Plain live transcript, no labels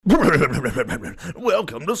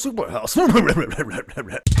Welcome to Superhouse.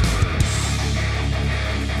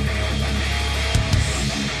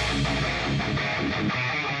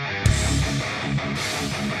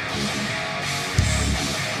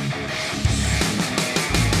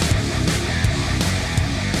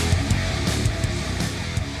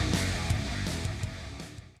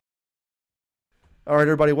 All right,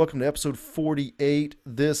 everybody, welcome to episode 48.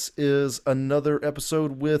 This is another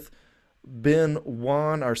episode with Ben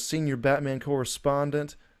Wan, our senior Batman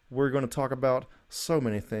correspondent. We're going to talk about so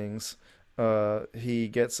many things. He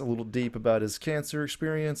gets a little deep about his cancer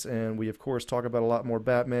experience, and we, of course, talk about a lot more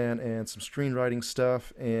Batman and some screenwriting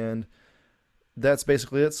stuff, and that's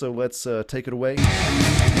basically it, so let's take it away.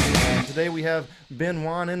 And today we have Ben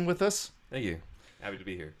Wan in with us. Thank you. Happy to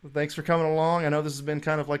be here. Thanks for coming along. I know this has been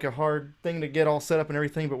kind of like a hard thing to get all set up and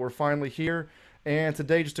everything, but we're finally here. And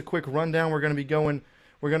today, just a quick rundown. We're going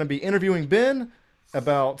to be interviewing Ben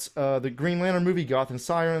about the Green Lantern movie, Gotham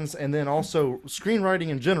Sirens, and then also screenwriting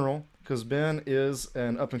in general, because Ben is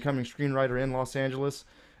an up-and-coming screenwriter in Los Angeles.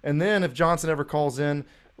 And then, if Johnson ever calls in,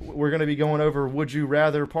 we're going to be going over Would You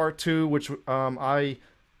Rather Part 2, which I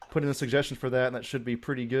put in a suggestion for that, and that should be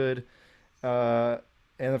pretty good.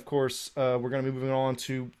 And of course, we're going to be moving on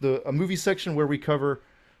to a movie section where we cover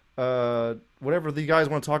whatever the guys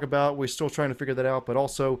want to talk about. We're still trying to figure that out. But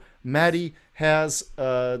also, Maddie has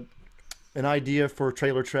an idea for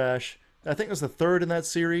Trailer Trash. I think it's the third in that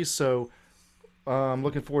series, so I'm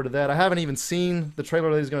looking forward to that. I haven't even seen the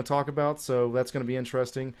trailer that he's going to talk about, so that's going to be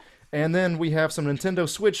interesting. And then we have some Nintendo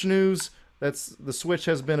Switch news. The Switch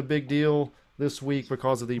has been a big deal this week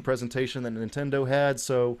because of the presentation that Nintendo had,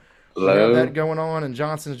 so we have that going on, and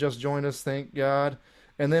Johnson's just joined us, thank God.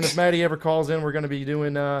 And then if Maddie ever calls in, we're going to be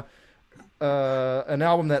doing an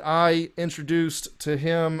album that I introduced to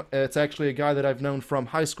him. It's actually a guy that I've known from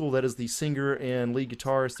high school that is the singer and lead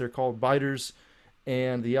guitarist. They're called Biters,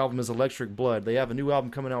 and the album is Electric Blood. They have a new album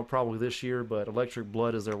coming out probably this year, but Electric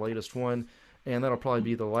Blood is their latest one, and that'll probably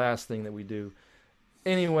be the last thing that we do.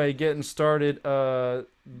 Anyway, getting started,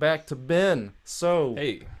 back to Ben. So,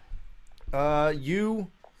 Hey. You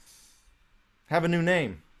have a new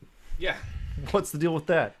name. Yeah. What's the deal with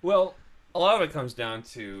that? Well, a lot of it comes down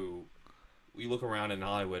to, we look around in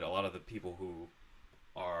Hollywood, a lot of the people who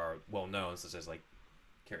are well known, such as like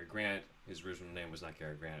Cary Grant. His original name was not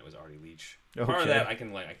Cary Grant; it was Artie Leach. Okay. Part of that, I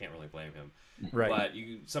can't really blame him. Right. But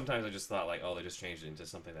sometimes I just thought like, oh, they just changed it into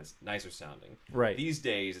something that's nicer sounding. Right. These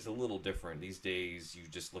days, it's a little different. These days, you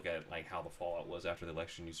just look at like how the fallout was after the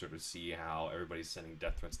election. You sort of see how everybody's sending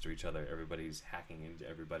death threats to each other. Everybody's hacking into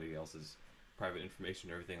everybody else's private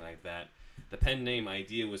information, everything like that. The pen name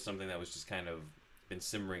idea was something that was just kind of been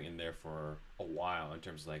simmering in there for a while in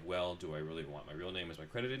terms of like, well, do I really want my real name as my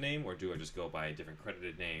credited name, or do I just go by a different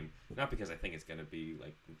credited name? Not because I think it's going to be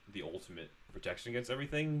like the ultimate protection against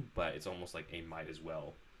everything, but it's almost like a might as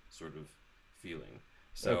well sort of feeling.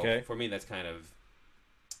 So Okay. For me, that's kind of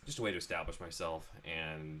just a way to establish myself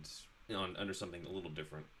and under something a little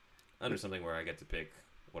different, under something where I get to pick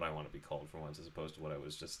what I want to be called for once, as opposed to what I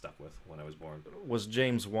was just stuck with when I was born. Was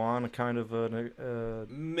James Wan a kind of a...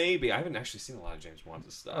 Maybe. I haven't actually seen a lot of James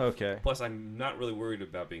Wan's stuff. Okay. Plus, I'm not really worried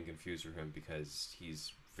about being confused for him because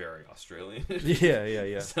he's very Australian.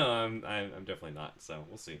 Yeah. So I'm definitely not. So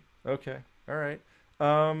we'll see. Okay. All right.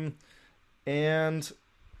 And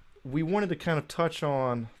we wanted to kind of touch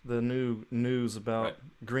on the new news about Right.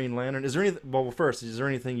 Green Lantern. Is there anything... Well, first, is there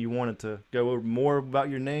anything you wanted to go over more about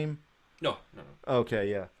your name? No.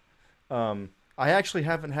 Okay, yeah. I actually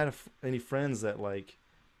haven't had any friends that like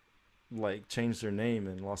changed their name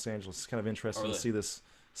in Los Angeles. It's kind of interesting really? to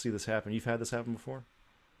see this happen. You've had this happen before?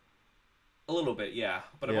 A little bit, yeah.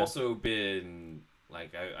 But I've Yeah. also been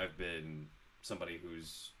like I've been somebody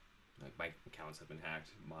who's like my accounts have been hacked.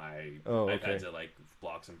 I've had to like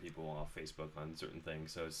block some people off Facebook on certain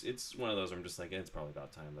things. So it's one of those where I'm just like, it's probably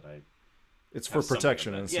about time that I. It's for have something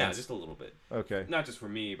protection of in a that. Yeah, sense. just a little bit. Okay. Not just for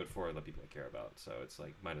me, but for the people I care about. So it's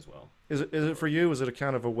like, might as well. Is it for you? Is it a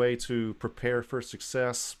kind of a way to prepare for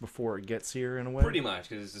success before it gets here in a way? Pretty much,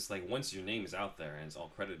 because it's just like once your name is out there and it's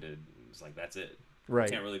all credited, it's like that's it. Right.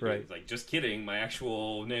 You can't really be right. like, just kidding. My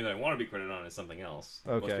actual name that I want to be credited on is something else.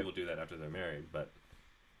 Okay. Most people do that after they're married, but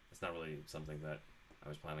it's not really something that I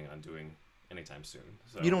was planning on doing anytime soon.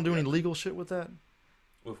 So, You don't do any legal shit with that?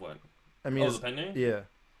 With what? I mean, the pen name? yeah.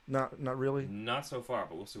 Not really. Not so far,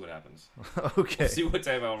 but we'll see what happens. Okay. We'll see what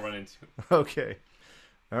type I'll run into. Okay.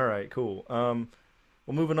 All right. Cool. Well,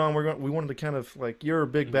 moving on. We wanted to kind of like, you're a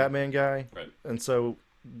big Mhm. Batman guy, Right. and so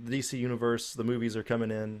the DC universe, the movies are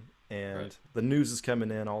coming in, and Right. the news is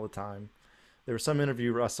coming in all the time. There was some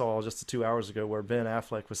interview I saw just 2 hours ago where Ben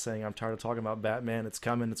Affleck was saying, "I'm tired of talking about Batman. It's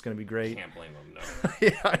coming. It's going to be great." Can't blame him. No.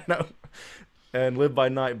 Yeah, I know. And Live by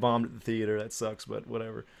Night bombed at the theater. That sucks, but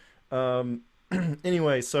whatever. Um,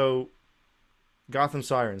 anyway, so Gotham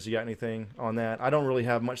Sirens. You got anything on that? I don't really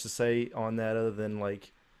have much to say on that other than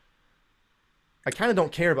like I kind of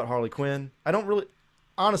don't care about Harley Quinn. I don't really,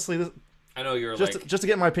 honestly, I know you're just like to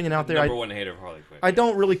get my opinion out there. number one hater of Harley Quinn. I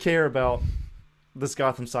don't really care about this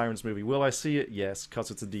Gotham Sirens movie. Will I see it? Yes, because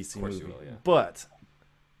it's a DC Of course movie. you will, yeah. But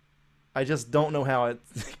I just don't know how it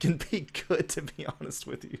can be good, to be honest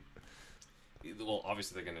with you. Well,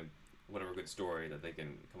 obviously they're gonna whatever good story that they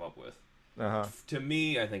can come up with. Uh-huh. To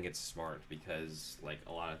me, I think it's smart because like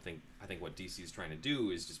I think what DC is trying to do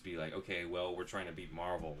is just be like, okay, well, we're trying to beat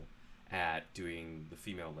Marvel at doing the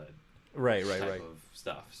female-led Right. type of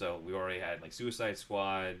stuff. So we already had like Suicide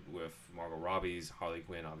Squad with Margot Robbie's Harley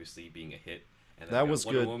Quinn obviously being a hit, and then That we got was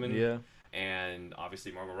Wonder good. Woman, Yeah. and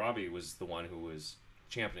obviously Margot Robbie was the one who was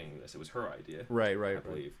championing this. It was her idea, Right. I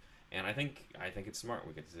believe. And I think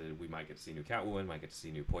we might get to see new Catwoman, might get to see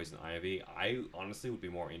new Poison Ivy. I honestly would be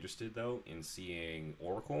more interested though in seeing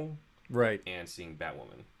Oracle Right. and seeing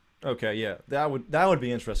Batwoman, Okay. Yeah. That would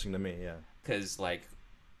be interesting to me. Yeah. because like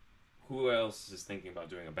who else is thinking about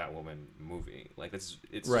doing a Batwoman movie? Like it's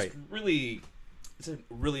Right. just really it's a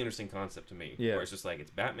really interesting concept to me. Yeah. Where it's just like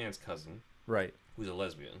it's Batman's cousin Right. who's a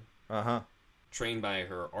lesbian, Uh-huh. trained by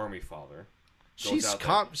her army father. She's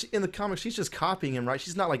in the comics. She's just copying him, right?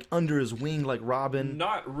 She's not like under his wing like Robin.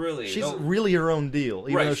 Not really. She's though- really her own deal,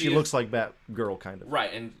 even Right, though she she is. looks like Batgirl kind of.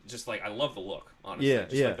 right, and just like I love the look, honestly. Yeah,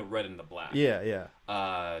 just yeah. like the red and the black. Yeah.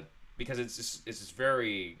 Because it's just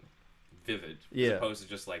very vivid as Yeah. opposed to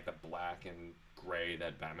just like the black and gray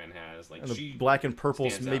that Batman has. Like And she the black and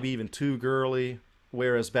purple's stands maybe out. even too girly,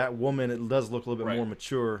 whereas Batwoman it does look a little bit Right. more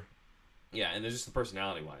mature. Yeah, and there's just the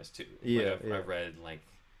personality wise too. Yeah, like yeah. I've read like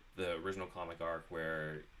the original comic arc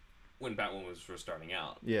where when Batwoman was first starting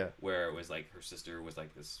out, Yeah. where it was like her sister was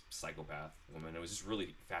like this psychopath woman. It was just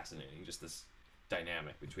really fascinating, just this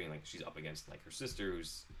dynamic between like she's up against like her sister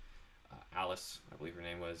who's Alice, I believe her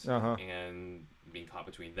name was, Uh-huh. and being caught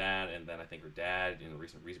between that and then I think her dad in the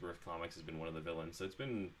recent Rebirth comics has been one of the villains. So I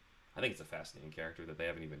think it's a fascinating character that they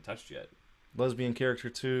haven't even touched yet. Lesbian character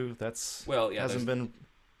too. That's Well, yeah, hasn't been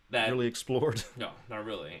that really explored. No, not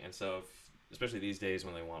really. And so, especially these days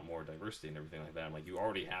when they want more diversity and everything like that, I'm like, you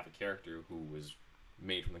already have a character who was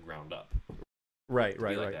made from the ground up. Right. To be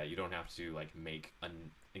Right. like Right. that. You don't have to like make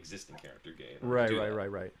an existing character gay. in order to do that.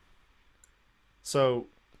 Right. So,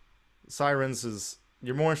 Sirens is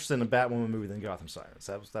you're more interested in a Batwoman movie than Gotham Sirens.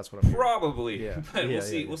 That's what I'm hearing. Probably, Yeah. but Yeah, we'll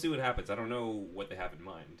see. yeah. We'll see what happens. I don't know what they have in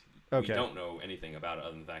mind. Okay. We don't know anything about it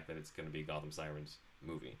other than the fact that it's going to be a Gotham Sirens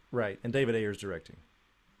movie. Right. And David Ayer's directing.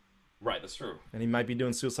 Right, that's true. And he might be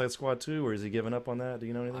doing Suicide Squad too, or is he giving up on that? Do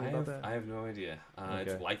you know anything about that? I have no idea.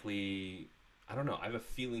 Okay. It's likely. I don't know. I have a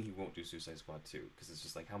feeling he won't do Suicide Squad 2 because it's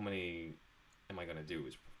just like how many am I going to do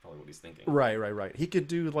is probably what he's thinking. Right. He could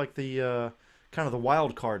do like the kind of the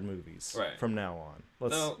wild card movies Right. from now on.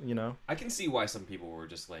 Let's No. I can see why some people were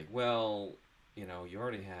just like, well, you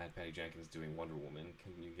already had Patty Jenkins doing Wonder Woman.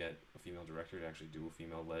 Can you get a female director to actually do a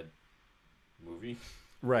female-led movie?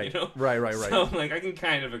 Right. You know? Right. So, like, I can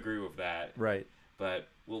kind of agree with that, Right. but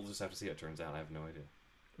we'll just have to see how it turns out. I have no idea.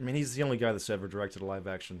 I mean, he's the only guy that's ever directed a live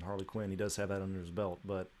action Harley Quinn. He does have that under his belt,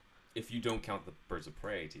 but If you don't count the Birds of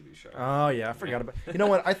Prey TV show. oh yeah, I forgot about. You know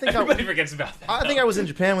what? I think Everybody forgets about that. I think I was in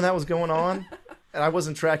Japan when that was going on, and I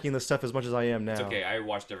wasn't tracking this stuff as much as I am now. It's okay. I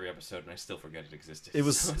watched every episode and I still forget it existed. It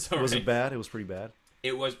was so it's was alright. it bad? It was pretty bad.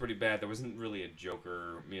 It was pretty bad. There wasn't really a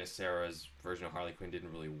Joker. Mia Sarah's version of Harley Quinn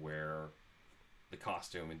didn't really wear the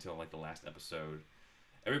costume until like the last episode.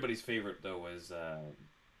 Everybody's favorite though was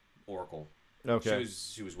Oracle. Okay.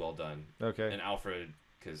 She was well done. Okay. And Alfred,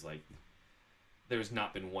 because like there's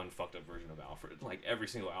not been one fucked up version of Alfred. Like every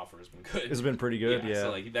single Alfred has been good. It's been pretty good. Yeah.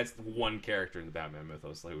 So like that's the one character in the Batman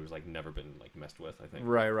mythos like, who's like never been like messed with. I think.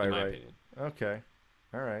 Right. In my opinion. Okay.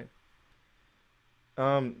 All right.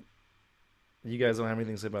 You guys don't have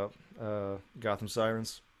anything to say about Gotham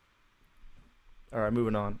Sirens? All right,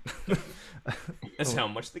 moving on. That's how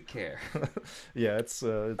much they care. Yeah, it's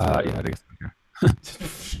Yeah, I guess.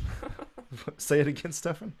 Okay. say it again,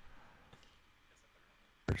 Stefan.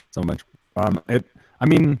 So much. I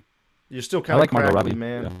mean, You're still I kind of like Margot crackly, Robbie.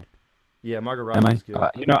 man. Yeah, Margot Am I? Robbie's good.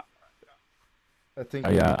 I think.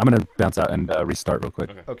 Yeah, I'm gonna bounce out and restart real quick.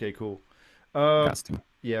 Okay. Okay, cool. Has to.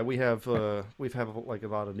 Yeah, we've had like a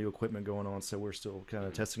lot of new equipment going on, so we're still kind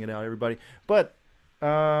of testing it out, everybody. But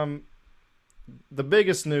the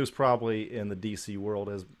biggest news probably in the DC world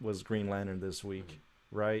was Green Lantern this week,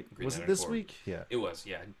 right? Green Was it Lantern this Corps. week? Yeah. It was,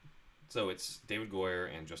 yeah. So it's David Goyer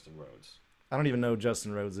and Justin Rhodes. I don't even know who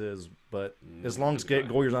Justin Rhodes is, but as long as Neither do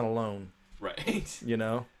I. Goyer's not alone, Right. you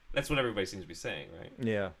know? That's what everybody seems to be saying, right?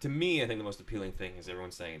 Yeah. To me, I think the most appealing thing is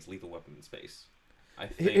everyone's saying it's Lethal Weapon in space. I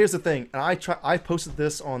think Here's the thing, and I posted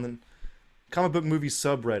this on the comic book movie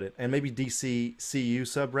subreddit and maybe DC CU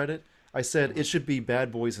subreddit. I said it should be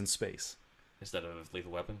Bad Boys in Space. instead of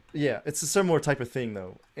Lethal Weapon. Yeah, it's a similar type of thing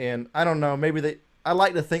though, and I don't know. Maybe I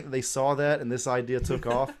like to think that they saw that and this idea took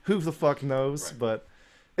off. Who the fuck knows? Right. But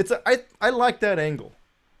I like that angle.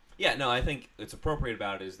 Yeah, no, I think it's appropriate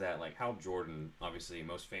about it is that like Hal Jordan, obviously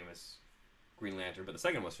most famous Green Lantern, but the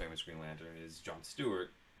second most famous Green Lantern is John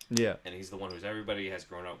Stewart, Yeah. and he's the one who's everybody has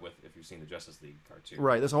grown up with if you've seen the Justice League cartoon.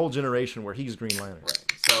 Right. There's a whole generation where he's Green Lantern.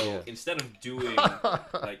 Right. So Yeah. instead of doing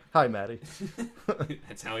like Hi, Maddie.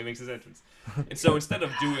 that's how he makes his entrance. And so instead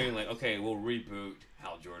of doing like, okay, we'll reboot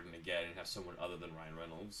Hal Jordan again and have someone other than Ryan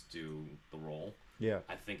Reynolds do the role, Yeah.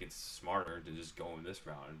 I think it's smarter to just go in this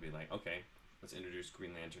route and be like, okay, let's introduce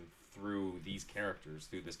Green Lantern through these characters,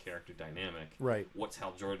 through this character dynamic. Right. What's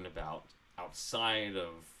Hal Jordan about outside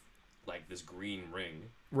of like this green ring?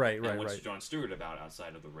 Right. And Right. what's Right. John Stewart about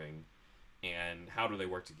outside of the ring? And how do they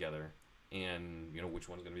work together? And you know, which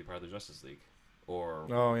one's going to be part of the Justice League? Or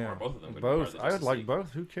Oh yeah. or both of them. gonna be part of Both. the I would Justice like League?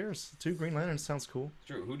 both. Who cares? Two Green Lanterns sounds cool.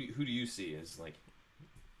 True. Who do you see as like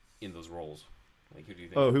in those roles? Like who do you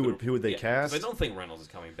think? Oh, who would they 'cause cast? I don't think Reynolds is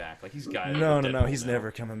coming back. Like he's got No. He's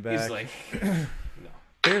never coming back. He's like no.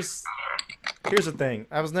 Here's the thing.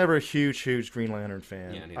 I was never a huge Green Lantern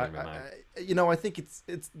fan. Yeah, neither am I. I think it's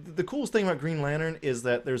the coolest thing about Green Lantern is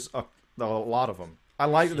that there's a lot of them. I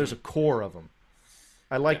like that there's a core of them.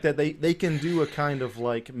 I like that they can do a kind of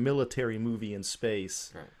like military movie in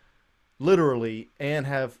space, Right. literally, and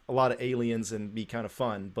have a lot of aliens and be kind of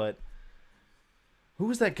fun. But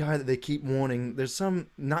who is that guy that they keep wanting? There's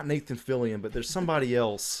not Nathan Fillion, but there's somebody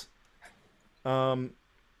else. And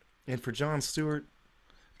for Jon Stewart,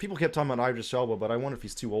 people kept talking about Idris Elba, but I wonder if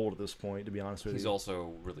he's too old at this point. To be honest with He's you,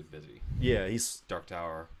 also really busy. yeah, he's Dark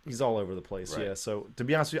Tower. all over the place. Right. Yeah. So to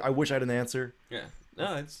be honest with you, I wish I had an answer. Yeah.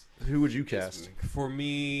 No, it's Who would you cast? for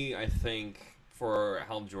me. I think for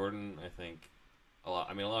Hal Jordan, I think a lot.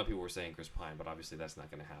 I mean, a lot of people were saying Chris Pine, but obviously that's not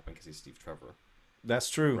going to happen because he's Steve Trevor. That's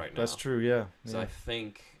true. Right That's now. true. Yeah. So yeah. I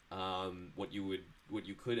think what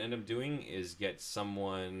you could end up doing is get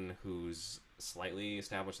someone who's slightly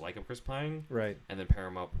established, like a Chris Pine, Right. and then pair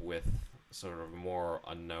him up with sort of a more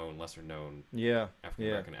unknown, lesser known Yeah. African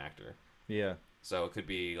American actor. Yeah. So it could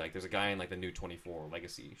be like there's a guy in like the new 24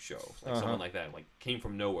 Legacy show, like Uh-huh. someone like that, like came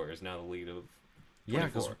from nowhere, is now the lead of 24. Yeah.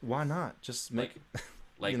 Because why not? Just make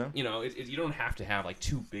Like you know? you don't have to have like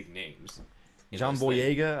two big names. You know, John it's like-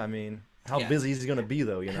 Boyega. I mean, how Yeah. busy is he going to be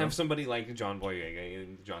though? You know. have somebody like John Boyega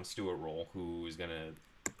in the John Stewart role who is gonna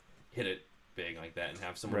hit it big like that, and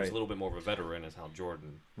have someone who's Right. a little bit more of a veteran as Hal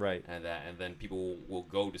Jordan, Right. and then people will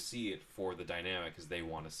go to see it for the dynamic because they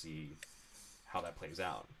want to see how that plays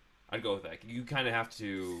out. I'd go with that. You kind of have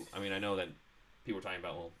to. I mean, I know that people are talking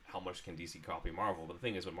about, well, how much can DC copy Marvel, but the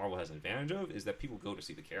thing is, what Marvel has an advantage of is that people go to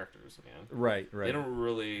see the characters, man. Right. Right. They don't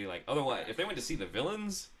really like. Otherwise, if they went to see the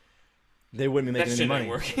villains, They wouldn't be that making shit any ain't money.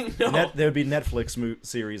 working. No. There would be Netflix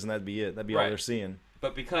series, and that'd be it. That'd be all Right. they're seeing.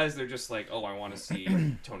 But because they're just like, oh, I want to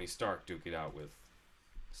see Tony Stark duke it out with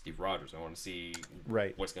Steve Rogers. I want to see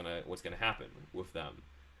Right. what's gonna happen with them.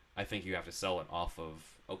 I think you have to sell it off of,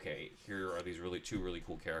 okay, here are these two really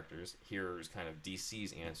cool characters. Here's kind of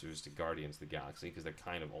DC's answers to Guardians of the Galaxy because they're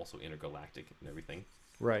kind of also intergalactic and everything.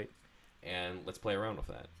 Right. And let's play around with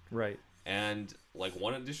that. Right. And like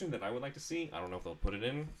one addition that I would like to see, I don't know if they'll put it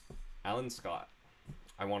in, Alan Scott.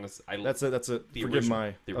 I want to. That's a. the Forgive original,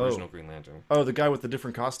 my. the original Green Lantern. Oh, the guy with the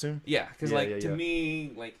different costume. Yeah, because Yeah, like yeah, to yeah.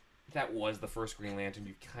 me, like that was the first Green Lantern.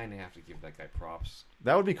 You kind of have to give that guy props.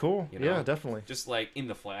 That would be cool. You know? Yeah, definitely. Just like in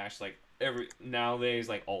the Flash, like nowadays,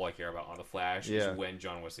 like all I care about on the Flash Yeah. is when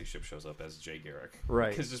John Wesley Shipp shows up as Jay Garrick.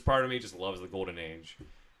 Right. Because just part of me just loves the Golden Age,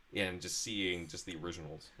 and just seeing just the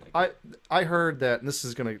originals. Like, I heard that, and this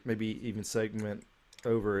is gonna maybe even segment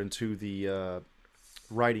over into the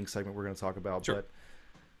writing segment we're gonna talk about, Sure.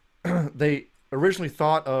 but they originally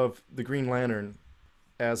thought of the Green Lantern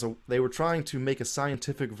as they were trying to make a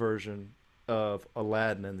scientific version of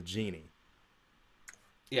Aladdin and the genie.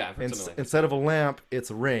 yeah, I've heard something like that. Instead of a lamp, it's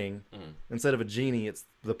a ring. Mhm. Instead of a genie, it's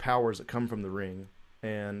the powers that come from the ring.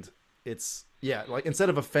 And it's, yeah, like instead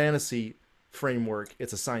of a fantasy framework,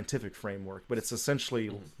 it's a scientific framework, but it's essentially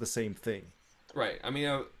Mm-hmm. the same thing. Right. I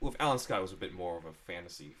mean, with Alan Scott, it was a bit more of a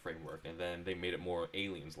fantasy framework, and then they made it more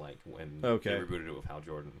aliens-like when Okay. they rebooted it with Hal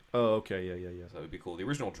Jordan. Oh, okay, yeah. So it'd be cool. The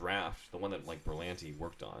original draft, the one that like Berlanti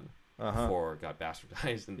worked on Uh-huh. before it got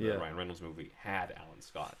bastardized in the Yeah. Ryan Reynolds movie, had Alan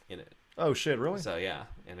Scott in it. Oh shit, really? So yeah,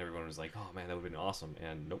 and everyone was like, "Oh man, that would have been awesome."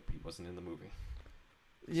 And nope, he wasn't in the movie.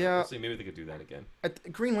 So Yeah, we'll see. Maybe they could do that again.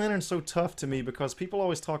 Green Lantern's so tough to me because people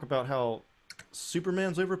always talk about how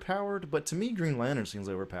Superman's overpowered, but to me, Green Lantern seems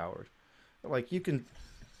overpowered. Like you can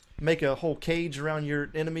make a whole cage around your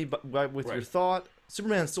enemy, but with your Right. thought,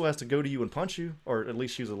 Superman still has to go to you and punch you, or at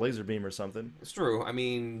least use a laser beam or something. It's true. I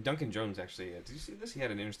mean, Duncan Jones actually. Did you see this? He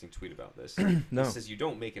had an interesting tweet about this. No. He says you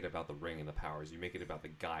don't make it about the ring and the powers. You make it about the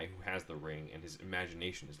guy who has the ring and his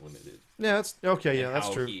imagination is limited. Yeah, that's okay. Yeah, And that's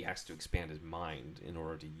how true. he has to expand his mind in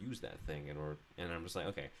order to use that thing. And I'm just like,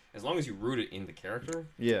 okay, as long as you root it in the character,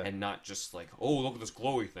 Yeah. and not just like, oh, look at this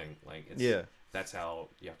glowy thing. Like, it's, Yeah. that's how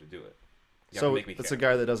you have to do it. You have to So make me it's care. a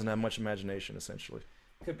guy that doesn't have much imagination, essentially.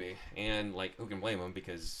 Could be, and like, who can blame him?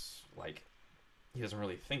 Because like, he doesn't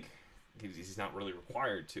really think. He's not really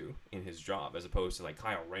required to in his job, as opposed to like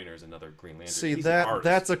Kyle Rayner's another Green Lantern. See, He's an artist.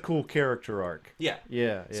 that's a cool character arc. yeah.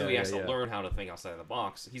 Yeah, yeah. So he has yeah, to yeah. learn how to think outside of the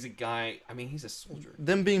box. He's a guy. I mean, he's a soldier.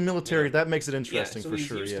 Them being military, Yeah. that makes it interesting yeah, so for he's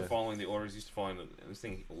sure. used Yeah. to following the orders. Used to following this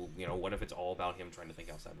thing. Well, you know, what if it's all about him trying to think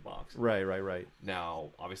outside the box? Right, right, right. Now,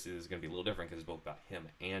 obviously, this is going to be a little different because it's both about him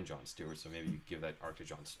and John Stewart. So maybe you give that arc to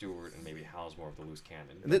John Stewart, and maybe Hal's more of the loose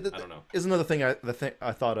cannon. I don't know. Is another thing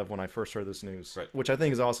I thought of when I first heard this news, Right. which I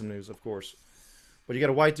think is awesome news, of course. But you got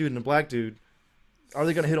a white dude and a black dude. Are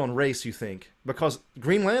they going to hit on race? You think? Because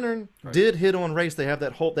Green Lantern Right. did hit on race. They have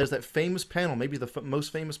that whole. There's that famous panel, maybe the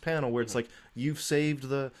most famous panel, where it's Mm-hmm. like you've saved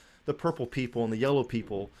the purple people and the yellow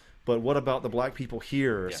people, but what about the black people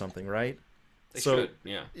here or Yeah. something, right? They So- should.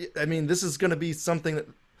 Yeah. I mean, this is going to be something that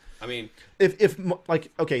I mean, if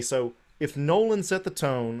like okay, so if Nolan set the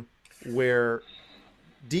tone where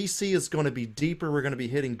DC is going to be deeper, we're going to be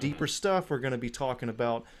hitting deeper stuff, we're going to be talking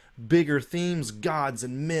about bigger themes, gods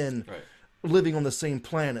and men right. living on the same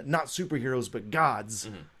planet, not superheroes but gods.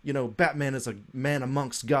 You know, Batman is a man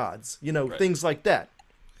amongst gods. You know, Right. things like that.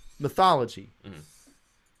 Mythology.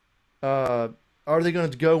 Are they going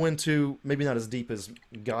to go into maybe not as deep as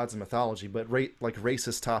gods and mythology, but like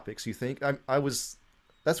racist topics? You think?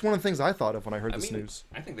 That's one of the things I thought of when I heard this news.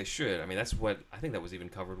 I think they should. I mean, that's what I think that was even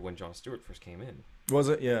covered when John Stewart first came in. Was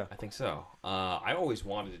it? Yeah. I think so. I always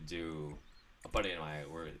wanted to do. A buddy and I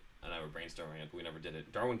were brainstorming it, but we never did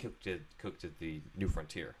it. Darwin Cook did the New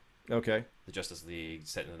Frontier, Okay. the Justice League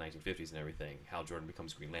set in the 1950s and everything. Hal Jordan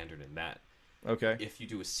becomes Green Lantern in that. Okay. If you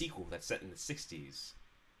do a sequel that's set in the 60s,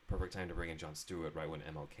 perfect time to bring in John Stewart right when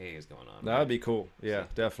MLK is going on. That'd be cool. Yeah,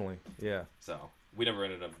 definitely. Yeah. So we never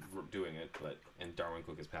ended up doing it, and Darwin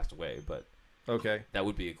Cook has passed away. But Okay. that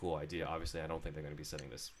would be a cool idea. Obviously, I don't think they're going to be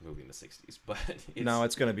setting this movie in the 60s, but No,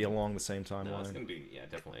 it's going to be along the same no, it's timeline. going to be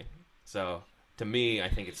definitely. So to me, I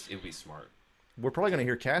think it would be smart. We're probably going to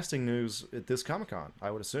hear casting news at this Comic-Con, I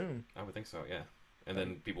would assume. I would think so, yeah. And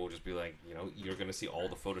then people will just be like, you're going to see all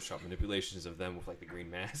the Photoshop manipulations of them with like the green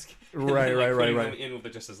mask, and Right, then, right, putting right. them in with the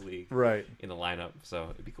Justice League Right. in the lineup. So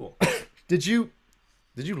it'd be cool. Did you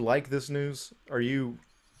like this news? Are you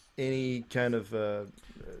any kind of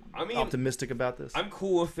I mean, optimistic about this? I'm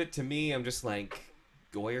cool with it. To me, I'm just like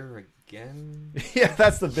Goyer again. Yeah,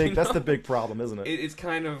 that's the big problem, isn't it? It's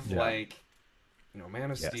kind of Yeah. like,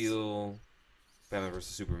 Man of Yes. Steel, Batman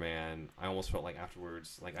vs Superman. I almost felt like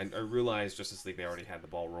afterwards, like I realized Justice League they already had the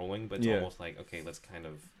ball rolling, but it's Yeah. almost like, okay, let's kind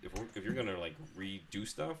of if you're gonna like redo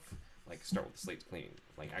stuff, like start with the slate clean,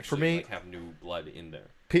 like actually me- like have new blood in there.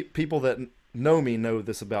 People that know me know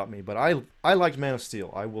this about me, but I liked Man of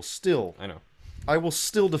Steel. I will still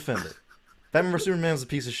defend it. Batman vs Superman is a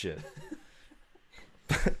piece of shit.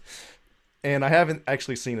 And I haven't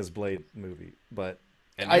actually seen his Blade movie, but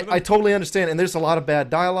And I totally understand. And there's a lot of bad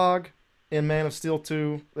dialogue in Man of Steel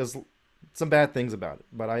 2. There's some bad things about it,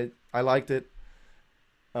 but I liked it.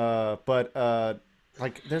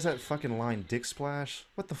 Like there's that fucking line, Dick Splash.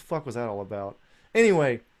 What the fuck was that all about?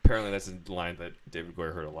 Anyway, apparently that's a line that David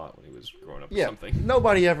Goyer heard a lot when he was growing up. Or yeah, something.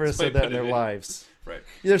 nobody ever has So he said that put in it their in. lives. Right.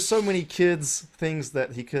 There's so many kids things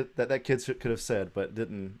that that kid could have said, but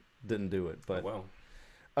didn't do it. But Well,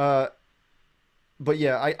 but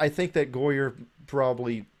yeah, I think that Goyer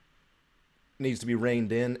probably needs to be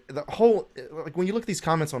reined in. The whole like when you look at these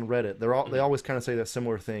comments on Reddit, they always kind of say that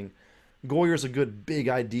similar thing. Goyer's a good big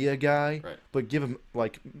idea guy, Right. but give him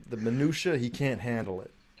like the minutia, he can't handle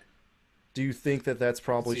it. Do you think that that's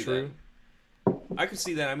probably see true? that. I could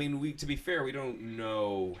see that. I mean, to be fair, we don't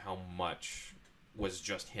know how much was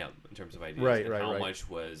just him in terms of ideas, Right, and right, how right. much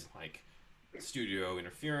was like studio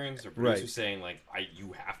interference or Right. producers saying like,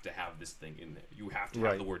 you have to have this thing in there. You have to have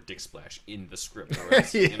Right. the word Dick Splash in the script. Or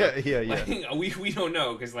else, you know, Yeah. like, we don't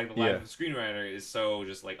know because like the live Yeah. screenwriter is so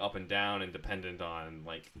just like up and down and dependent on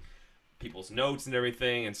like people's notes and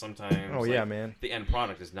everything, and sometimes Oh yeah, man. the end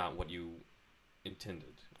product is not what you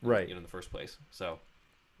intended, Right. in the first place. So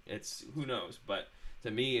it's who knows, but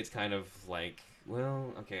to me, it's kind of like,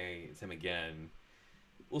 well, okay, it's him again.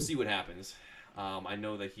 We'll see what happens. I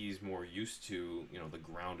know that he's more used to the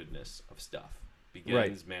groundedness of stuff. Begins,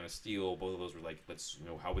 Right. Man of Steel, both of those were like, let's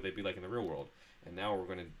how would they be like in the real world, and now we're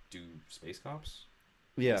gonna do Space Cops.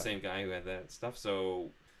 Yeah. The same guy who had that stuff.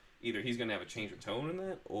 So either he's gonna have a change of tone in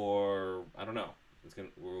that, or I don't know.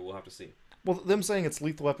 We'll have to see. Well, them saying it's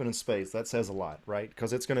Lethal Weapon in space, that says a lot, right?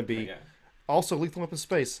 Because it's going to be Yeah. also Lethal Weapon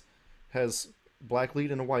Space has black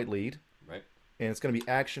lead and a white lead, Right. and it's going to be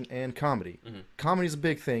action and comedy. Mhm. Comedy's a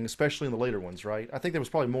big thing, especially in the later ones, right? I think there was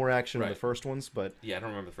probably more action in the Right. first ones, but Yeah, I don't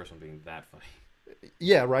remember the first one being that funny.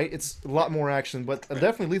 yeah, right. It's a lot more action, but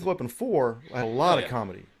definitely Lethal Weapon 4 had a lot Oh, of yeah.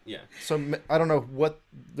 comedy. Yeah. So I don't know what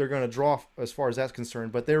they're going to draw as far as that's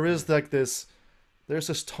concerned, but there is like this, there's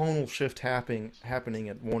this tonal shift happening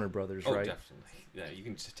at Warner Brothers, Oh, right? definitely. Yeah, you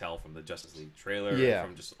can just tell from the Justice League trailer, Yeah. and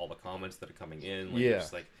from just all the comments that are coming in. Like, Yeah. You're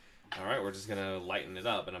just like, all right, we're just gonna lighten it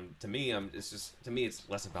up. And to me, it's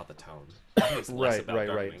less about the tone. I think it's less Right, about right,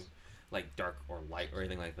 darkening, like dark or light or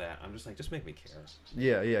anything like that. I'm just like, just make me care.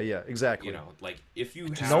 Yeah, exactly. Like if you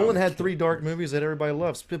have Nolan had 3 dark movies that everybody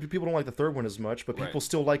loves. People don't like the third one as much, but Right. people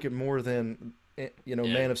still like it more than Yeah.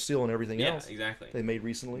 Man of Steel and everything yeah, else exactly. they made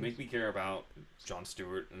recently. Make me care about Jon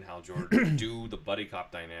Stewart and Hal Jordan do the buddy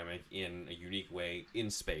cop dynamic in a unique way in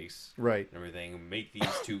space Right. and everything. Make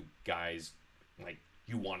these two guys like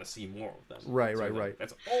you want to see more of them. Right, So, right, like, right.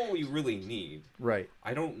 That's all you really need. Right.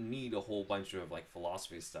 I don't need a whole bunch of like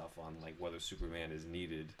philosophy stuff on like whether Superman is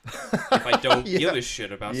needed if I don't Yeah. give a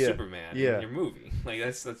shit about Yeah. Superman Yeah. in your movie. Like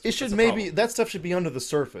that's It should that's a maybe problem. that stuff should be under the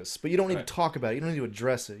surface, but you don't need Right. to talk about it. You don't need to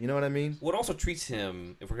address it. You know what I mean? What also treats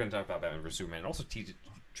him, if we're going to talk about Batman vs Superman, it also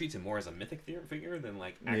treats him more as a mythic figure than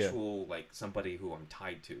like actual like somebody who I'm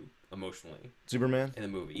tied to emotionally Superman. in the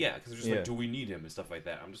movie. Yeah, because they're just Yeah. like, do we need him and stuff like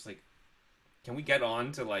that. I'm just like, can we get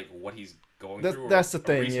on to like what he's going through? That's the or a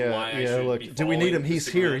thing. reason why I Yeah. should Look, be do we need him? following He's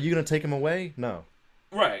Mr. here. Are Grant? you gonna take him away? No.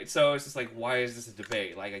 Right. So it's just like, why is this a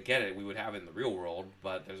debate? Like, I get it. We would have it in the real world,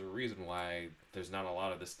 but there's a reason why there's not a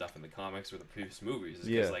lot of this stuff in the comics or the previous movies. It's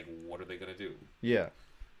Yeah. because like, what are they gonna do? Yeah.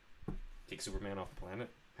 Take Superman off the planet?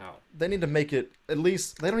 How? They need to make it at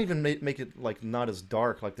least. They don't even make it like not as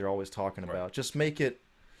dark like they're always talking Right. about. Just make it.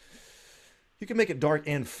 You can make it dark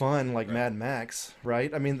and fun like Right. Mad Max,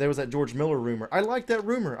 right? I mean, there was that George Miller rumor. I like that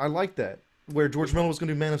rumor. I like that where George Miller was going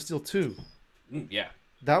to do Man of Steel 2. Yeah.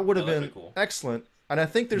 That would have that'd been be cool. excellent. And I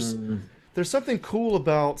think there's something cool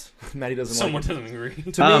about Maddie doesn't Someone like doesn't agree.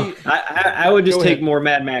 it. To me, I would just Go take ahead. more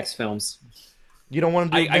Mad Max films. you don't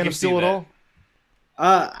want to do I Man can of see Steel at that. all.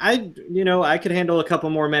 I could handle a couple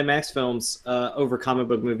more Mad Max films over comic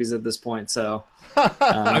book movies at this point. So,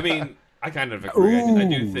 I mean, I kind of agree. I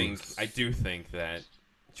Ooh. do think that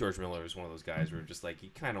George Miller is one of those guys where just like you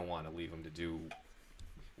kind of want to leave him to do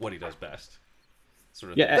what he does best.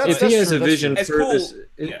 Sort of. yeah, That's- if he that's has true, a that's vision It's for cool. this,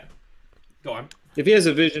 Yeah. Go on. if he has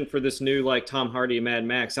a vision for this new like Tom Hardy Mad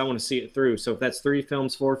Max, I want to see it through. So if that's 3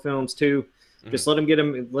 films, 4 films, 2, just let him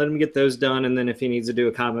get those done, and then if he needs to do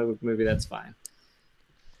a comic book movie, that's fine.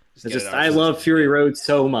 Get it out I of the love system. Fury Road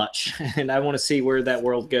so much, and I want to see where that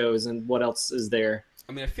world goes and what else is there.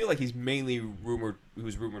 I mean, I feel like he's mainly rumored. He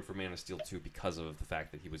was rumored for Man of Steel 2 because of the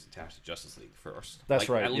fact that he was attached to Justice League first. That's Like,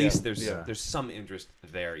 right, At yeah, least yeah. there's some interest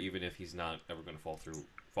there, even if he's not ever going to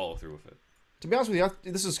follow through with it. To be honest with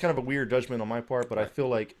you, this is kind of a weird judgment on my part, but I feel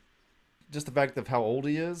like just the fact of how old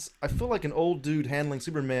he is, I feel like an old dude handling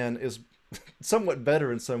Superman is somewhat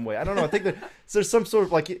better in some way. I don't know. I think that there's some sort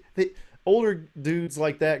of like older dudes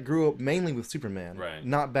like that grew up mainly with Superman, Right.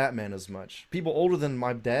 not Batman as much. People older than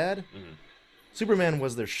my dad, Superman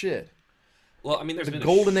was their shit. Well, I mean, there's The been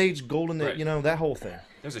golden a age, Right. that whole thing.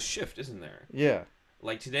 there's a shift, isn't there? Yeah.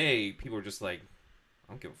 Like today, people are just like,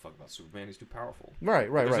 I don't give a fuck about Superman. He's too powerful. Right.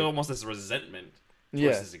 There's almost this resentment towards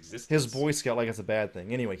Yeah. his existence. His Boy Scout like it's a bad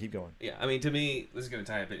thing. Anyway, keep going. Yeah, I mean, to me, this is going to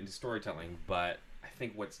tie a bit into storytelling, but I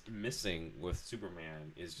think what's missing with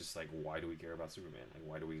Superman is just like, why do we care about Superman? Like,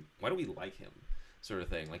 why do we like him? Sort of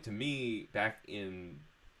thing. Like to me, back in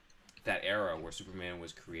that era where Superman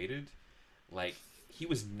was created, like he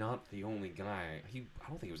was not the only guy. I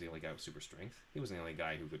don't think he was the only guy with super strength. He wasn't the only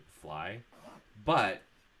guy who could fly. But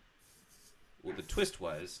well, the twist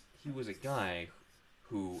was he was a guy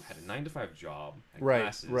who had a 9-to-5 job, had Right,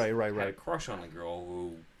 glasses, right, had a crush on a girl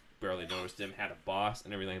who barely noticed him, had a boss,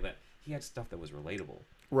 and everything like that. He had stuff that was relatable.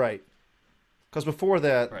 Right. Because before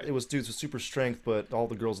that, Right. it was dudes with super strength, but all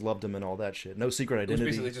the girls loved him and all that shit. No secret It was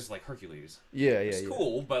identity. basically just like Hercules. Yeah, It's yeah.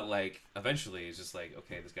 cool, but like eventually it's just like,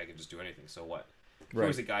 okay, this guy can just do anything. So what? He Right.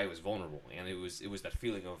 was a guy who was vulnerable, and it was that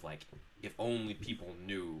feeling of like, if only people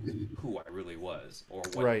knew who I really was, or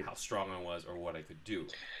what, Right. how strong I was, or what I could do.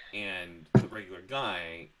 And the regular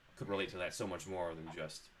guy could relate to that so much more than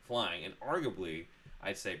just flying. And arguably,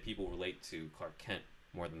 I'd say people relate to Clark Kent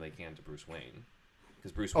more than they can to Bruce Wayne.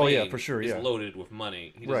 Because Bruce Oh, Wayne yeah, for sure, is yeah. loaded with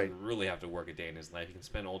money. He doesn't Right. really have to work a day in his life. He can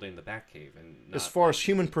spend all day in the Batcave. And not, As far as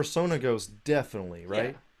human persona goes, definitely,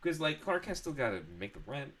 right? Because like Clark Kent still got to make the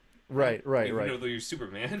rent. Right, right, Even right. though you're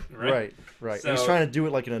Superman, Right, right? right. So- And he's trying to do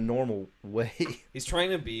it like in a normal way. He's trying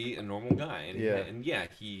to be a normal guy, and Yeah. and yeah,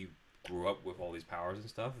 he grew up with all these powers and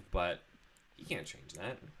stuff, but he can't change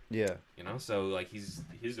that, Yeah. you know. So like, his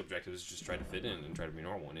objective is just try to fit in and try to be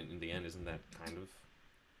normal, and in the end, isn't that kind of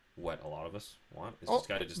what a lot of us want? Is Oh, this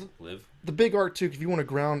guy to just live? The big art too, if you want to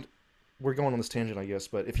ground, we're going on this tangent, I guess,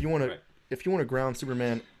 but if you want to, Right. if you want to ground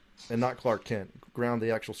Superman and not Clark Kent, ground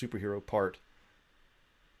the actual superhero part.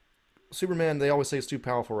 Superman, they always say is too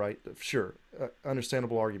powerful, right? Sure,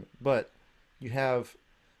 understandable argument, but you have.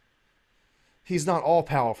 He's not all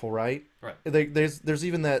powerful, right? Right. There's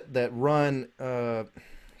even that run,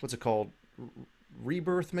 what's it called,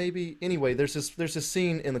 Rebirth maybe. Anyway, there's this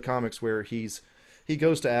scene in the comics where he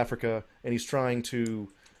goes to Africa and he's trying to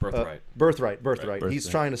Birthright. Birthright. He's Birthright.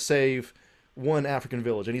 trying to save one African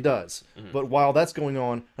village, and he does. But while that's going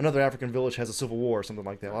on, another African village has a civil war or something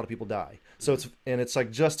like that. A lot of people die. So it's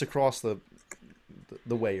like just across the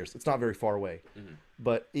way. It's not very far away.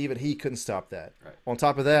 But even he couldn't stop that. Right. On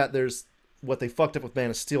top of that, there's what they fucked up with Man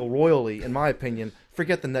of Steel royally, in my opinion.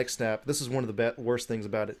 Forget the neck snap. This is one of the worst things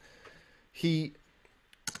about it.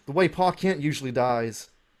 The way Pa Kent usually dies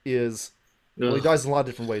is, well, he Ugh. dies in a lot of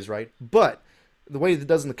different ways, right? But the way he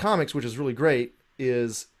does in the comics, which is really great,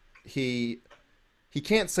 is he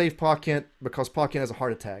can't save Pa Kent because Pa Kent has a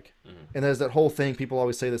heart attack. And there's that whole thing, people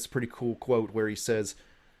always say this pretty cool quote where he says,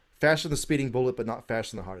 faster than the speeding bullet, but not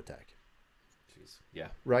faster than the heart attack. Jeez. Yeah.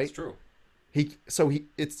 Right? It's true.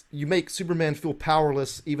 You make Superman feel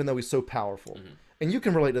powerless even though he's so powerful. And you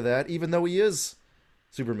can relate to that even though he is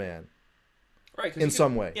Superman. Right. 'cause In you can-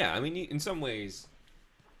 some way. Yeah. I mean, in some ways,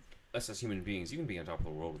 us as human beings, you can be on top of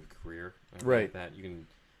the world with a career. and everything Right. Like that you can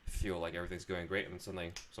feel like everything's going great, and then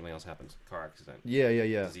something else happens, car accident, Yeah.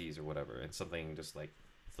 disease or whatever, and something just like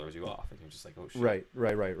throws you off, and you're just like, oh shit.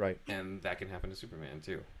 Right. And that can happen to Superman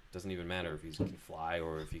too. Doesn't even matter if he can fly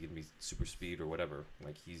or if he can be super speed or whatever.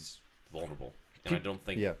 Like, he's vulnerable, and I don't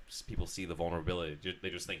think Yeah. people see the vulnerability. They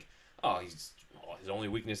just think, oh, his only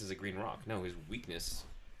weakness is a green rock. No, his weakness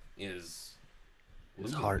is His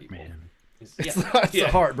losing heart, people. man. It's the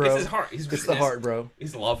heart, bro. It's his heart. His It's the weakness- heart, bro.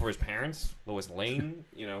 His love for his parents, Lois Lane,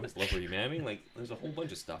 his love for humanity. Like, there's a whole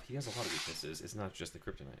bunch of stuff. He has a lot of weaknesses. It's not just the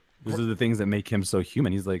kryptonite. These are the things that make him so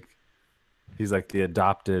human. He's like the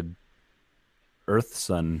adopted Earth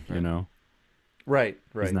son, you know. Right.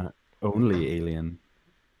 He's not only alien.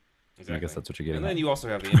 Exactly. I guess that's what you're getting And then at. you also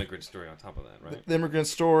have the immigrant story on top of that, right? The immigrant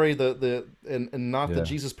story, and not the Yeah.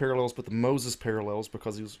 Jesus parallels, but the Moses parallels,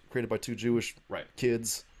 because he was created by two Jewish Right.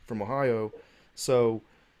 kids from Ohio. So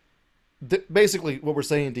basically, what we're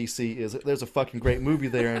saying, DC, is that there's a fucking great movie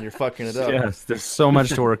there, and you're fucking it up. Yes, there's so much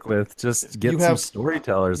to work with. Just get You some have-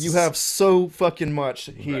 storytellers. You have so fucking much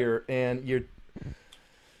here, and you're.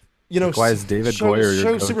 Why is David show, Goyer your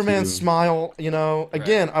show go-to? Superman smile?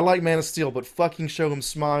 Again, I like Man of Steel, but fucking show him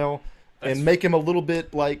smile That's- and make him a little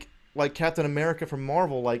bit like Captain America from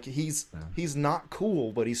Marvel. Like he's not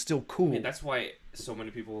cool, but he's still cool. And that's why so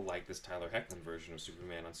many people like this Tyler Hoechlin version of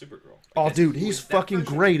Superman on Supergirl. Oh, Because dude, he he's was that fucking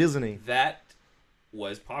version. great, isn't he? That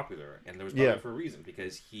was popular, and there was Yeah. popular for a reason,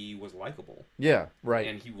 because he was likable, Yeah, right.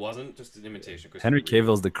 and he wasn't just an imitation. of Christopher Henry Reeve.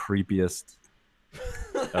 Cavill's the creepiest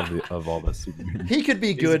of all the Superman. He could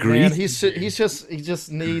be good, man. greasy. He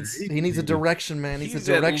just needs a direction, man. He's He's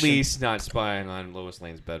a at direction. least not spying on Lois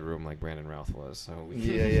Lane's bedroom like Brandon Routh was. So we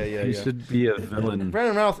Yeah. He should be a villain.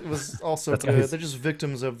 Brandon Routh was also That's good. nice. They're just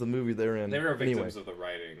victims of the movie they're in. They were victims anyway. of the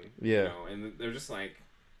writing. Yeah. And they're just like,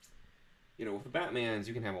 with the Batmans,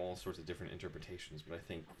 you can have all sorts of different interpretations, but I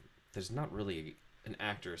think there's not really an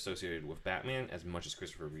actor associated with Batman as much as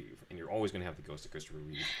Christopher Reeve, and you're always going to have the ghost of Christopher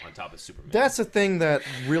Reeve on top of Superman. That's a thing that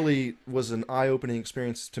really was an eye-opening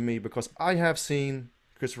experience to me, because I have seen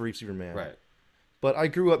Christopher Reeve Superman, right. but I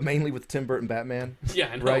grew up mainly with Tim Burton Batman. Yeah,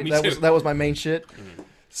 I know, Right, me that too. was my main shit.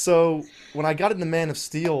 So when I got into Man of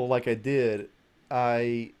Steel, like I did,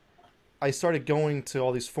 I started going to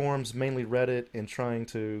all these forums, mainly Reddit, and trying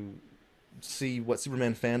to see what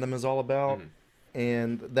Superman fandom is all about.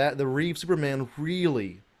 And that the Reeve Superman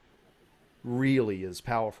really is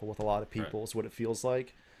powerful with a lot of people. Is what it feels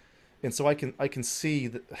like. and so I can see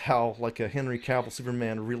how like a Henry Cavill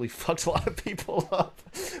Superman really fucked a lot of people up.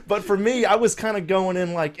 But for me, I was kind of going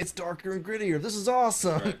in like it's darker and grittier. This is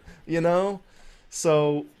awesome, Right. you know.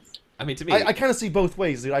 So I mean, to me, I kind of see both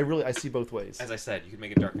ways, dude. I see both ways. as I said, you can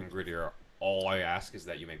make it dark and grittier. All I ask is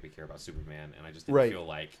that you make me care about Superman, and I just didn't Right. feel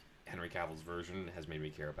like Henry Cavill's version has made me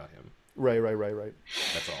care about him. Right.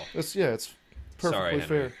 That's all. It's perfectly Sorry, Henry.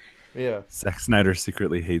 fair. Yeah, Zack Snyder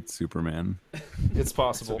secretly hates Superman. it's That's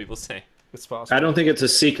possible. what people say. It's possible. I don't think it's a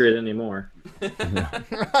secret anymore.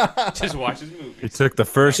 Just watch his He movies. took the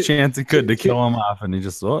first chance he could to kill him off, and he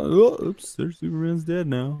just, oops, there's Superman's dead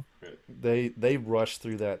now. They rushed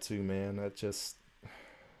through that too, man. That just,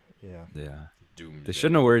 yeah. Yeah. Doom. They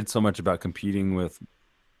shouldn't have worried so much about competing with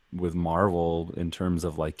Marvel in terms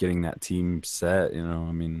of like getting that team set. You know,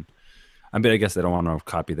 I mean, I guess they don't want to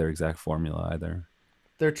copy their exact formula either.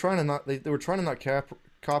 They're trying to not. They were trying to not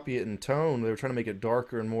copy it in tone. They were trying to make it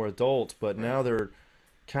darker and more adult. But now they're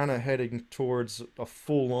kind of heading towards a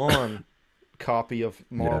full-on copy of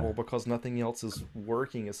Marvel Yeah. because nothing else is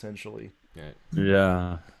working essentially. Right.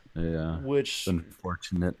 Yeah. Yeah. Which It's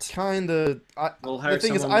unfortunate. kind of. We'll The hire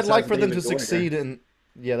thing is, someone I'd like besides for them David to Goyer. succeed in.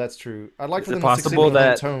 Yeah, that's true. I'd like Is for it them to succeed possible in their own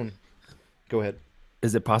that- tone. Go ahead.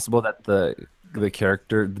 Is it possible that the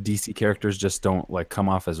DC characters just don't like come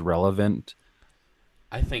off as relevant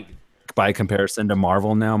I think by comparison to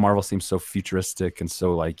Marvel now? Marvel seems so futuristic and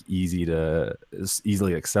so like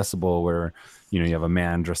easily accessible, where you have a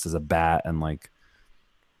man dressed as a bat and like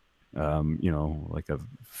like a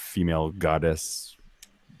female goddess.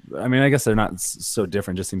 I mean, I guess they're not so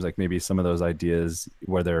different. Just seems like maybe some of those ideas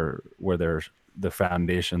where the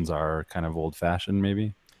foundations are kind of old fashioned,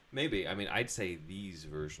 maybe. maybe. I mean, I'd say these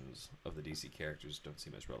versions of the DC characters don't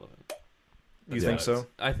seem as relevant. You think so?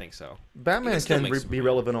 I think so. Batman can still can make be Superman.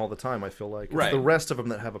 relevant all the time. I feel like it's Right. the rest of them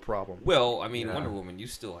that have a problem. Well, I mean, Yeah. Wonder Woman, you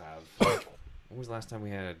still have. When was the last time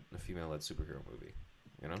we had a female-led superhero movie?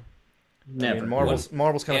 You know. Never. I mean, Marvel's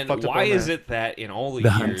kind of And fucked up why on is that. it that in all the The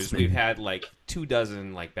years Huntsman. we've had like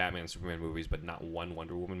 24 like Batman and Superman movies, but not one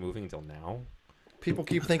Wonder Woman movie until now? People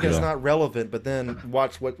keep thinking it's Yeah. not relevant, but then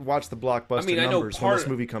watch the blockbuster I mean, I know numbers when part. this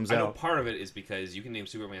movie comes I know out. part of it is because you can name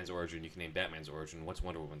Superman's origin, you can name Batman's origin. What's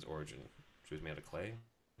Wonder Woman's origin? She was made out of clay.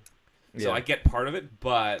 So Yeah. I get part of it,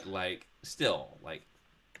 but like still, like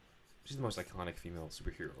she's the most iconic female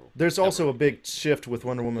superhero. There's also ever. a big shift with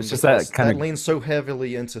Wonder Woman It's just because that kinda- leans so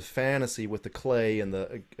heavily into fantasy with the clay and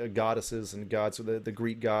the goddesses and gods, so the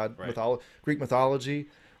Greek god Right. Greek mythology,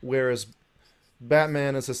 whereas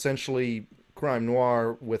Batman is essentially crime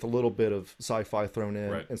noir with a little bit of sci-fi thrown in,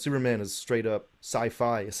 Right. and Superman is straight up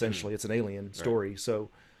sci-fi. Essentially, it's an alien story. So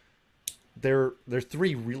they're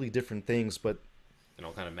three really different things, but and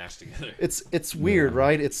all kind of mashed together. it's weird,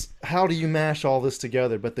 right? It's how do you mash all this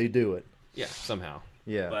together? But they do it. Yeah, somehow.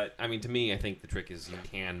 Yeah. But I mean, to me, I think the trick is you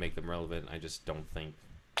can make them relevant. I just don't think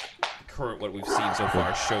what we've seen so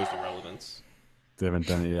far shows the relevance. They haven't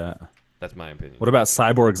done it yet. That's my opinion. What about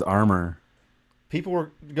Cyborg's armor? People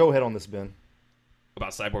were go ahead on this, Ben.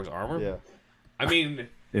 About Cyborg's armor? Yeah. I mean,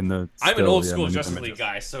 In the I'm an still, old yeah, school in the Justice images. League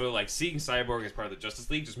guy, so like seeing Cyborg as part of the Justice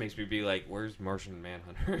League just makes me be like, "Where's Martian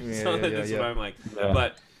Manhunter?" Yeah, so yeah, that's yeah. what I'm like. Yeah.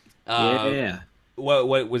 But Yeah.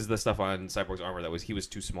 what was the stuff on Cyborg's armor that he was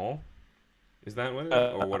too small? Is that what it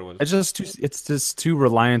or what it was? It's just too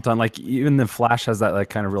reliant on like even the Flash has that like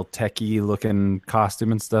kind of real techie looking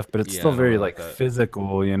costume and stuff, but it's Yeah, still I don't very like like that. physical,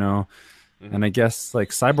 Mhm. And I guess like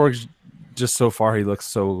Cyborg's just so far he looks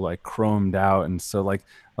so like chromed out, and so like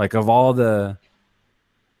of all the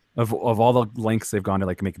lengths they've gone to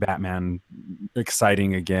like make Batman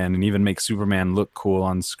exciting again and even make Superman look cool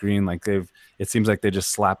on screen, like it seems like they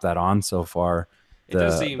just slapped that on so far. It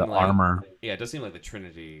does seem the like armor. Yeah, it does seem like the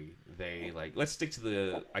Trinity. They like let's stick to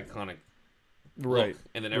the iconic Right. look,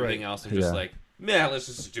 and then everything right. else they're just Yeah. like, man, let's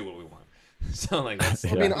just do what we want. So like that's.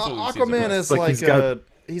 Yeah. I mean, that's what we've seen so Aquaman far. is Like, like he's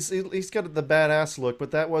got- he's got the badass look, but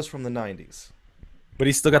that was from the '90s. But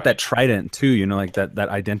he's still got that trident too, like that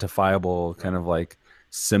identifiable kind of like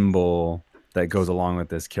symbol that goes along with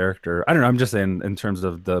this character. I don't know. I'm just saying in terms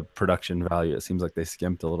of the production value, it seems like they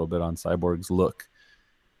skimped a little bit on Cyborg's look.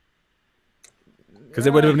 Because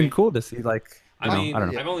it would have been cool to see like. I mean, I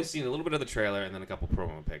don't know. I've only seen a little bit of the trailer and then a couple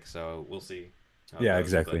promo pics, so we'll see. how it Yeah, goes,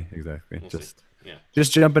 exactly, but exactly. we'll see. Yeah.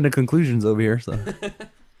 Just jump into conclusions over here. So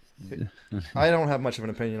I don't have much of an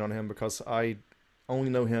opinion on him because I only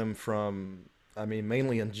know him from, I mean,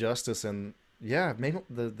 mainly Injustice and yeah, maybe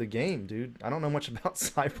the game, dude. I don't know much about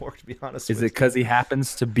Cyborg to be honest. is it with because he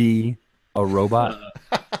happens to be a robot?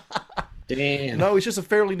 you. Damn. No, he's just a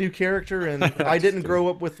fairly new character, and I didn't grow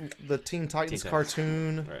up with the Teen Titans Teen Titans.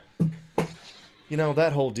 cartoon. Right. You know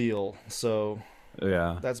that whole deal. So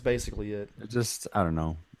Yeah. That's basically it. It just, I don't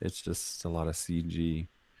know. It's just a lot of CG.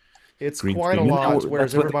 It's Green quite a screen. lot, That's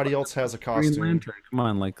whereas what they everybody put else has a Green costume. Lantern. Come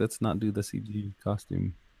on, like let's not do the CG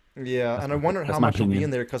costume. Yeah, That's and I my- wonder how that's my much will be opinion. in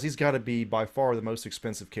there because he's got to be by far the most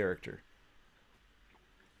expensive character,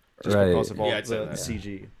 just Right. because of all Yeah, I'd say the that.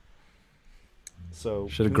 CG. So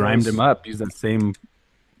Should have who grimed knows? him up. Use that same.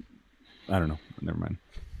 I don't know. Never mind.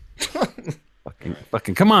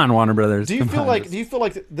 fucking. Come on, Warner Brothers. Do you Come feel on, like just- do you feel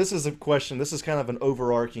like this is a question? This is kind of an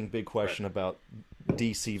overarching big question about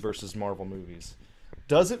DC versus Marvel movies.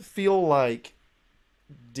 Does it feel like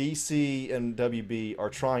DC and WB are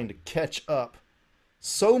trying to catch up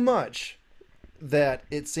so much that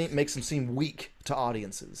makes them seem weak to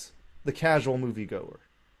audiences, the casual moviegoer?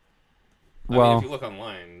 I mean, Well, if you look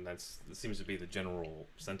online, that seems to be the general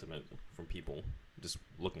sentiment from people just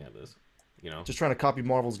looking at this. You know. Just trying to copy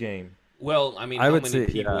Marvel's game. Well, I mean, I how would many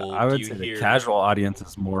say, people I would do say you the hear? casual audience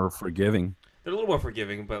is more forgiving. They're a little more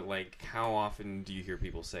forgiving, but like, how often do you hear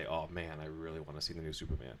people say, "Oh man, I really want to see the new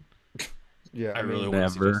Superman. Yeah, I really mean, want to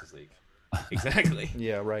see never. Justice League." Exactly.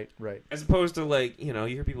 yeah, right. As opposed to like, you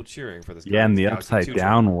hear people cheering for this. Yeah, in the Guardians of the Galaxy upside 2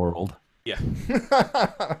 down world. trailer.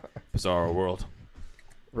 Yeah, bizarre world.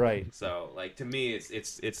 Right. So like, to me,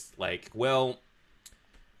 it's like, well,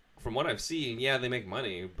 from what I've seen, yeah, they make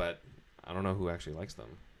money, but I don't know who actually likes them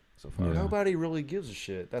so far. Yeah. Nobody really gives a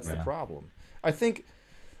shit. That's the Yeah. problem. I think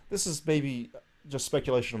this is maybe just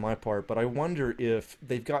speculation on my part, but I wonder if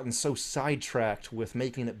they've gotten so sidetracked with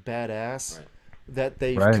making it badass Right. that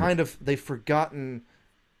they've Right. they've forgotten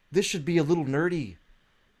this should be a little nerdy.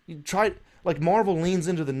 You try like Marvel leans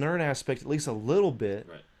into the nerd aspect at least a little bit,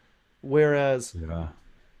 Right. whereas Yeah.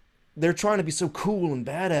 they're trying to be so cool and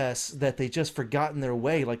badass that they just forgotten their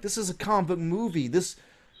way. Like, this is a comic book movie.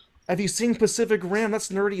 Have you seen Pacific Rim? That's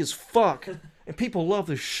nerdy as fuck, and people love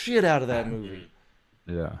the shit out of that movie.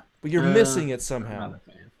 Yeah. But you're missing it somehow. Not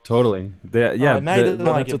a fan. Totally. Yeah. Maddie doesn't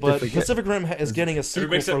like that's it, what they but forget. Pacific Rim is getting a sequel.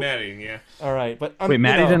 Everybody except For, Maddie, yeah. all right, but Wait,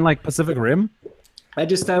 Maddie didn't like Pacific Rim? I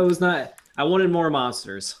was not. I wanted more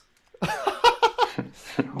monsters.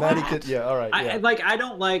 Maddie could. Yeah, all right. Yeah. I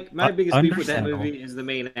don't like my biggest beef with that Understandable. movie is the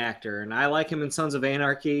main actor, and I like him in Sons of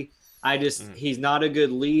Anarchy. He's not a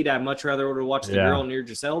good lead. I'd much rather watch the Yeah. girl near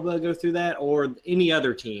Giselda go through that or any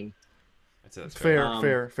other team. That's fair, Um,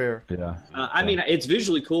 fair. Yeah. I mean, it's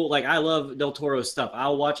visually cool. Like, I love Del Toro's stuff.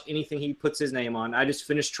 I'll watch anything he puts his name on. I just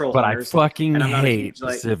finished Troll But I Hunters. fucking and I'm not a hate huge,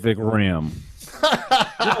 like- Pacific Rim.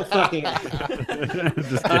 I don't fucking.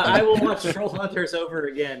 Just I kidding. will watch Troll Hunters over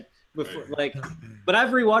again. Before, but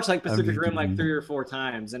I've rewatched like Pacific just Rim like kidding. 3 or 4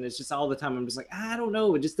 times, and it's just all the time. I'm just like, I don't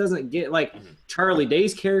know. It just doesn't get like Charlie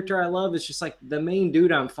Day's character. I love. It's just like the main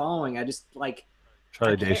dude I'm following. I just like.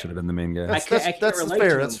 Charlie I Day can't- should have been the main guy. That's I can't relate fair.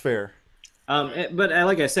 to That's him. fair. But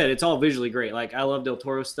like I said, it's all visually great. Like, I love Del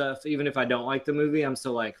Toro stuff. Even if I don't like the movie, I'm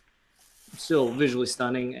still visually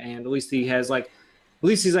stunning. And at least he's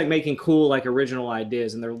like making cool like original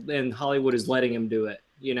ideas, and Hollywood is letting him do it.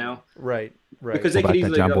 Right. Because they What could about that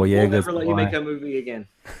easily John go, we'll Boyega's never let you make boy? a movie again.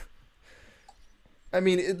 I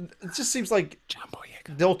mean, it just seems like John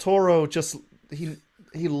Boyega. Del Toro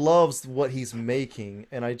he loves what he's making,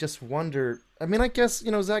 and I just wonder. I mean, I guess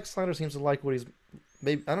Zack Snyder seems to like what he's.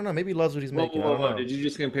 Maybe I don't know. Maybe he loves what he's making. I don't know. Did you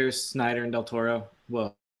just compare Snyder and Del Toro?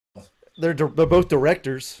 Well, They're both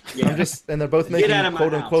directors. Yeah. and they're both Get making out of my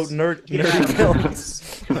quote unquote house. nerdy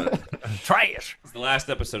films. Trash. It's the last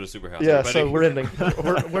episode of Superhouse. Yeah, everybody. so we're ending.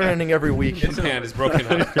 We're ending every week. His hand is broken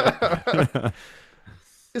up.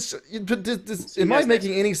 Am I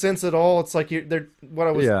making any sense at all? It's like they're what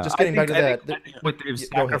I was just getting back to that. I think what they've Yeah,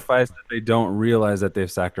 go ahead. sacrificed that they don't realize that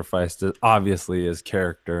they've sacrificed it obviously is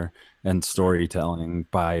character and storytelling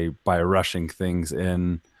by rushing things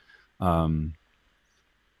in.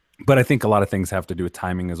 But I think a lot of things have to do with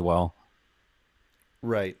timing as well.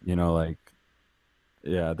 Right. I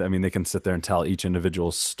mean, they can sit there and tell each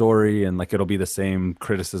individual story, and like it'll be the same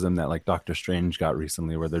criticism that like Doctor Strange got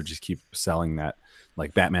recently, where they just keep selling that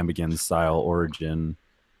like Batman Begins style origin.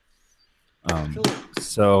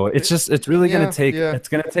 So it's really Yeah, gonna take yeah. it's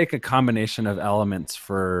gonna take a combination of elements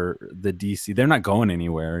for the DC. They're not going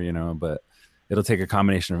anywhere, but it'll take a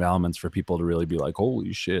combination of elements for people to really be like,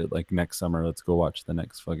 holy shit! Like next summer, let's go watch the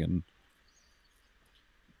next fucking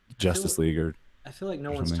Justice League or. I feel like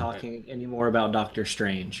no one's something. talking anymore about Doctor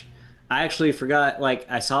Strange. I actually forgot. Like,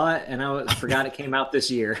 I saw it and forgot it came out this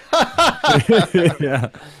year. yeah,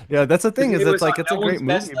 that's the thing is It it's was like on it's a no great one's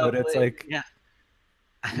best movie, but of it's it. like Yeah.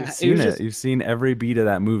 you've It seen was it. just- You've seen every beat of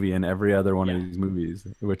that movie in every other one of these movies,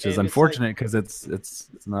 which is And it's unfortunate because it's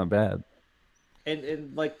not bad.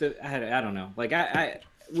 and like I don't know. Like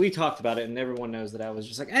we talked about it and everyone knows that I was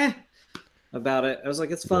just like, about it. I was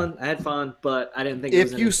like, it's fun. I had fun, but I didn't think. It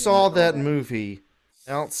was If you anything saw like all that movie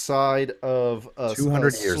outside of a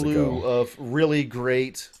 200 years slew ago. of really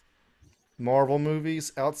great Marvel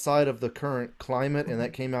movies, outside of the current climate, and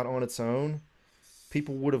that came out on its own,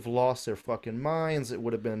 people would have lost their fucking minds. It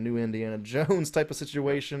would have been a new Indiana Jones type of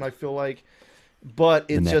situation, I feel like. But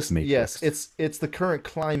The it next just Matrix. yes, it's the current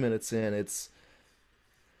climate it's in.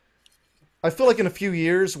 I feel like in a few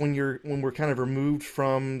years when we're kind of removed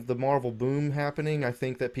from the Marvel boom happening, I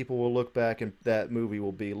think that people will look back and that movie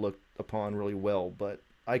will be looked upon really well. But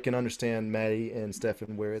I can understand Maddie and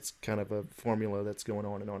Stefan where it's kind of a formula that's going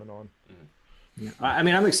on and on and on. Yeah. I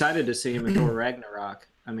mean, I'm excited to see him in Thor Ragnarok.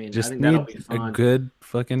 I mean, I Just think need that'll be a fun. good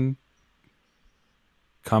fucking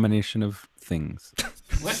combination of things.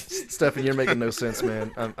 What? Stefan, you're making no sense,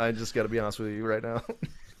 man. I just got to be honest with you right now.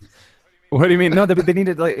 What do you mean? No, they need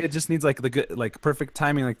it. Like, it just needs like the good, like perfect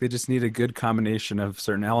timing. Like they just need a good combination of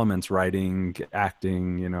certain elements: writing,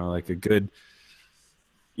 acting. You know, like a good.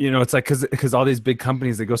 You know, it's like because all these big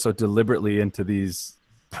companies, they go so deliberately into these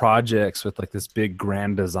projects with like this big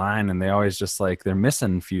grand design, and they always just like they're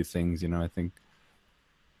missing a few things. You know, I think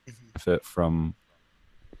fit from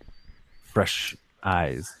fresh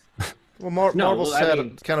eyes. Well, No, Marvel's well, I had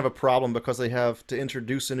mean- kind of a problem because they have to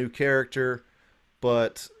introduce a new character,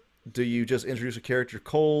 but do you just introduce a character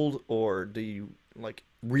cold, or do you like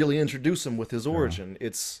really introduce him with his origin?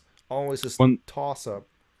 It's always this One- toss up.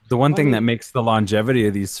 The one I thing that mean- makes the longevity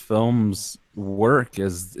of these films work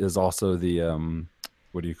is also the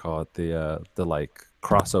what do you call it, the like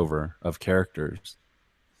crossover of characters.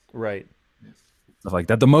 Right. Stuff like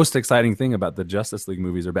that. The most exciting thing about the Justice League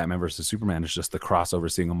movies or Batman versus Superman is just the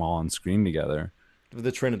crossover, seeing them all on screen together.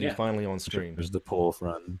 The Trinity Yeah. finally on screen. There's the pull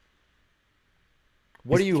from.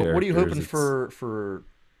 What are you characters, hoping it's- for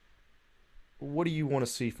what do you want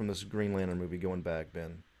to see from this Green Lantern movie going back,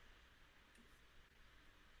 Ben?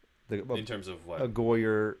 In terms of what? A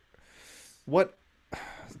Goyer. What?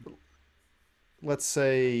 Let's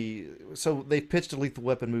say so they pitched a Lethal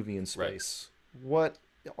Weapon movie in space. What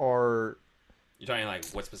are You're talking like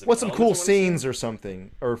what specific? what's some elements cool I wanna see? scenes or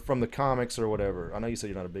something, or from the comics or whatever? I know you said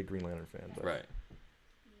you're not a big Green Lantern fan, but Right.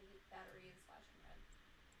 Battery is flashing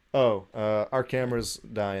red. oh, our camera's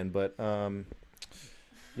dying, but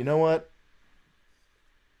you know what?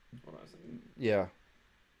 Hold on a second. Yeah,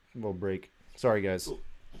 a little break. Sorry, guys. Cool.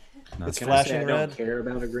 No, It's Can I say flashing I red. don't care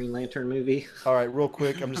about a Green Lantern movie? All right, real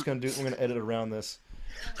quick, I'm gonna edit around this.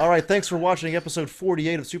 All right, thanks for watching episode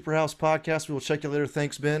 48 of Superhouse Podcast. We will check you later.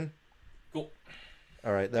 Thanks, Ben. Cool.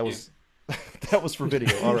 All right, that was that was for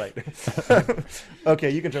video. All right.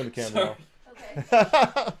 Okay, you can turn the camera Okay.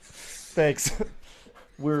 off. Thanks.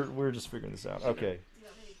 We're just figuring this out. Okay. Do you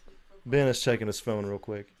want me to keep recording? Ben is checking his phone real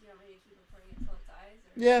quick. Do you want me to keep recording it until it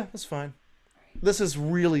dies? Or... Yeah, that's fine. Alright. This is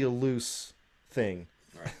really a loose thing.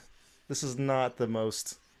 All right. This is not the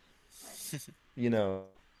most, yeah.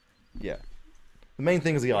 The main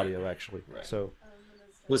thing is the audio, actually. Right. So,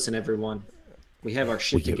 Listen, everyone, we have our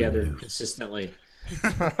shit together consistently.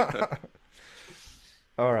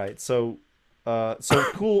 all right. So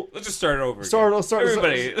cool. Let's just start it over. Start- again. let's start-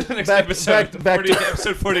 Everybody. The next back- episode. back to-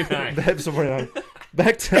 episode 49. Episode 49.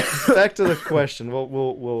 Back to the question.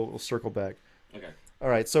 We'll circle back. Okay. All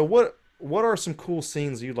right. So what are some cool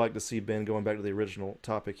scenes you'd like to see, Ben? Going back to the original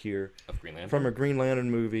topic here, Of Green Lantern. from a Green Lantern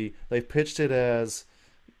movie, they've pitched it as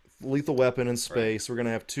Lethal Weapon in space. We're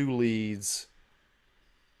gonna have two leads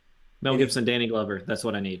Mel Gibson, Danny Glover. That's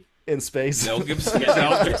what I need. in space. Mel Gibson.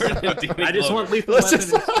 I just want Lethal Let's Weapon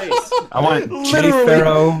just- in space. I want Jay Literally-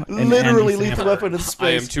 Farrow and Literally, Andy Lethal Samberg. Weapon in I am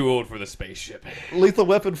space. too old for the spaceship. Lethal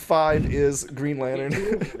Weapon 5 is Green Lantern.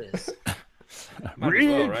 Might as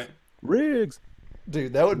well, right? Riggs.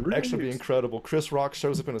 Dude, that would actually be incredible. Chris Rock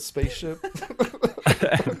shows up in a spaceship.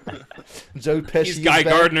 Joe Pesci. He's is Guy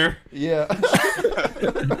back. Gardner. Yeah,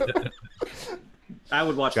 I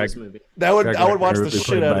would watch this movie. I would watch the Would be shit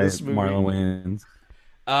played out by of this movie. Marlon Wayans.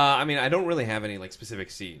 I mean, I don't really have any like specific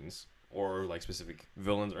scenes or like specific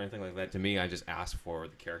villains or anything like that. To me, I just ask for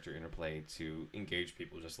the character interplay to engage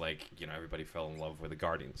people. Just like everybody fell in love with the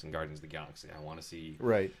Guardians and Guardians of the Galaxy. I want to see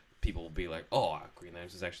Right. people be like, "Oh, Green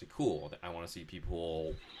Lantern is actually cool." I want to see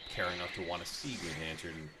people care enough to want to see Green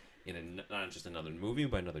Lantern in not just another movie,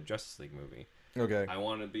 but another Justice League movie. Okay. I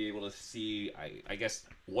want to be able to see, I guess,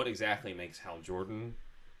 what exactly makes Hal Jordan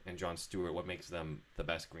and John Stewart, what makes them the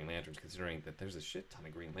best Green Lanterns, considering that there's a shit ton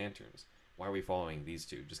of Green Lanterns. Why are we following these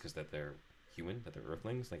two? Just because that they're human, that they're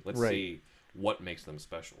Earthlings? Like, let's Right. see what makes them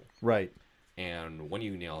special. Right. And when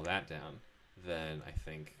you nail that down, then I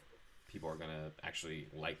think people are going to actually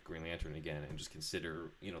like Green Lantern again and just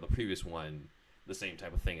consider, the previous one the same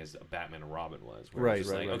type of thing as a Batman and Robin was. Where Right, it was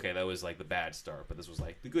just right, like, right. okay, that was like the bad start, but this was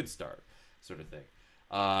like the good start, sort of thing.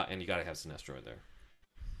 And you got to have Sinestro in there.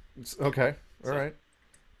 Okay, all So- right.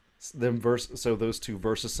 So those two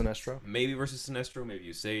versus Sinestro. Maybe versus Sinestro. Maybe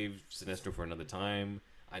you save Sinestro for another time.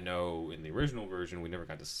 I know in the original version we never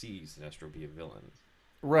got to see Sinestro be a villain.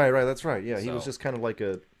 Right, that's right. Yeah, he was So- just kind of like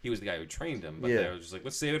a. He was the guy who trained him, but Yeah. they were just like,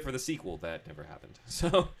 let's save it for the sequel. That never happened.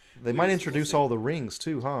 So They we might just- introduce we'll all the rings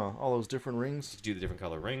too, huh? All those different You rings. could do the different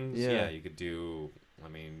color rings. Yeah. Yeah, you could do. I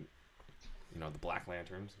mean, the Black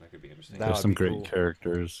Lanterns. That could be interesting. That There's would some be great cool.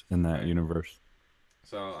 characters in that Right. universe.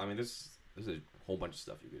 So I mean, there's a whole bunch of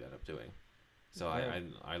stuff you could end up doing. So Yeah.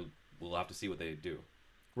 I will have to see what they do.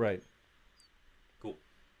 Right. Cool.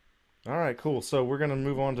 All right, cool. So we're gonna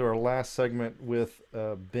move on to our last segment with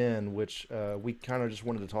Ben, which we kind of just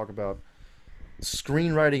wanted to talk about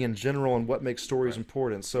screenwriting in general and what makes stories Right.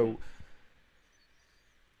 important. So,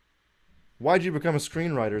 why'd you become a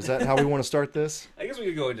screenwriter? Is that how we want to start this? I guess we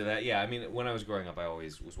could go into that. Yeah, I mean, when I was growing up, I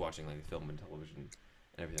always was watching like film and television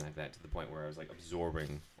and everything like that to the point where I was like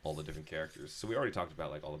absorbing all the different characters. So we already talked about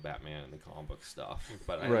like all the Batman and the comic book stuff,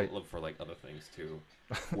 but I Right. look for like other things too,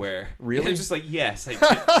 where Really? I'm just like, yes, I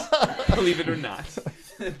did, believe it or not.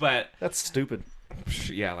 But That's stupid.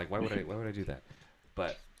 yeah, like why would I do that?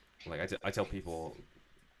 But like I tell people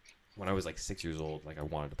when I was like 6 years old, like I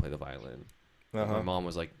wanted to play the violin. But Uh-huh. my mom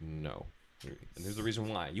was like, no. And there's the reason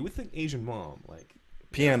why. You would think Asian mom, like,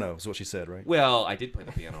 Piano is what she said, right? well, I did play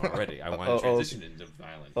the piano already. I wanted Oh, to transition into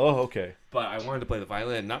violin. Oh, okay. But I wanted to play the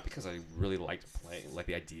violin, not because I really liked playing, like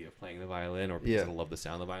the idea of playing the violin, or because Yeah. I love the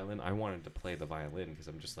sound of the violin. I wanted to play the violin because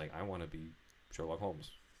I'm just like, I want to be Sherlock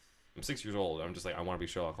Holmes. I'm 6 years old. I'm just like, I want to be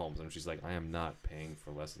Sherlock Holmes. And she's like, I am not paying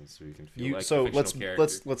for lessons so you can feel like So a fictional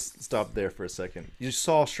character. let's stop there for a second. You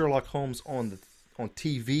saw Sherlock Holmes on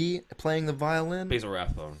TV playing the violin. Basil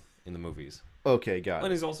Rathbone in the movies. Okay, got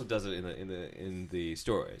And it. he also does it in the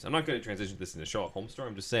stories. I'm not going to transition this into Sherlock Holmes story.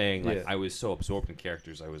 I'm just saying, like, Yeah. I was so absorbed in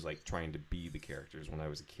characters. I was like trying to be the characters when I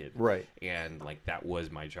was a kid. Right. And like that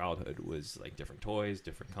was my childhood. Was like different toys,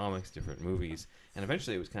 different comics, different movies. And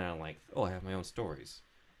eventually, it was kind of like, oh, I have my own stories.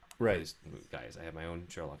 Right. These guys, I have my own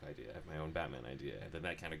Sherlock idea. I have my own Batman idea. And then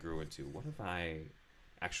that kind of grew into, what if I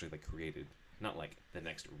actually like created not like the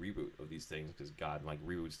next reboot of these things, because God, like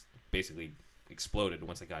reboots basically exploded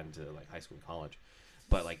once I got into like high school and college,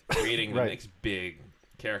 but like creating Right. the next big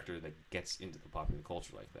character that gets into the popular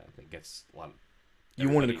culture like that gets a lot of You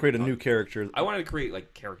wanted to everybody create a new talk- character. I wanted to create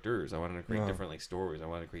like characters. I wanted to create Uh-huh. different like stories. I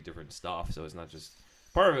wanted to create different stuff. So it's not just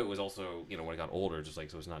part of it was also, when I got older, just like,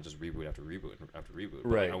 so it's not just reboot after reboot after reboot. But,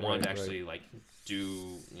 like, Right, I wanted to right, actually like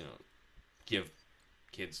do, give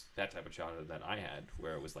kids that type of childhood that I had,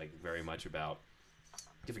 where it was like very much about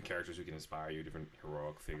different characters who can inspire you, different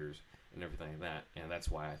heroic figures, and everything like that. And that's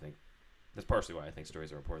partially why I think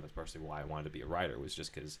stories are important. That's partially why I wanted to be a writer, was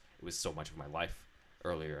just because it was so much of my life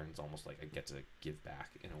earlier, and it's almost like I get to give back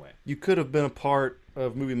in a way. You could have been a part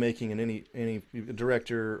of movie making and any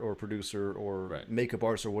director or producer or Right. makeup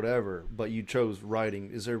artist or whatever, but you chose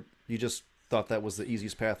writing. You just thought that was the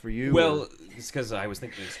easiest path for you? Well, it's because I was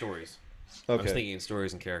thinking in stories. I was Okay. thinking in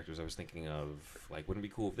stories and characters. I was thinking of like, wouldn't it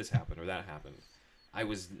be cool if this happened or that happened? I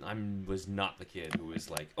was not the kid who was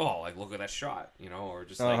like, oh, like look at that shot, or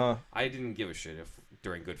just like Uh-huh. I didn't give a shit if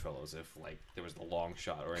during Goodfellas if like there was the long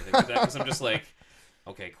shot or anything like that, because I'm just like,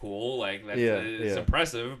 okay, cool, like that's Yeah, it's yeah.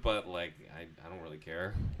 impressive, but like I don't really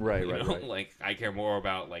care. Right, You right, know? right. Like I care more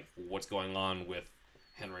about like what's going on with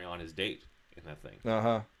Henry on his date in that thing.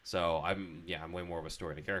 Uh-huh. So I'm way more of a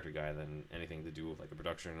story and a character guy than anything to do with like the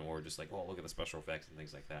production or just like, oh, look at the special effects and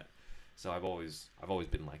things like that. So I've always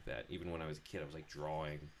been like that. Even when I was a kid, I was like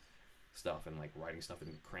drawing stuff and like writing stuff in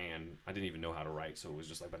crayon. I didn't even know how to write, so it was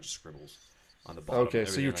just like a bunch of scribbles on the bottom. Okay, and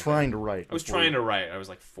so everything you're like trying that. to write. I was before trying you- to write. I was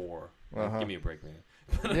like 4. Like, Uh-huh. give me a break, man.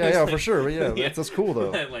 But I Yeah, was yeah, like- for sure. But yeah, that's cool though.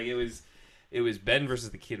 like it was Ben versus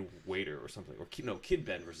the Kid Waiter or something, or Kid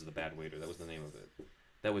Ben versus the Bad Waiter. That was the name of it.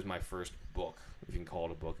 That was my first book, if you can call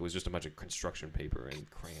it a book. It was just a bunch of construction paper and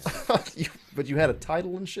crayon. But you had a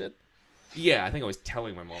title and shit? Yeah, I think I was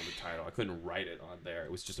telling my mom the title. I couldn't write it on there.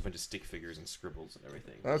 It was just a bunch of stick figures and scribbles and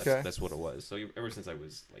everything. Okay. That's what it was. So ever since I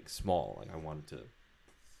was like small, like I wanted to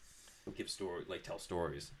tell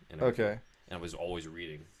stories and everything. Okay. And I was always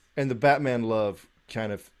reading. And the Batman love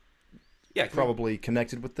kind of Yeah, probably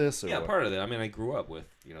connected with this? Or Yeah, what? part of it. I mean, I grew up with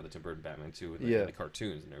the Tim Burton Batman too, and Yeah. the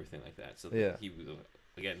cartoons and everything like that. So Yeah. he was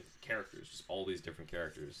again characters, just all these different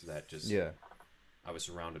characters that just Yeah. I was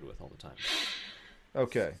surrounded with all the time.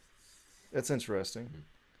 Okay. That's interesting.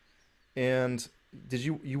 Mm-hmm. And did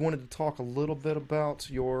you wanted to talk a little bit about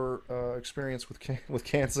your experience with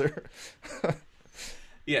cancer?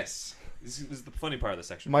 Yes. This is the funny part of the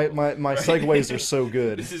section. My segues are so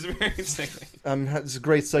good. This is very exciting. It's a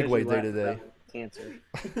great segue day to day. Cancer.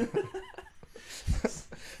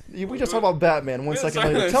 We just talked about Batman. One Yeah, second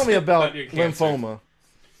sorry, later, tell me about about your cancer. lymphoma,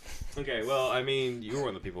 Okay, well, I mean, you were one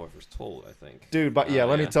of the people I first told, I think. dude. But yeah,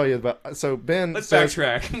 let me tell you about. So Ben, Let's says-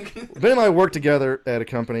 backtrack. Ben and I worked together at a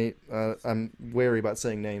company. I'm wary about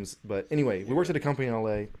saying names, but anyway, we worked at a company in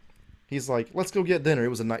LA. He's like, let's go get dinner. It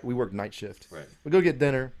was a night. We worked night shift. Right. We go get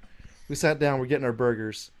dinner. We sat down. We're getting our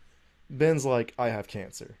burgers. Ben's like, I have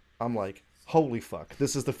cancer. I'm like, holy fuck.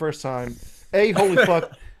 This is the first time. Holy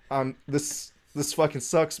fuck. This fucking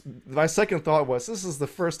sucks. My second thought was, this is the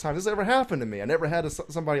first time this ever happened to me. I never had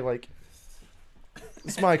somebody like.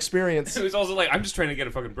 It's my experience. It was also like, I'm just trying to get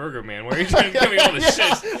a fucking burger, man. Why are you trying to give me all this shit?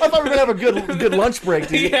 I thought we were gonna have a good lunch break,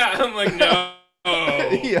 dude. Yeah, I'm like, no.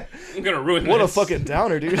 Yeah. I'm gonna ruin What a this. fucking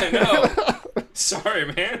downer, dude. I know. Sorry,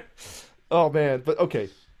 man. Oh man, but okay.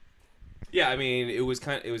 Yeah, I mean, it was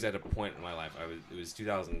at a point in my life. It was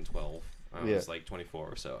 2012. I Yeah. was like 24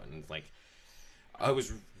 or so, and like, I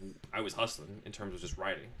was hustling in terms of just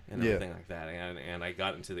writing and Yeah. everything like that. And I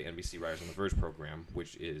got into the NBC Writers on the Verge program,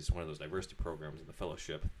 which is one of those diversity programs in the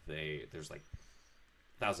fellowship. There's like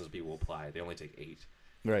thousands of people apply. They only take 8.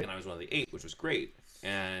 Right. And I was one of the 8, which was great.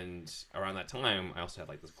 And around that time, I also had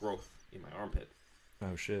like this growth in my armpit.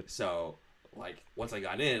 Oh shit. So like once I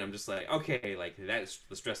got in, I'm just like, okay, like that's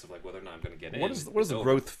the stress of like whether or not I'm gonna get in. What does is the over.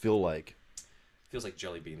 growth feel like? Feels like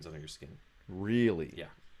jelly beans under your skin. Really? Yeah.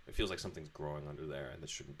 It feels like something's growing under there and that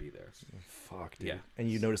shouldn't be there. Fuck, dude. Yeah. And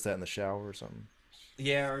you notice that in the shower or something?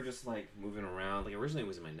 Yeah, or just like moving around. Like originally it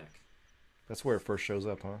was in my neck. That's where it first shows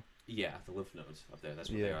up, huh? Yeah, the lymph nodes up there. That's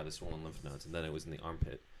what they Yeah. are, the swollen lymph nodes. And then it was in the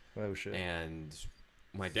armpit. Oh shit. And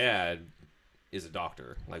my dad is a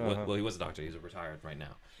doctor. Like, Uh-huh. well, he was a doctor. He's retired right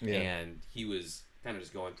now. Yeah. And he was kind of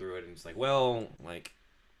just going through it and it's like, well, like,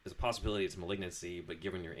 there's a possibility it's malignancy, but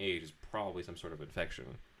given your age, it's probably some sort of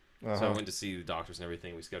infection. So I Uh-huh. went to see the doctors and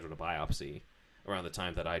everything. We scheduled a biopsy around the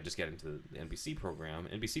time that I just get into the NBC program.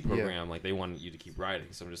 NBC program, like, they wanted you to keep writing.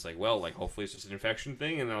 So I'm just like, well, like, hopefully it's just an infection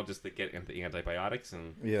thing, and I'll just get the antibiotics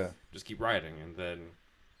and Yeah. just keep writing. And then,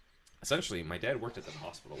 essentially, my dad worked at the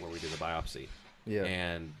hospital where we did the biopsy. Yeah.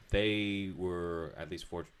 And they were, at least,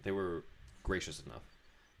 they were gracious enough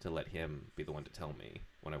to let him be the one to tell me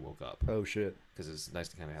when I woke up. Oh shit. Because it's nice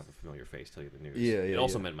to kind of have a familiar face tell you the news. Yeah, It yeah,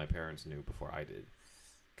 also yeah. meant my parents knew before I did.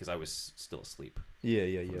 Because I was still asleep Yeah,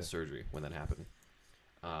 yeah, from yeah. the surgery when that happened.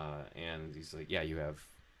 And he's like, yeah, you have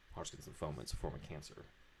Hodgkin's lymphoma. It's a form of cancer.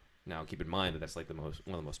 Now, keep in mind that that's like one of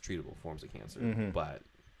the most treatable forms of cancer. Mhm. But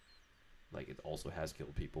like, it also has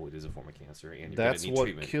killed people. It is a form of cancer, and you're That's gonna need what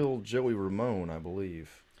treatment. killed Joey Ramone, I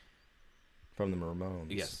believe. From the Ramones.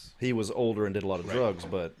 Yes. He was older and did a lot of Right. drugs,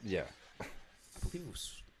 but yeah. I believe it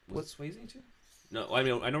was it Swayze too? No, I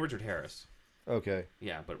mean I know Richard Harris. Okay.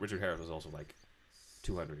 Yeah, but Richard Harris was also like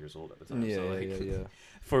 200 years old at the time. Yeah, so, yeah, like, yeah, yeah.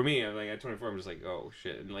 For me, I'm like at 24, I'm just like, oh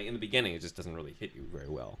shit. And like in the beginning, it just doesn't really hit you very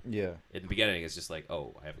well. Yeah. In the beginning, it's just like,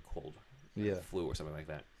 oh, I have a cold, Yeah. flu or something like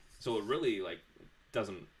that. So it really like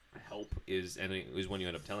doesn't help is when you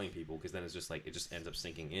end up telling people, because then it's just like it just ends up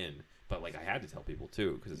sinking in. But like I had to tell people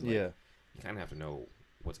too, because it's like Yeah. you kind of have to know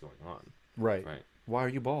what's going on, Right. right? Why are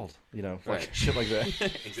you bald? You know, like Right. shit like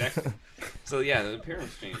that. Exactly. So yeah, the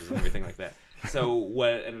appearance changes and everything like that. So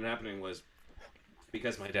what ended up happening was,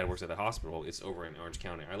 because my dad works at the hospital, it's over in Orange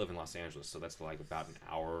County. I live in Los Angeles, so that's like about an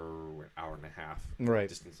hour and a half Right.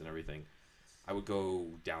 distance and everything. I would go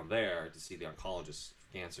down there to see the oncologist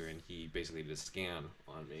for cancer, and he basically did a scan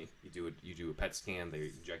on me. You do a PET scan. They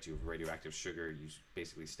inject you with radioactive sugar. You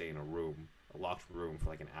basically stay in a locked room for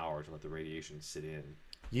like an hour to let the radiation sit in.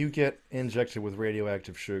 You get injected with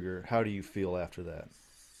radioactive sugar. How do you feel after that?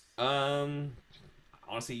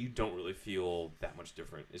 Honestly, you don't really feel that much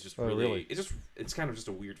different. It's just Oh, really, really? it's kind of just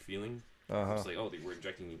a weird feeling. Uh-huh. It's like, oh, we're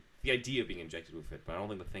injecting you. The idea of being injected with it, but I don't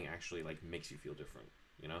think the thing actually like makes you feel different,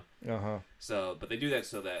 you know? Uh-huh. So, but they do that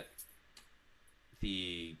so that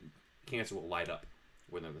the cancer will light up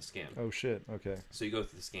within the scan. Oh shit. Okay. So you go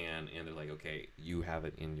through the scan, and they're like, okay, you have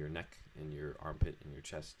it in your neck, in your armpit, in your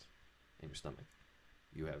chest, in your stomach.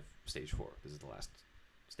 You have stage 4. This is the last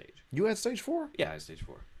stage. You had stage 4? Yeah, I had stage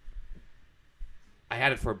 4. I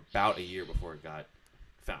had it for about a year before it got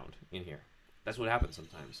found in here. That's what happens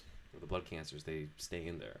sometimes with the blood cancers. They stay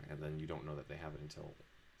in there, and then you don't know that they have it until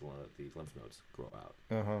the lymph nodes grow out.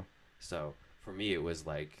 Uh-huh. So for me, it was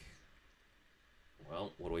like,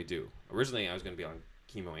 well, what do we do? Originally, I was going to be on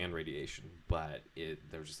chemo and radiation, but they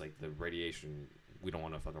were just like, the radiation, we don't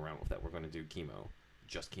want to fuck around with that. We're going to do chemo,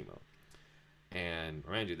 just chemo. And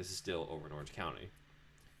remind you, this is still over in Orange County.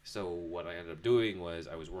 So what I ended up doing was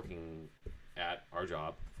I was working at our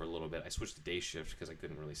job for a little bit. I switched to day shift because I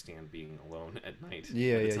couldn't really stand being alone at night.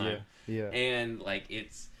 Yeah, at the yeah, time. yeah. And like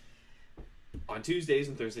it's on Tuesdays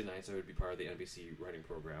and Thursday nights, I would be part of the NBC writing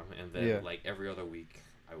program, and then Yeah. like every other week,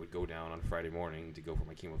 I would go down on Friday morning to go for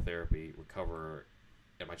my chemotherapy, recover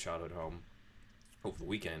at my childhood home over the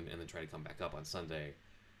weekend, and then try to come back up on Sunday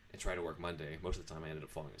and try to work Monday. Most of the time, I ended up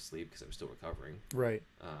falling asleep because I was still recovering. Right.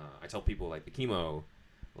 I tell people like the chemo,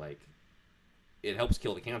 like it helps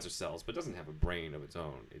kill the cancer cells, but doesn't have a brain of its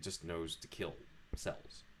own. It just knows to kill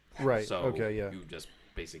cells. Right. So okay. Yeah. you just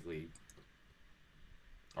basically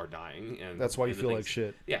are dying, and That's why you and the feel like things-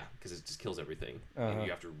 shit. Yeah, because it just kills everything, Uh-huh. and you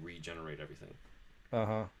have to regenerate everything Uh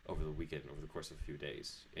huh. over the weekend, over the course of a few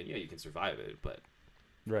days. And yeah, you can survive it, but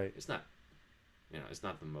Right. it's not, it's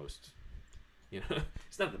not the most,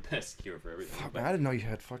 it's not the best cure for everything. Fuck, but man, I didn't know you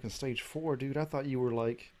had fucking stage 4, dude. I thought you were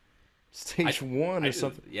like stage 1 I or did-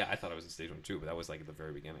 something. Yeah, I thought I was in stage 1 too, but that was like at the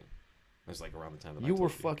very beginning. It was like around the time that You I were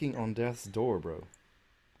told fucking on death's door, bro.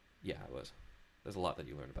 Yeah, I was. There's a lot that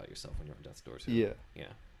you learn about yourself when you're on death's door too. Yeah.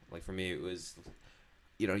 Yeah. Like for me, it was,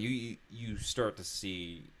 you start to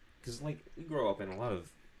see, because like you grow up and a lot of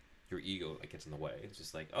your ego like gets in the way. It's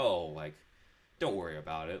just like, oh, like don't worry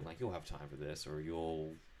about it. Like you'll have time for this, or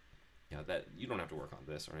you'll, that you don't have to work on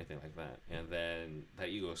this or anything like that. And then that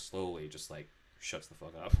ego slowly just like shuts the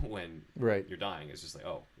fuck up when Right. you're dying. It's just like,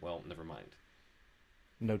 oh, well, never mind.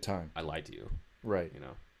 No time. I lied to you, Right.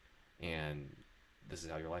 and this is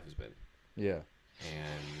how your life has been. Yeah.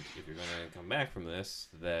 And if you're gonna come back from this,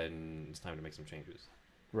 then it's time to make some changes.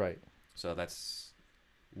 Right. So it's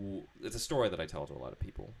a story that I tell to a lot of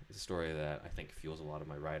people. It's a story that I think fuels a lot of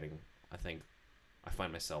my writing. I think I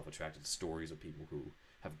find myself attracted to stories of people who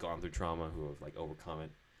have gone through trauma, who have like overcome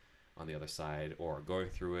it on the other side, or are going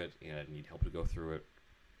through it and need help to go through it.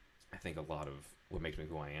 I think a lot of what makes me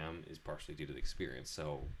who I am is partially due to the experience.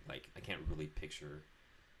 So like I can't really picture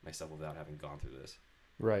myself without having gone through this.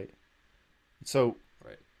 Right. So,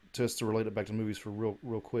 Right. just to relate it back to movies for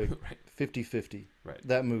real quick, Right. 50-50. Right.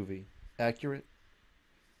 That movie, accurate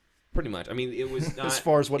Pretty much. I mean, it was not as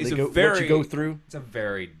far as what it's they a go, what you go very- through. It's a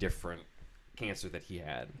very different cancer that he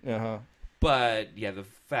had. Uh huh. But yeah, the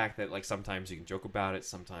fact that like sometimes you can joke about it,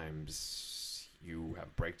 sometimes you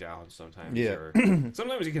have breakdowns, sometimes Yeah.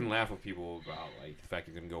 sometimes you can laugh with people about like the fact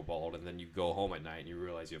you're gonna go bald, and then you go home at night and you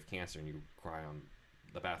realize you have cancer and you cry on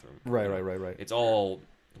the bathroom. Right. Right. Right. Right. It's all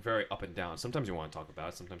very up and down. Sometimes you want to talk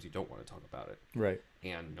about it, sometimes you don't want to talk about it, Right.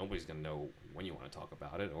 and nobody's gonna know when you want to talk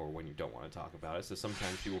about it or when you don't want to talk about it. So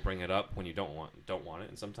sometimes people bring it up when you don't want it,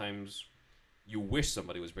 and sometimes you wish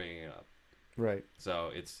somebody was bringing it up. Right.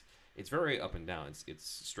 So it's very up and down. It's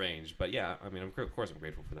strange, but yeah, I mean, of course, I'm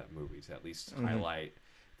grateful for that movie to at least Mhm. highlight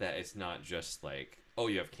that it's not just like, oh,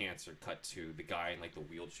 you have cancer. Cut to the guy in like the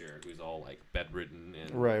wheelchair who's all like bedridden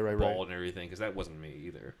and Right, right, right. bald and everything, because that wasn't me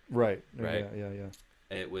either. Right. Right. Yeah. Yeah. Yeah.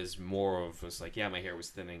 It was more of just like, yeah, my hair was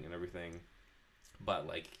thinning and everything, but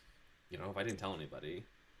like, if I didn't tell anybody,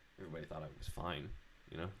 everybody thought I was fine.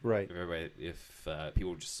 Right. If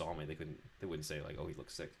people just saw me, they wouldn't say like, oh, he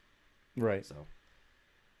looks sick. Right. So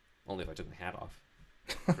only if I took my hat off.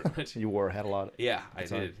 Pretty much. You wore a hat a lot. Yeah, I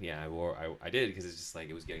That's all did. Yeah, I did because it's just like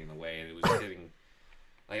it was getting in the way, and it was getting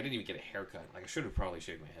like I didn't even get a haircut. Like I should have probably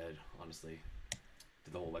shaved my head. Honestly,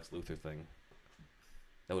 did the whole Lex Luthor thing.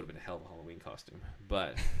 That would have been a hell of a Halloween costume.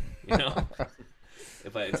 But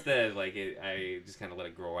instead I just kind of let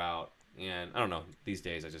it grow out, and I don't know. These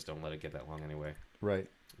days I just don't let it get that long anyway. Right.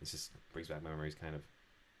 It just brings back memories, kind of.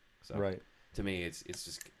 So Right. to me, it's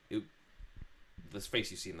just this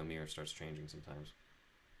face you see in the mirror starts changing sometimes,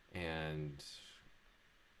 and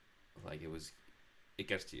like it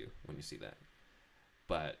gets to you when you see that.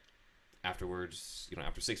 But afterwards,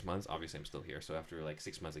 after 6 months, obviously I'm still here. So after like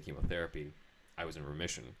 6 months of chemotherapy, I was in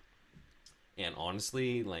remission, and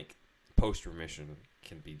honestly, like post remission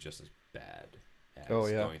can be just as bad as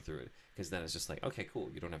going through it, because then it's just like, okay, cool,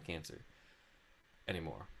 you don't have cancer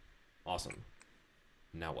anymore. Awesome.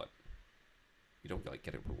 Now what? You don't like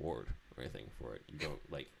get a reward or anything for it. You don't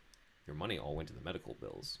your money all went to the medical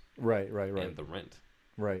bills Right. Right. Right. and the rent.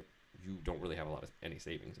 Right. You don't really have a lot of any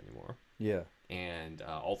savings anymore. Yeah. And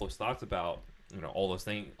all those thoughts about all those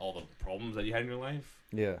things, all the problems that you had in your life,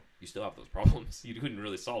 Yeah. you still have those problems. You couldn't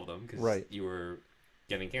really solve them because Right. you were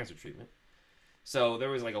getting cancer treatment. So there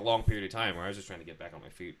was like a long period of time where I was just trying to get back on my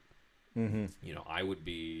feet. Mm-hmm. I would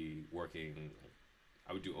be working.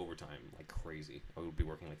 I would do overtime like crazy. I would be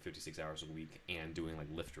working like 56 hours a week and doing like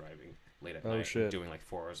Lyft driving late at Oh, night, shit. and doing like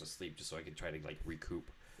 4 hours of sleep just so I could try to like recoup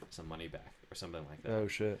some money back or something like that. Oh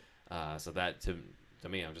shit. So that to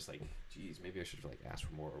me, I'm just like, geez, maybe I should have like asked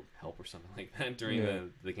for more help or something like that during Yeah.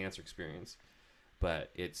 the cancer experience. But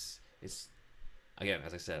it's again,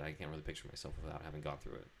 as I said, I can't really picture myself without having gone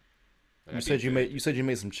through it. Like, You I'd said be you very-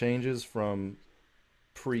 made some changes from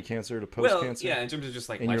pre-cancer to well, post-cancer. yeah, in terms of just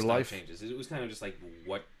like in your lifestyle life? changes. It was kind of just like,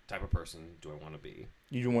 what type of person do I want to be?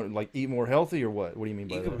 You want to like eat more healthy or what? What do you mean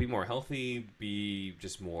by You that? could be more healthy, be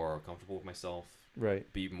just more comfortable with myself,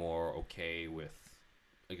 Right. be more okay with,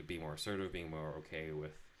 like, be more assertive, being more okay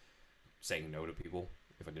with saying no to people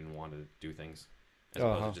if I didn't want to do things, as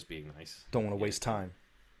opposed Uh-huh. to just being nice. Don't want to Yeah. waste time.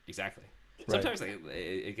 Exactly. Right. Sometimes like,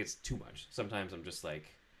 it gets too much. Sometimes I'm just like,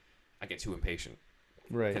 I get too impatient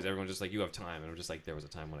Right. because everyone's just like, you have time, and I'm just like, there was a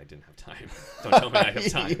time when I didn't have time. Don't tell me I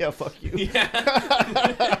have time. Yeah, fuck you.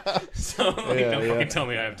 Yeah. So like, Yeah, don't yeah. fucking tell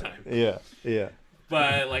me I have time. Yeah, yeah.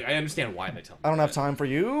 But like, I understand why they tell me. I don't have that. time for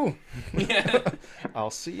you. Yeah. I'll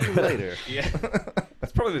see you later. Yeah.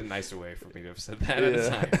 That's probably the nicer way for me to have said that at the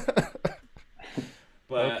time.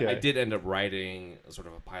 But Okay. I did end up writing sort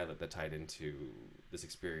of a pilot that tied into this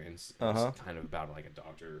experience. It was Uh-huh. kind of about like a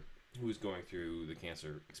doctor who was going through the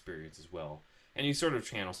cancer experience as well. And you sort of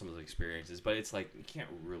channel some of the experiences, but it's like you can't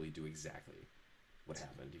really do exactly what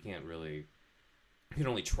happened. You can't really, you can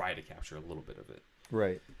only try to capture a little bit of it.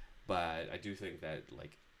 Right. But I do think that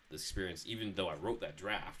like the experience, even though I wrote that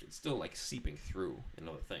draft, it's still like seeping through in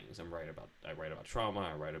other things. I write about trauma.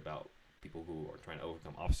 I write about people who are trying to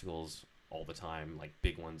overcome obstacles all the time, like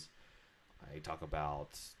big ones. I talk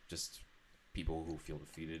about just people who feel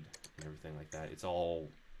defeated and everything like that. It's all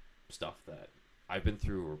stuff that I've been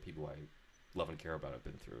through, or people I love and care about have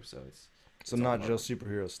been through. So it's So all not about- just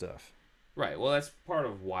superhero stuff. right. Well, that's part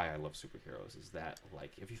of why I love superheroes. Is that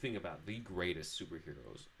like if you think about the greatest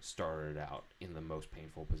superheroes started out in the most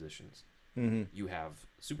painful positions. Mm-hmm. You have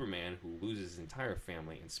Superman, who loses his entire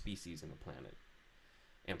family and species in the planet.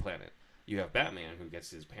 You have Batman, who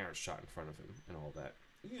gets his parents shot in front of him and all that.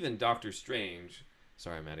 Even Doctor Strange,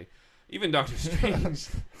 sorry, Maddie. Even Doctor Strange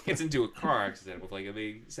gets into a car accident with like a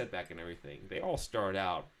big setback and everything. They all start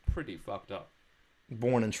out pretty fucked up.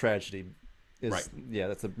 Born in tragedy is Right. yeah,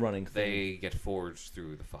 that's a running thing. They get forged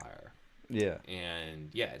through the fire, Yeah.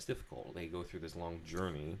 and yeah, it's difficult. They go through this long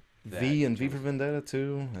journey. that V and V comes- for Vendetta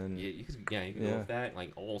too, and Yeah, you can go Yeah. with that.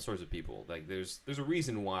 Like all sorts of people. Like there's a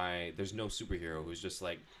reason why there's no superhero who's just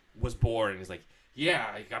like was born and is like,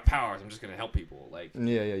 yeah, I got powers. I'm just gonna help people. Like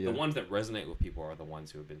yeah. the ones that resonate with people are the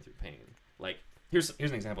ones who have been through pain. Like here's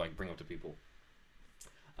an example I can bring up to people.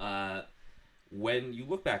 When you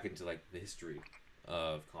look back into like the history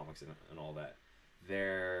of comics and all that,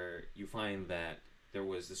 there you find that there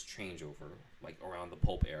was this changeover like around the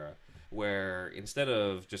pulp era, where instead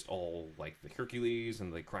of just all like the Hercules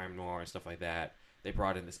and the crime noir and stuff like that, they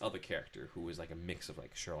brought in this other character who was like a mix of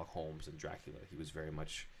like Sherlock Holmes and Dracula. He was very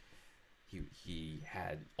much he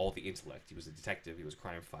had all the intellect. He was a detective. He was a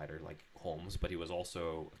crime fighter like Holmes, but he was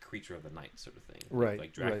also a creature of the night sort of thing, Right,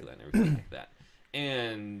 Like Dracula and everything like that.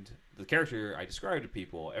 And the character I described to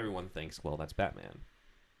people, everyone thinks, well, that's Batman.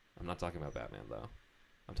 I'm not talking about Batman though.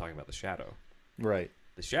 I'm talking about the Shadow. right.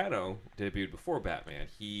 The Shadow debuted before Batman.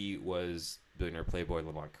 He was billionaire playboy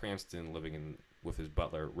Lamont Cranston, living with his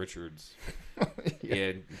butler Richards, Yeah.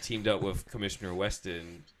 and teamed up with Commissioner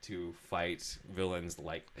Weston to fight villains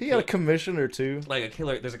like He had a commission or two. like a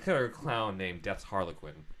killer. There's a killer clown named Death's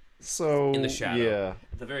Harlequin. So In the Shadow. yeah,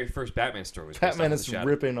 The very first Batman story was based Batman off of is the Shadow.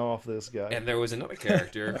 ripping off this guy. And there was another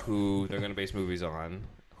character who they're going to base movies on,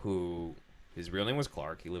 who his real name was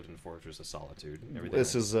Clark. He lived in Fortress of Solitude. And everything.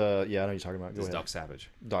 This is yeah, I know what you're talking about. Go This is ahead. Doc Savage.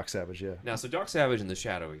 Doc Savage, yeah. Now, so Doc Savage and the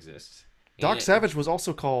Shadow exist. Doc And- Savage was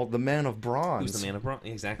also called the Man of Bronze. Who's the Man of Bronze?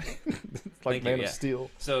 Exactly. It's like Thank Man you, of yeah.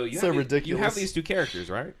 Steel. So you So have, you ridiculous. have these two characters,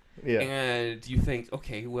 right? Yeah. And you think,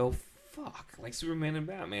 okay, well, fuck. Like Superman and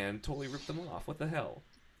Batman totally ripped them off. What the hell?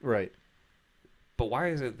 Right. But why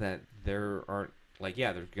is it that there aren't, like,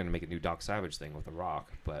 yeah, they're going to make a new Doc Savage thing with The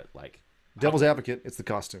Rock, but, like, Devil's Advocate, it's the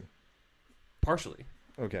costume. partially.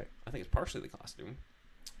 Okay. I think it's partially the costume.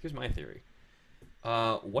 Here's my theory.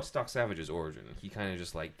 What's Doc Savage's origin? He kind of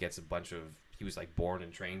just, like, gets a bunch of... He was, like, born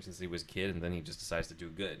and trained since he was a kid, and then he just decides to do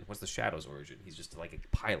good. What's the Shadow's origin? He's just, like,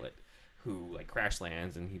 a pilot who, like, crash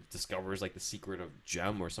lands, and he discovers, like, the secret of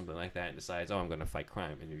Gem or something like that, and decides, oh, I'm going to fight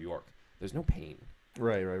crime in New York. There's no pain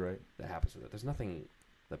Right. that happens with it. There's nothing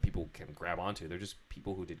that people can grab onto. They're just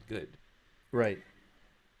people who did good. Right.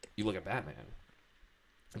 You look at Batman.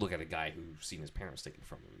 Look at a guy who's seen his parents taken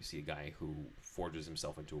from him. You see a guy who forges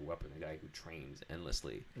himself into a weapon. A guy who trains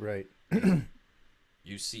endlessly. Right.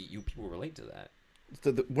 People relate to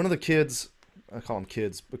that. One of the kids, I call them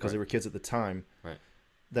kids because Right. they were kids at the time, Right.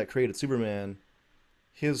 that created Superman,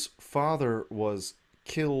 his father was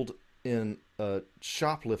killed in a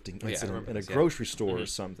shoplifting Oh, yeah, I incident remember in a this, yeah. grocery store or Mhm.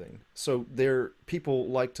 something. So people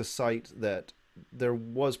like to cite that there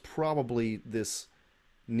was probably this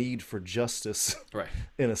need for justice Right.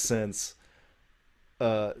 in a sense.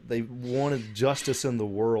 They wanted justice in the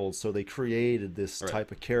world, so they created this Right.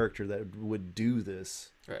 type of character that would do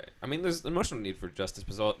this. Right. I mean, there's the emotional need for justice,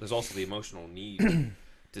 but there's also the emotional need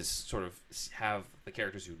to sort of have the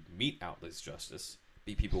characters who mete out this justice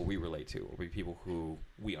be people we relate to, or be people who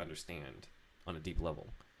we understand on a deep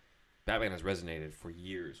level. Batman has resonated for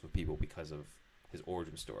years with people because of his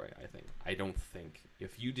origin story, I think. I don't think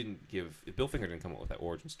if Bill Finger didn't come up with that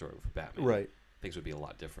origin story for Batman, Right. things would be a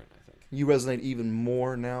lot different, I think. You resonate even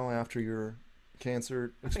more now after your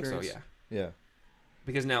cancer I think so, experience? yeah. Yeah.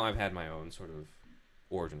 Because now I've had my own sort of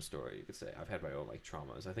origin story, you could say. I've had my own like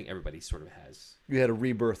traumas. I think everybody sort of has. You had a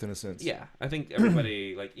rebirth in a sense. Yeah, I think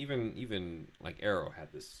everybody like even like Arrow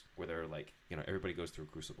had this where they're like, you know, everybody goes through a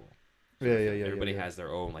crucible. Yeah. Everybody yeah. has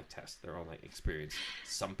their own like test, their own like experience.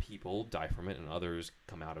 Some people die from it, and others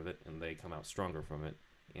come out of it, and they come out stronger from it,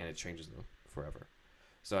 and it changes them forever.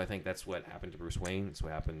 So I think that's what happened to Bruce Wayne. It's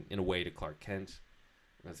what happened in a way to Clark Kent.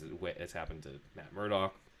 That's what it's happened to Matt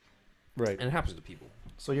Murdock, Right. and it happens to people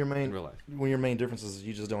So your in main real life. one of your main differences is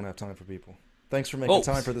you just don't have time for people. Thanks for making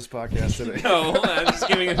time for this podcast today. No, I'm just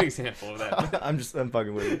giving an example of that. I'm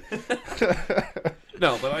fucking with you.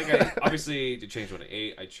 No, but like I obviously to change what I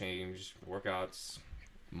ate, I changed workouts.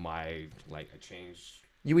 I changed.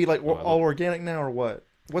 You eat like Oh, all organic now or what?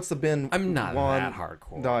 What's the Ben? I'm not Juan that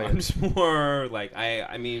hardcore. diet? I'm just more like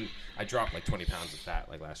I mean I dropped like 20 pounds of fat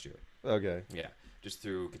like last year. Okay. Yeah, just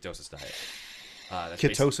through ketosis diet. That's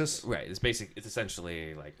Ketosis? right. It's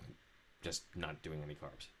essentially like just not doing any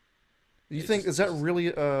carbs. You It's think just- is that really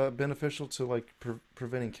beneficial to like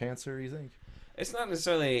preventing cancer? You think? It's not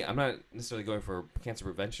necessarily. I'm not necessarily going for cancer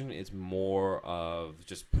prevention. It's more of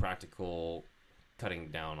just practical cutting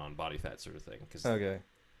down on body fat sort of thing. Because Okay.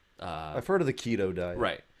 I've heard of the keto diet.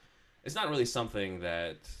 right, it's not really something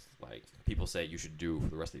that like people say you should do for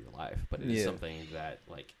the rest of your life, but it is Yeah. something that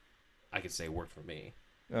like I could say worked for me.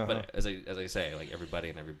 Uh-huh. But as I say, like everybody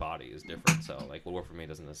and every body is different. So like what worked for me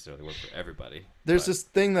doesn't necessarily work for everybody. There's But- this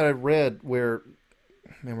thing that I read where,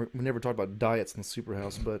 man, we never talked about diets in the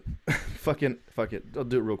Superhouse, but fuck it, I'll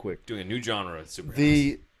do it real quick. doing a new genre of super.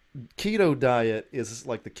 The keto diet is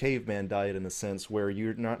like the caveman diet in a sense where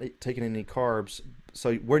you're not taking any carbs.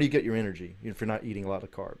 So where do you get your energy if you're not eating a lot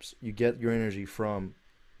of carbs? You get your energy from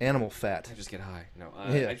animal fat. I just get high. No,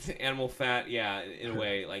 Yeah. I think animal fat. Yeah, in a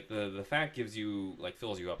way, like the fat gives you like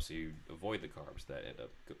fills you up, so you avoid the carbs that end up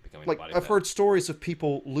becoming Like body I've fat. heard stories of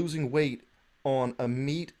people losing weight on a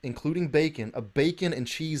meat, including bacon, a bacon and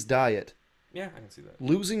cheese diet, Yeah, I can see that.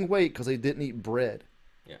 losing weight because they didn't eat bread.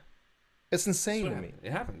 Yeah. It's insane That's to what me. happens.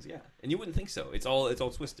 It happens, yeah. And you wouldn't think so. It's all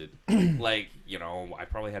twisted. Like, you know, I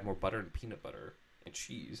probably had more butter and peanut butter and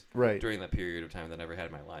cheese Right, during that period of time that I ever had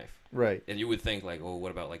in my life. right. And you would think like, oh,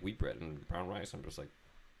 what about like wheat bread and brown rice? I'm just like,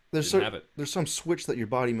 There's didn't have it. there's some switch that your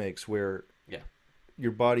body makes where Yeah.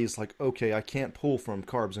 your body is like, okay, I can't pull from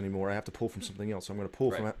carbs anymore. I have to pull from something else. So I'm going to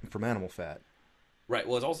pull Right. from animal fat. Right.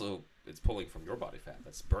 Well, it's pulling from your body fat.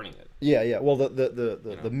 That's burning it. Yeah, yeah. Well, the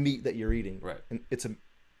You know. the meat that you're eating, Right. and it's a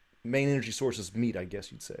main energy source is meat, I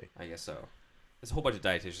guess you'd say. I guess so. There's a whole bunch of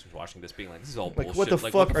dietitians watching this, being like, "This is all Like, bullshit." what the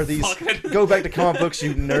Like, fuck are these? fuck? Go back to comic books,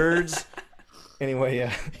 you nerds. Anyway,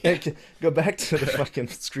 yeah. Go back to the fucking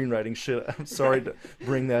screenwriting shit. I'm sorry to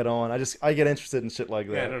bring that on. I get interested in shit like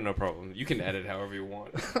Yeah, that. no problem. You can edit however you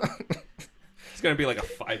want. It's gonna be like a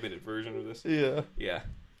 5-minute version of this. Yeah. Yeah.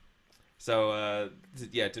 So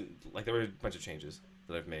like there were a bunch of changes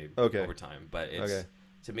that I've made Okay. over time, but it's Okay.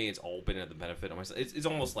 to me it's all been at the benefit of myself. It's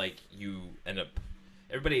almost like you end up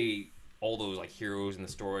everybody. All those like heroes in the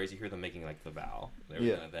stories, you hear them making like the vow. And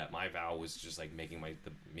everything Yeah. like that. My vow was just like making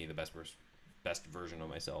me the best version of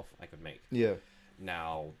myself I could make. Yeah.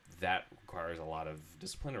 Now that requires a lot of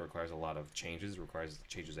discipline. It requires a lot of changes. It requires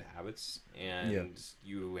changes of habits, and Yeah.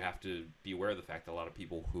 you have to be aware of the fact that a lot of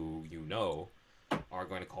people who you know are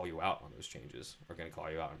going to call you out on those changes. Are going to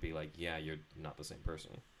call you out and be like, "Yeah, you're not the same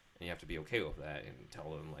person," and you have to be okay with that and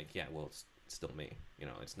tell them like, "Yeah, well, it's still me. You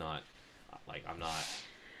know, it's not like I'm not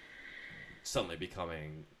suddenly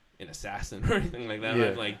becoming an assassin or anything like that. Yeah.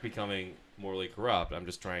 I'm like becoming morally corrupt. I'm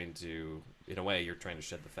just trying to, in a way, you're trying to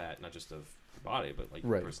shed the fat, not just of your body, but like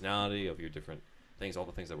Right. your personality, of your different things, all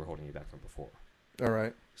the things that were holding you back from before. All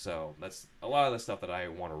right. So that's a lot of the stuff that I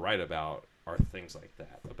want to write about are things like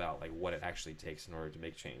that, about like what it actually takes in order to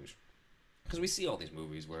make change. Because we see all these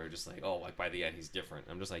movies where just like, oh, like by the end he's different.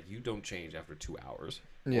 I'm just like, you don't change after 2 hours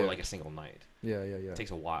Yeah. or like a single night. Yeah. Yeah. Yeah. It takes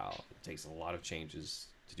a while. It takes a lot of changes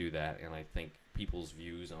to do that, and I think people's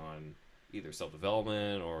views on either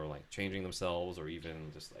self-development or like changing themselves or even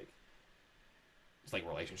just like it's like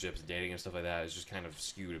relationships, dating, and stuff like that is just kind of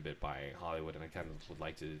skewed a bit by Hollywood, and I kind of would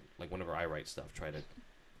like to, like, whenever I write stuff, try to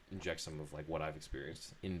inject some of like what I've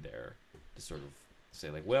experienced in there to sort of say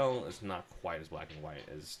like, well, it's not quite as black and white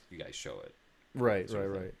as you guys show it. Right, sort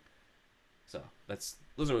of right, thing. right. So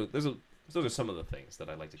those are some of the things that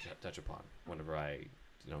I like to touch upon whenever I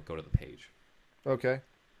go to the page. Okay.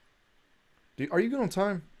 Are you good on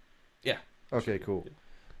time? Yeah. Okay, cool.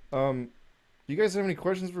 You guys have any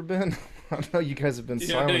questions for Ben? I know you guys have been Do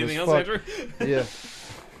you have silent anything as else, fuck. Andrew? Yeah.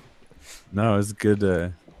 No, it's good.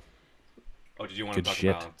 Oh, did you want to Good talk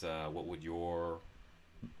shit. about what we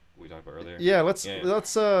talked about earlier? Yeah, let's Yeah.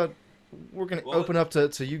 we're gonna Well, open up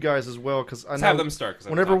to you guys as well, because I Let's know have them start. 'Cause I've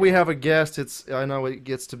been whenever we talking. have a guest, I know it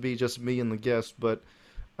gets to be just me and the guest, but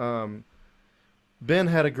Ben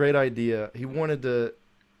had a great idea. He wanted to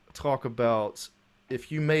talk about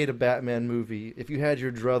if you made a Batman movie, if you had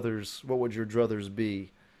your druthers, what would your druthers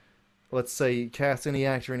be? Let's say cast any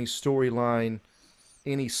actor, any storyline,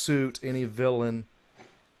 any suit, any villain.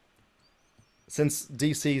 Since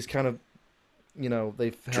DC's kind of,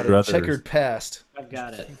 they've had a Druthers. checkered past. I've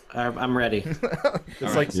got it. I'm ready. It's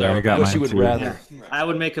Alright, like so I got what mine you would too. rather. I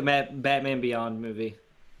would make a Batman Beyond movie.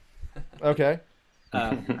 Okay.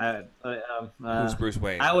 Who's Bruce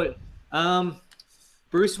Wayne? I would.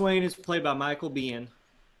 Bruce Wayne is played by Michael Biehn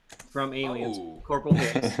from Aliens, Oh. Corporal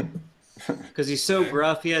Hicks. Because he's so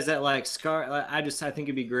gruff, he has that like scar. I think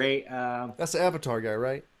it'd be great. That's the Avatar guy,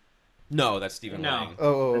 right? No, that's Stephen No. Lang.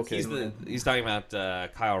 Oh, That's okay. He's talking about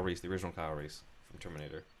Kyle Reese, the original Kyle Reese from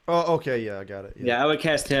Terminator. Oh, okay. Yeah, I got it. Yeah, I would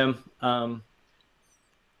cast him. And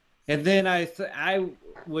then I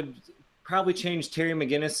would probably change Terry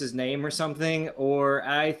McGinnis's name or something. Or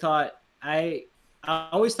I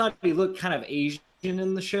always thought he looked kind of Asian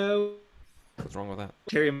in the show. What's wrong with that?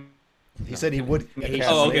 Terry. He said he would. He's- cast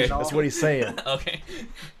Oh, him. okay. That's what he's saying. Okay.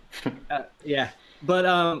 Yeah, but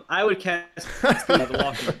I would cast the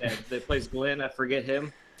Walking Dead that plays Glenn. I forget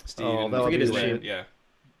him. Steven, that would be forget his the name. shit. Yeah.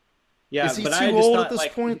 Yeah, Is he but too I just old thought, at this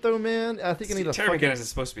like, point, though, man? I think you need a Terry fucking. McGinnis is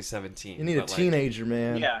supposed to be 17. You need a but, like, teenager,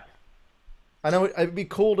 man. Yeah, I know it'd be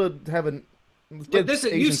cool to have an but get this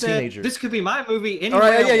Asian you said teenager. this could be my movie. All Anyway,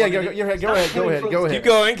 right, yeah. I Go wanted it. ahead. Stop Go putting ahead. rules. Go ahead. Keep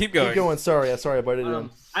going. Keep going. Keep going. Sorry, I butted in.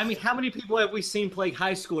 I mean, how many people have we seen play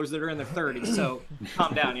high schoolers that are in their 30s? So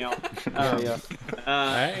calm down, y'all. Yeah. All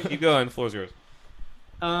right, keep going. The floor's yours.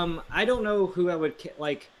 I don't know who I would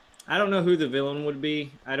like. I don't know who the villain would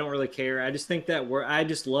be. I don't really care. I just think that I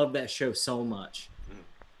just love that show so much.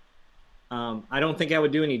 I don't think I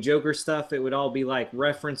would do any Joker stuff. It would all be like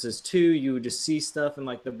references to. You would just see stuff in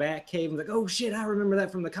like the Batcave and like, oh shit, I remember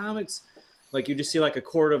that from the comics. Like you just see like a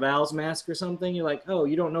Court of Owls mask or something. You're like, oh,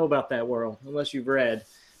 you don't know about that world unless you've read.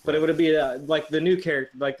 But it would be like the new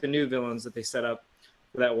character, like the new villains that they set up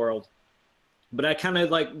for that world. But I kind of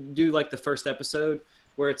like do like the first episode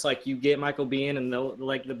where it's like you get Michael Biehn and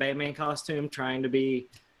the Batman costume trying to be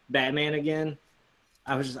Batman again.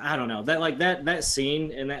 I don't know, that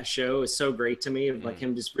scene in that show is so great to me, of like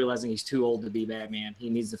him just realizing he's too old to be Batman. He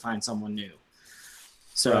needs to find someone new.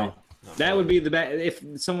 So Right. that would be if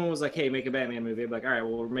someone was like, hey, make a Batman movie, I'd be like, all right,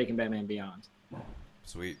 well, we're making Batman Beyond.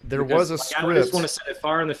 Sweet. There Because, was a like, I just script. want to set it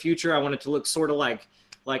far in the future. I want it to look sort of like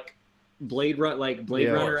Blade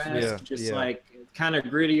Runner esque, yeah, just yeah. like kind of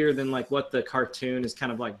grittier than like what the cartoon is,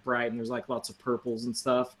 kind of like bright and there's like lots of purples and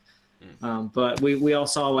stuff. But we all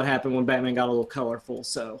saw what happened when Batman got a little colorful,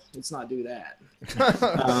 so let's not do that.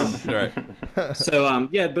 All right. So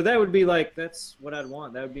yeah, but that would be like, that's what I'd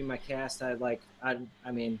want. That would be my cast. I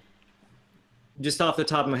mean, just off the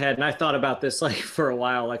top of my head, and I thought about this like for a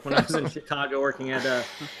while. Like when I was in Chicago working at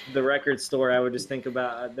the record store, I would just think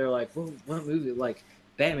about. They're like, well, what movie? Like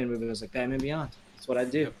Batman movie. I was like, Batman Beyond. That's what I'd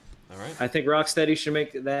do. All right. I think Rocksteady should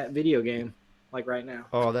make that video game like right now.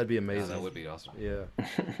 Oh, that'd be Yeah, amazing. that would be awesome. Yeah.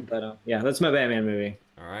 But yeah, that's my Batman movie.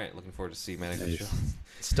 All right. Looking forward to seeing Man of Show.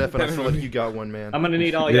 Stefan, I feel like you got one, man. I'm gonna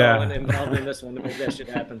need all Yeah. y'all involved in this one to make that shit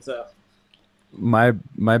happen. So My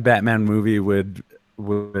Batman movie would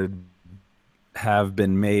have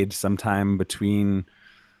been made sometime between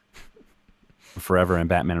Forever and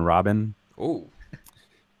Batman and Robin, Oh.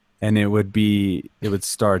 and it would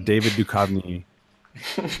star David Duchovny,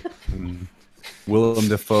 Willem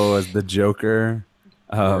Dafoe as the Joker.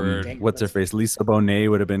 Word. What's her face? Lisa Bonet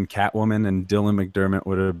would have been Catwoman, and Dylan McDermott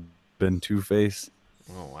would have been Two-Face.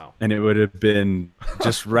 Oh wow. And it would have been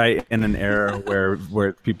just right in an era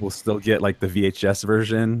where people still get like the VHS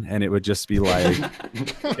version, and it would just be like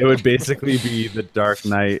it would basically be the Dark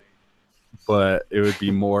Knight, but it would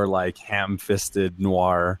be more like ham-fisted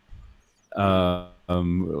noir.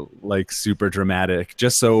 like super dramatic,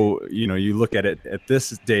 just so you look at it at this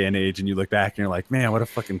day and age and you look back and you're like, man, what a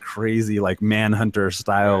fucking crazy like Manhunter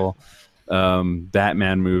style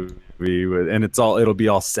Batman movie and it'll be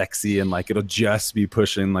all sexy and like it'll just be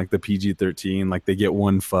pushing like the PG-13, like they get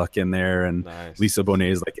one fuck in there and Nice. Lisa Bonet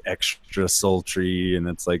is like extra sultry and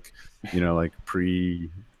it's like like pre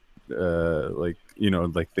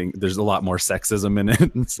there's a lot more sexism in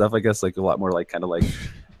it and stuff, I guess, like a lot more like kind of like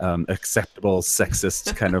acceptable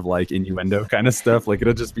sexist kind of like innuendo kind of stuff. Like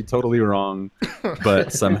it'll just be totally wrong,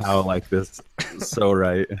 but somehow like this so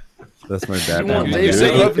right. That's my Batman. want Dave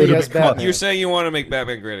Duchovny as called, Batman. You're saying you want to make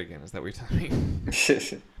Batman great again? Is that what you're telling me?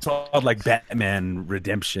 it's called like Batman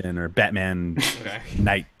Redemption or Batman Okay.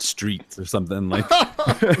 Night Streets or something like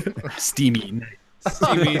steamy night.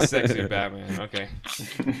 Steamy, sexy Batman. Okay.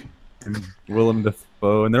 And Willem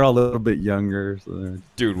Dafoe, and they're all a little bit younger. So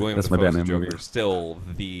Dude, William That's my Dafoe's Batman Joker. movie. Still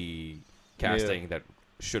the casting that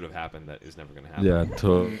should have happened that is never going to happen. yeah,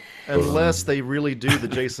 totally. Unless they really do the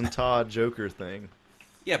Jason Todd Joker thing.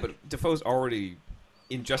 Yeah, but Defoe's already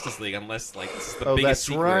in Justice League unless like this is the Oh, biggest that's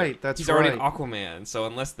secret. right, that's He's already right. Aquaman, so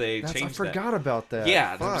unless they I change forgot about that. that.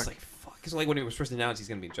 Yeah, and I'm Fuck. just like fuck. Because like when it was first announced he's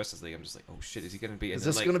gonna be in Justice League, I'm just like, oh shit, is he gonna be? And Is then,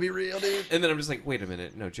 this like, going to be real, dude? And then I'm just like, wait a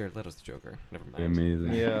minute, no, Jared Leto's the Joker. Never mind.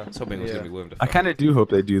 Amazing. Yeah. I was hoping it was Yeah. gonna be William Dafoe. I kind of do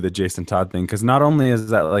hope they do the Jason Todd thing because not only is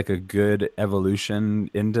that like a good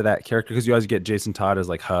evolution into that character, because you always get Jason Todd as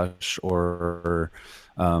like Hush or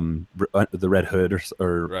the Red Hood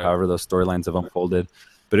or Right. however those storylines have unfolded.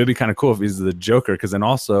 But it'd be kind of cool if he's the Joker, because then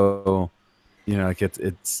also, like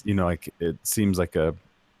it's like it seems like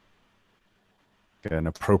an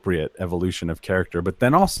appropriate evolution of character. But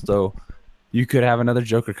then also, you could have another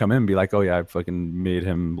Joker come in and be like, oh yeah, I fucking made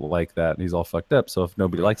him like that, and he's all fucked up. So if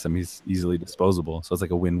nobody likes him, he's easily disposable. So it's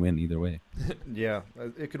like a win-win either way. Yeah,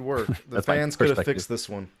 it could work. The That's my fans could have perspective. fixed this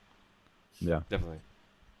one. Yeah. Definitely.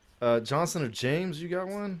 Johnson or James, you got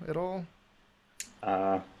one at all?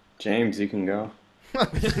 James, you can go. Way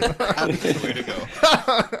to go.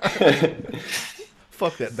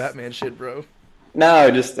 Fuck that Batman shit, bro. No,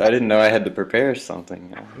 I didn't know I had to prepare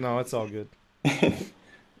something. No, it's all good.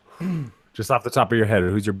 Just off the top of your head,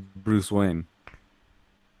 who's your Bruce Wayne?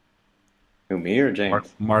 Who, me or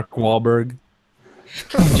James? Mark Wahlberg?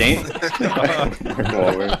 James? Mark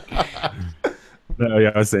Wahlberg. No,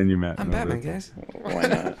 yeah, I was saying you, Matt. I'm No, Batman, but- guys. Why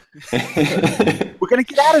not? We're gonna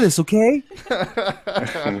get out of this, okay?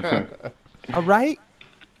 All right.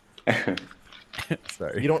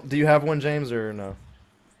 Sorry. You don't? Do you have one, James, or no?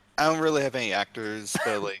 I don't really have any actors,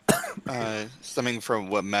 but like stemming from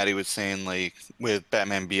what Maddie was saying, like with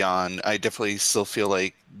Batman Beyond, I definitely still feel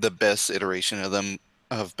like the best iteration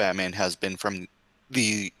of Batman has been from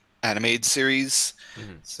the animated series.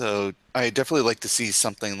 Mhm. So I definitely like to see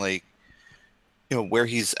something like where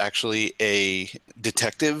he's actually a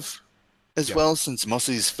detective as Yeah. well, since most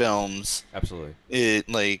of these films Absolutely. it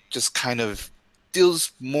like just kind of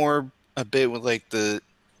deals more a bit with like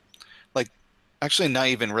actually not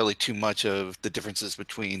even really too much of the differences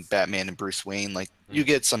between Batman and Bruce Wayne. Like you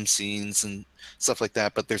get some scenes and stuff like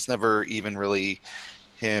that, but there's never even really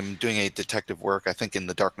him doing a detective work. I think in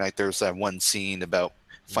The Dark Knight there's that one scene about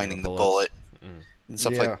finding the bullets. bullet and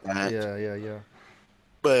stuff yeah, like that. yeah.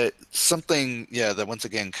 But something, that once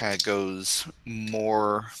again kind of goes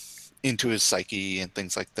more into his psyche and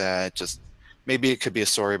things like that. Just maybe it could be a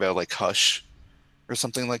story about like Hush or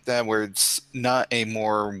something like that, where it's not a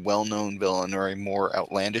more well-known villain or a more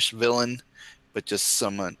outlandish villain, but just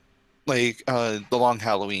someone like The Long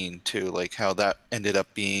Halloween too, like how that ended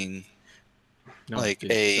up being like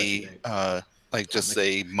a just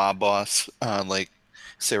a mob boss, like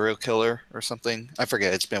serial killer or something. I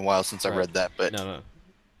forget. It's been a while since I Right. read that, but No.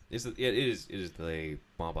 It is the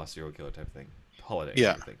mob boss serial killer type thing. Holiday.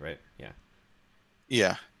 Yeah. I think, right? Yeah.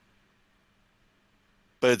 yeah.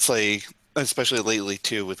 But it's like, especially lately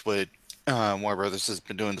too, with what Warner Brothers has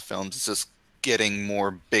been doing to films, it's just getting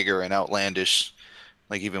more bigger and outlandish.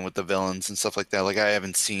 Like even with the villains and stuff like that. Like I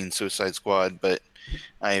haven't seen Suicide Squad, but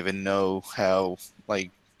I even know how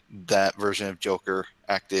like that version of Joker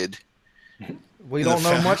acted. We In the don't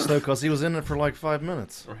know fa- much though, cause he was in it for like 5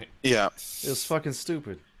 minutes. Right. Yeah, It was fucking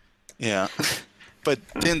stupid. yeah. But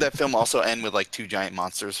didn't that film also end with like two giant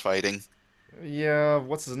monsters fighting? Yeah,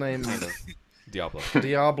 what's his name? Diablo.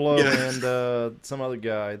 Diablo Yeah. and some other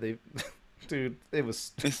guy. Dude, it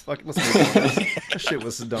was fucking. Let's be honest. That shit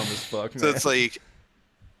was dumb as fuck, man. So it's like,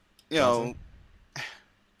 yeah,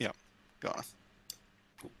 go on.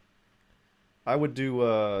 I would do.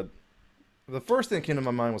 The first thing that came to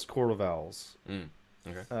my mind was Court of Owls.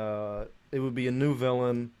 Okay. It would be a new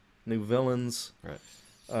villain, new villains. Right.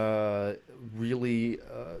 Really,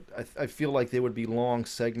 I feel like there would be long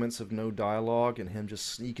segments of no dialogue and him just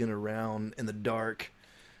sneaking around in the dark.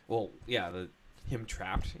 Well, yeah, him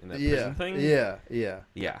trapped in that Yeah, prison thing.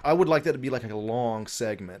 yeah. I would like that to be like a long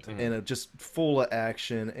segment Mhm. and just full of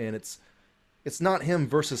action, and it's not him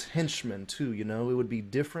versus henchmen too. You know, it would be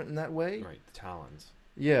different in that way. Right, the Talons.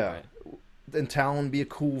 Yeah, Right. and Talon be a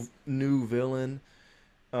cool new villain.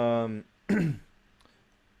 I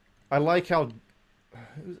like how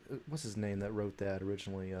what's his name that wrote that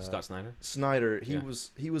originally? Scott Snyder. Snyder. Yeah.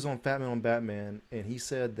 He was on Batman on Batman, and he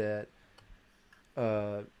said that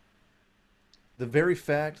the very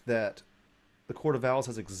fact that the Court of Owls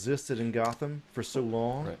has existed in Gotham for so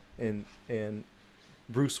long, Right. and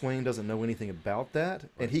Bruce Wayne doesn't know anything about that,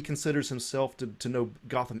 and he considers himself to know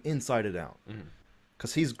Gotham inside and out, Mhm.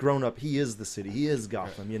 because he's grown up. He is the city. He is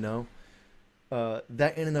Gotham. You know,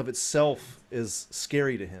 that in and of itself is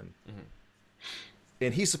scary to him. Mhm.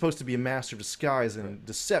 And he's supposed to be a master of disguise and Right.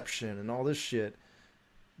 deception and all this shit,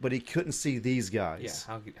 but he couldn't see these guys. Yeah.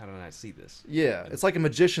 How did I not see this? Yeah, it's like a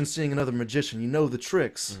magician seeing another magician. You know the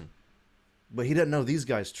tricks, Mhm. but he doesn't know these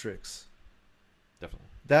guys' tricks. Definitely.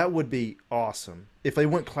 That would be awesome. If they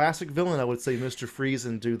went classic villain, I would say Mr. Freeze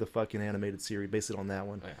and do the fucking animated series, base it on that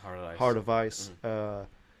one. Right, Heart of Ice. Heart of Ice.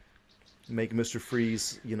 Make Mr.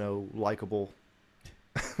 Freeze, you know, likable.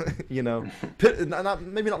 You know,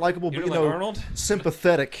 maybe not likable, You but know, you like know, Arnold.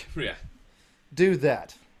 sympathetic. Yeah. Do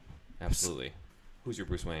that. Absolutely. Who's your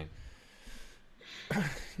Bruce Wayne?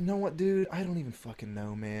 You know what, dude? I don't even fucking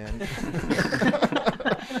know, man.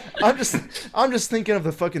 I'm just thinking of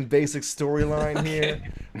the fucking basic storyline here.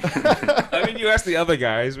 I mean, you asked the other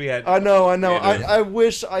guys. We had. I know. Yeah. I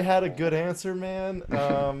wish I had a good answer, man.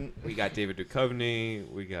 We got David Duchovny.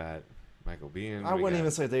 We got Michael Biehn. I wouldn't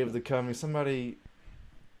even say David Duchovny. Somebody.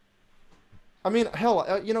 I mean,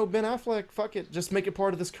 hell, you know, Ben Affleck. Fuck it, just make it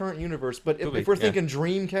part of this current universe. But Could be, if we're yeah. thinking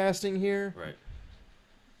dream casting here, Right.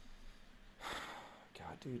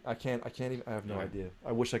 God, dude, I can't even. I have no Yeah. idea.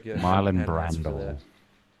 I wish I could. Marlon had an answer for Brando.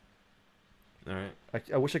 All right.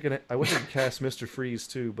 I wish I could. I wish I could cast Mr. Freeze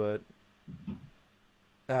too, but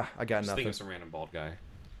I got Just nothing. think of some random bald guy.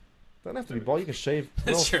 Doesn't have to be bald. You can shave.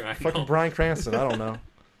 That's Well, true, I fucking know. Bryan Cranston. I don't know.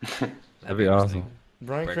 That'd be awesome.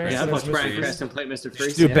 Bryan Bryan Cranston. Yeah, I'd as watch Mr. Bryan Freeze. Cranston play Mr.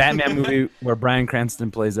 Freeze. Do a yeah. Batman movie where Bryan Cranston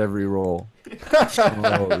plays every role.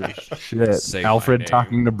 Holy shit! Say my Alfred name.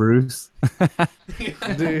 talking to Bruce.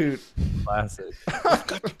 Dude. Classic. Got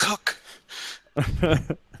to cook.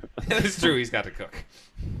 It's true. He's got to cook.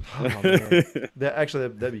 Oh, man.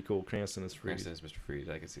 That'd be cool. Cranston is Freeze. Cranston is Mr. Freeze.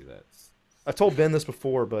 I can see that. I told Ben this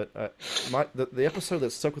before, but the episode that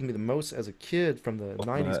stuck with me the most as a kid from the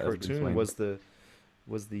 '90s as Bruce cartoon Wayne. was the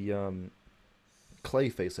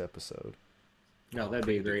Clayface episode. No, that'd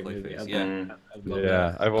be a great movie. Clayface, I'd yeah. love- I'd love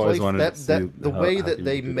Yeah, I've always Clay- wanted that, to see the how- way how that he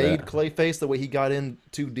they would do made that. Clayface, the way he got in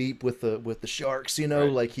too deep with the sharks, you know,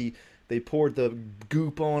 Right. like they poured the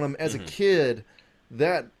goop on him. As a Mhm. kid,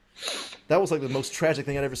 that was like the most tragic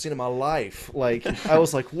thing I'd ever seen in my life. Like I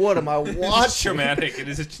was like, what am I It's watching? traumatic. It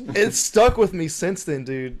is. It's stuck with me since then,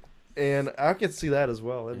 dude. And I could see that as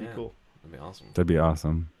well. That'd Yeah. be cool. That'd be awesome. That'd be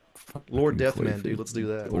awesome. Lord Fucking Deathman, dude. Clayface. Let's do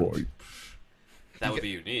that. Lord. That would be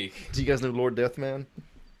unique. Do you guys know Lord Deathman?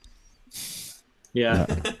 Yeah.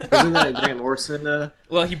 Isn't that Grant Morrison?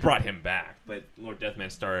 Well, he brought him back, but Lord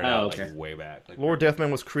Deathman started Oh, out okay. like way back. Like, Lord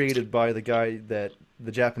Deathman was created by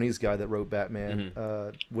the Japanese guy that wrote Batman,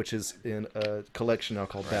 Mhm. which is in a collection now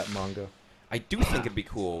called Bat Manga. I do think it'd be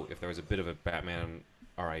cool if there was a bit of a Batman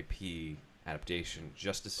R.I.P. adaptation,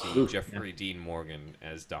 just to see Ooh, Jeffrey Dean Morgan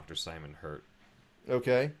as Dr. Simon Hurt.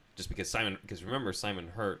 Okay. Just because remember Simon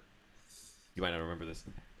Hurt, you might not remember this.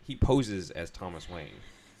 He poses as Thomas Wayne.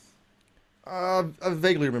 I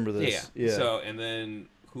vaguely remember this. Yeah. So and then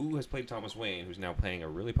who has played Thomas Wayne, who's now playing a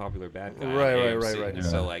really popular bad guy? on Right. AMC? And Yeah.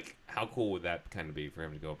 So like, how cool would that kind of be for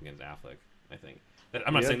him to go up against Affleck? I think.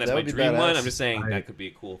 I'm not Yeah, saying that's that my would be dream one. badass. I'm just saying I- that could be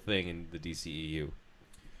a cool thing in the DCEU.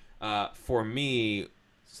 For me,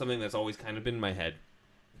 something that's always kind of been in my head,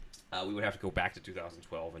 we would have to go back to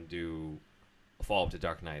 2012 and do a follow-up to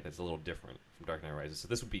Dark Knight that's a little different from Dark Knight Rises. So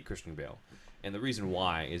this would be Christian Bale. And the reason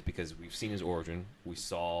why is because we've seen his origin. We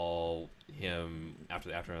saw him after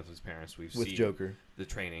the aftermath of his parents. We've with seen Joker. the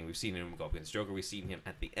training. We've seen him go up against Joker. We've seen him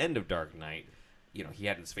at the end of Dark Knight. You know, he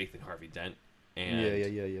had his faith in Harvey Dent. And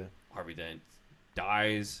Yeah. Harvey Dent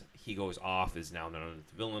dies. He goes off, is now known as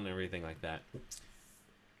the villain and everything like that.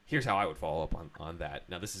 Here's how I would follow up on that.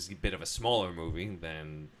 Now, this is a bit of a smaller movie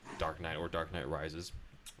than Dark Knight or Dark Knight Rises.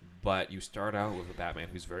 But you start out with a Batman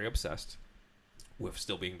who's very obsessed with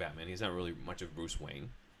still being Batman. He's not really much of Bruce Wayne.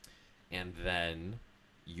 And then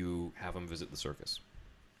you have him visit the circus.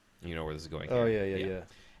 You know where this is going. Oh here. yeah.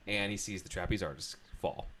 And he sees the trapeze artist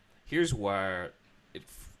fall. Here's where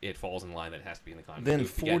it falls in line that it has to be in the comic. Then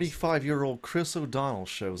It begins- 45-year-old Chris O'Donnell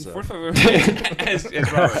shows up. 45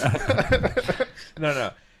 as Robert.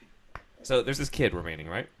 No. So there's this kid remaining,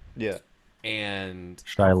 right? Yeah. And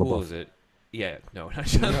Shia how cool LaBeouf. is it? Yeah, no, not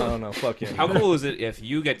Shia No, fuck him. How cool is it if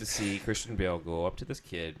you get to see Christian Bale go up to this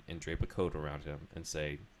kid and drape a coat around him and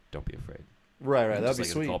say, "Don't be afraid." Right, And that'd just be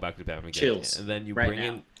like sweet. Call back to Batman again. Chills. And then you Right bring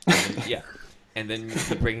now. in, and then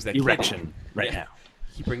he brings that Erection kid. right Yeah. now.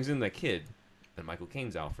 He brings in that kid, and Michael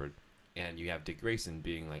Caine's Alfred, and you have Dick Grayson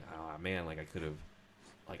being like, "Ah, man, like I could have,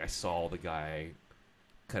 like I saw the guy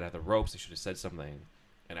cut out the ropes. I should have said something."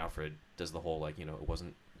 And Alfred does the whole like, you know, it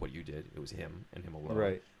wasn't what you did; it was him and him alone.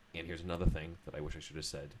 Right. And here's another thing that I wish I should have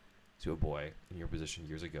said to a boy in your position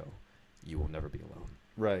years ago: you will never be alone.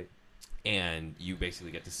 Right. And you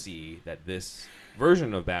basically get to see that this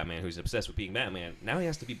version of Batman, who's obsessed with being Batman, now he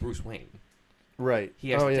has to be Bruce Wayne. Right. He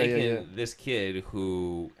has oh, to yeah, take yeah, in yeah. this kid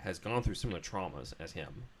who has gone through similar traumas as him.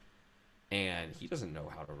 And he doesn't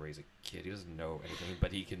know how to raise a kid. He doesn't know anything,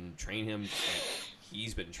 but he can train him.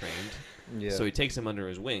 He's been trained. Yeah. So he takes him under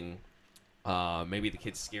his wing. Maybe the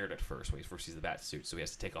kid's scared at first when he first sees the bat suit, so he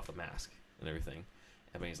has to take off the mask and everything.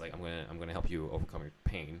 And then he's like, I'm gonna help you overcome your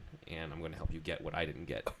pain, and I'm gonna help you get what I didn't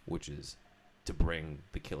get, which is to bring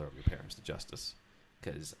the killer of your parents to justice,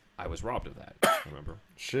 because I was robbed of that. Remember?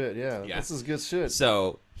 Shit, yeah. Yeah. This is good shit.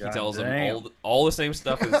 So he God tells him damn. all the same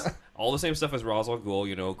stuff as all the same stuff as Ra's al Ghul.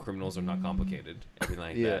 You know, criminals are not complicated. Everything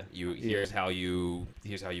like Yeah. that. Here's how you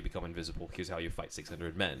become invisible. Here's how you fight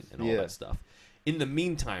 600 men and all Yeah. that stuff. In the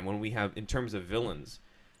meantime, when we have in terms of villains,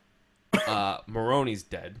 Maroni's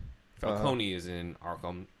dead. Falcone is in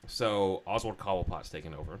Arkham. So Oswald Cobblepot's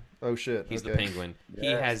taken over. Oh shit. He's the okay. Penguin. He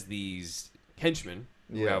Yes. has these henchmen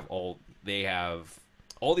who Yeah. have all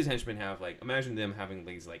these henchmen have like, imagine them having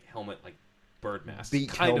these like helmet like bird masks. Beak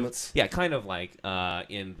kind helmets. Of, yeah, kind of like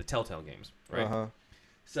in the Telltale games, right? Uh-huh.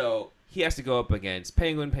 So he has to go up against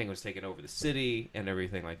Penguin. Penguin's taking over the city and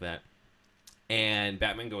everything like that. And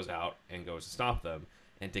Batman goes out and goes to stop them.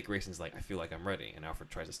 And Dick Grayson's like, I feel like I'm ready. And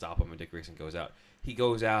Alfred tries to stop him, and Dick Grayson goes out. He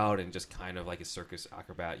goes out and just kind of like a circus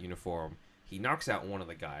acrobat uniform. He knocks out one of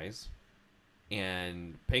the guys,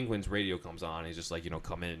 and Penguin's radio comes on. And he's just like,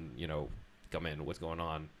 come in, what's going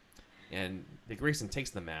on? And Dick Grayson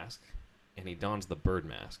takes the mask, and he dons the bird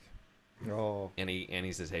mask. Oh. And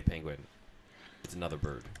he says, hey, Penguin, it's another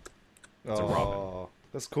bird. It's a robin.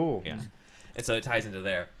 That's cool. Yeah. And so it ties into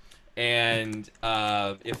there. And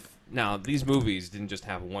now these movies didn't just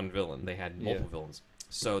have one villain; they had multiple villains.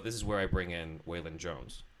 So this is where I bring in Waylon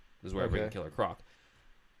Jones. This is where I bring in Okay. Killer Croc.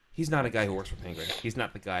 He's not a guy who works for Penguin. He's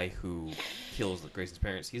not the guy who kills Grayson's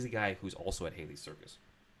parents. He's the guy who's also at Haley's Circus.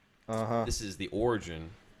 Uh-huh. This is the origin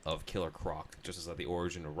of Killer Croc, just as like the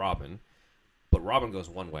origin of Robin. But Robin goes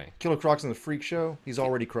one way. Killer Croc's in the Freak Show. He's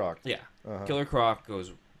already Croc. Yeah. Uh-huh. Killer Croc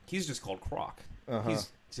goes. He's just called Croc. Uh-huh. He's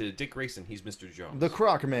to Dick Grayson. He's Mr. Jones. The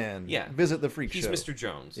Croc Man. Yeah. Visit the Freak He's Show. Mr.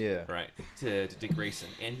 Jones. Yeah. Right. To Dick Grayson.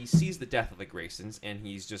 And he sees the death of the Graysons, and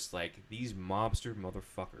he's just like, these mobster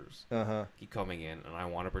motherfuckers Uh-huh. keep coming in, and I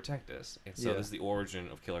want to protect us. And so Yeah. this is the origin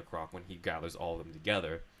of Killer Croc when he gathers all of them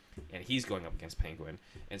together, and he's going up against Penguin.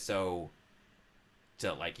 And so,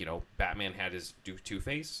 Batman had his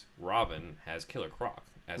Two-Face, Robin has Killer Croc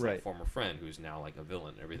as Right. a former friend who's now like a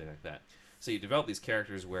villain and everything like that. So you develop these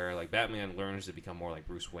characters where like Batman learns to become more like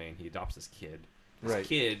Bruce Wayne. He adopts this kid. This Right.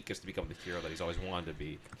 kid gets to become the hero that he's always wanted to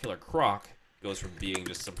be. Killer Croc goes from being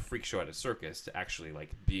just some freak show at a circus to actually like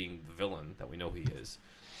being the villain that we know he is.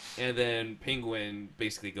 And then Penguin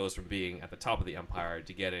basically goes from being at the top of the empire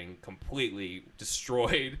to getting completely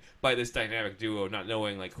destroyed by this dynamic duo, not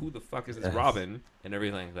knowing like who the fuck is this Yes. Robin and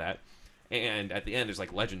everything like that. And at the end, there's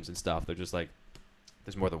like legends and stuff. They're just like,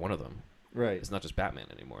 there's more than one of them. Right. It's not just Batman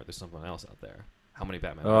anymore. There's something else out there. How many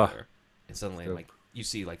Batman Ugh. are there? And suddenly, Dope. like you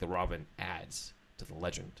see, like the Robin adds to the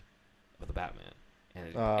legend of the Batman, and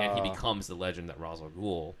he becomes the legend that Ra's al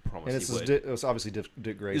Ghul promised And he would. it's obviously Dick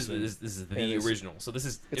This Grayson. is the And it's- original. So this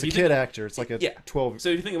is It's if a you kid think- actor. It's like a Yeah. 12. So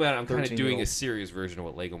if you think about it, I'm kind of 13-year-old. doing a serious version of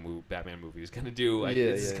what Lego Batman movie is going to do. Like, Yeah,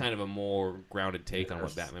 this is yeah. kind of a more grounded take on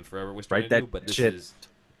what Yes. Batman Forever was trying Write to do. that But this shit. is.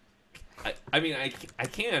 I mean, I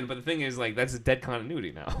can, but the thing is, like, that's a dead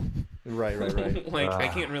continuity now. Right. like, I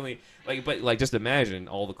Ah. can't really, like, but, like, just imagine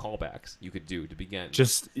all the callbacks you could do to begin.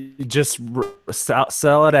 Just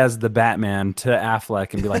sell it as the Batman to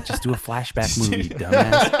Affleck and be like, just do a flashback movie,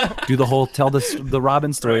 dumbass. Do the whole tell the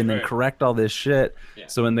Robin story and then right. correct all this shit. Yeah.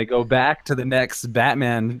 So when they go back to the next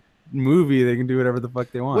Batman movie, they can do whatever the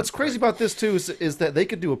fuck they want. What's crazy about this too is that they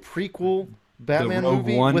could do a prequel Batman Rogue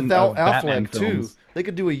movie One without of Batman Affleck too. films. They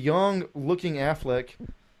could do a young looking Affleck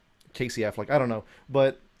Casey Affleck. I don't know,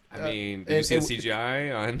 but I mean, did you see the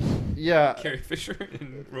CGI on yeah, Carrie Fisher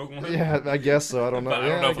in Rogue One? yeah, I guess so. I don't know. But I don't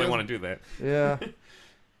Yeah, know if guess- they want to do that. Yeah,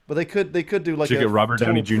 but they could do like Should a get Robert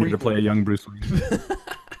Downey total Jr. to play a prequel. young Bruce Wayne.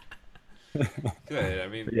 Good. I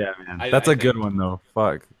mean, Yeah, man. I That's a think- good one though.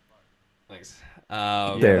 Fuck. thanks.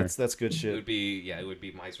 Yeah, There. that's good It shit. would be it would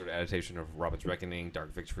be my sort of adaptation of Robin's Reckoning,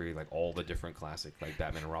 Dark Victory, like all the different classic like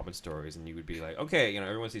Batman and Robin stories, and you would be like, okay, you know,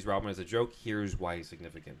 everyone sees Robin as a joke. Here's why he's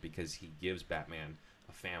significant, because he gives Batman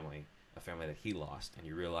a family that he lost, and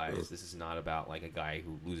you realize this is not about like a guy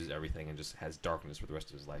who loses everything and just has darkness for the rest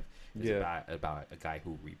of his life. It's Yeah. about a guy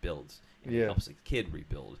who rebuilds and Yeah. he helps a kid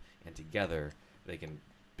rebuild, and together they can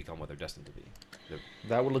become what they're destined to be. They're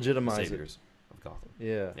That would the legitimize it. saviors of Gotham.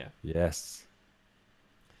 Yeah. Yeah. Yes.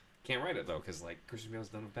 Can't write it though, because like Christian Bale's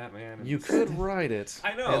done with Batman. And You could write it.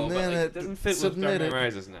 I know, and but then like, it it doesn't fit with submit Dark Knight it.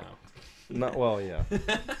 Rises now. Not well, yeah.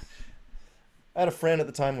 I had a friend at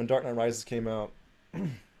the time when Dark Knight Rises came out.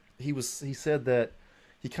 He said that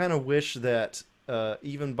he kind of wished that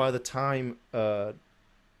even by the time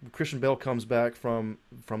Christian Bale comes back from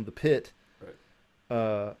the pit,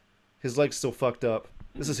 his leg's still fucked up.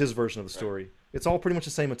 This is his version of the story. It's all pretty much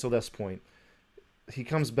the same until this point. He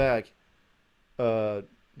comes back.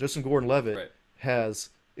 Justin Gordon-Levitt Right.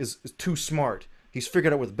 is too smart. He's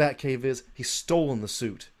figured out where the Batcave is. He's stolen the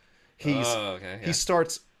suit. He's Oh, okay. Yeah. he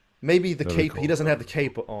starts maybe the Really cape. cool. He doesn't have the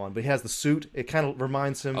cape on, but he has the suit. It kind of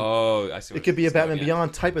reminds him. Oh, I see. It what could be a it's going, Batman yeah.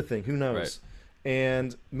 Beyond type of thing. Who knows? Right.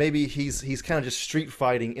 And maybe he's kind of just street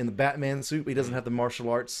fighting in the Batman suit, but he doesn't have the martial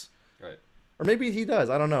arts. Right. Or maybe he does.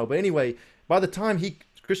 I don't know. But anyway, by the time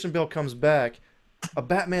Christian Bale comes back, a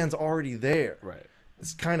Batman's already there. Right.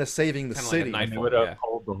 It's kind of saving the Kinda like a city. Night- And it would Yeah.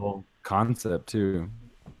 uphold the whole concept too.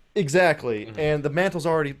 Exactly. Mm-hmm. And the mantle's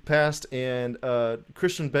already passed, and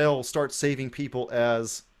Christian Bale starts saving people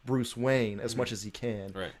as Bruce Wayne as much as he can.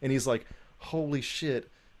 Mm-hmm. Right. And he's like, holy shit.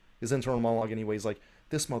 His internal monologue anyway, he's like,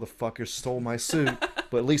 this motherfucker stole my suit,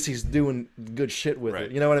 but at least he's doing good shit with Right.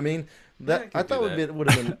 it. You know what I mean? That I could I thought do would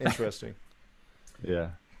have been interesting. Yeah.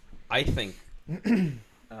 I think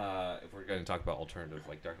if we're going to talk about alternative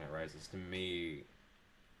like Dark Knight Rises, to me,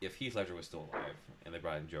 if Heath Ledger was still alive and they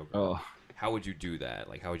brought in Joker, Oh. how would you do that?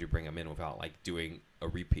 Like, how would you bring him in without like doing a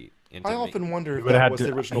repeat? And to I me- often wonder if would've that had was to-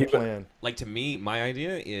 the original he would- plan. like to me, my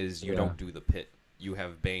idea is you Yeah. don't do the pit. You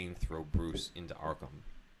have Bane throw Bruce into Arkham.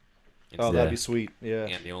 Oh, instead. that'd Yeah. be sweet. Yeah.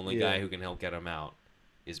 And the only Yeah. guy who can help get him out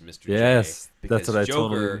is Mr. Yes, J. that's what I Joker,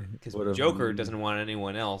 totally Because would've- Joker doesn't want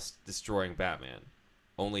anyone else destroying Batman.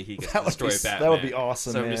 Only he gets That to would destroy be Batman. that would be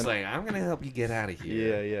awesome, So I'm man. just like, I'm gonna help you get out of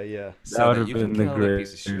yeah, here. yeah. So That would have you can been the kill that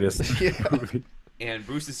piece of shit. greatest Yeah. movie. And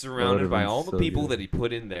Bruce is surrounded would've by been all the so people good. that he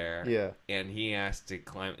put in there. Yeah. And he has to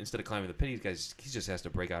climb instead of climbing the pit. He just has to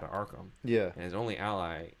break out of Arkham. Yeah. And his only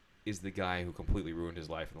ally is the guy who completely ruined his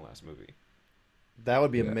life in the last movie. That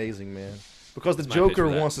would be Yeah. amazing, man. Because the That's my pitch Joker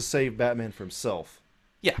for that. wants to save Batman from himself.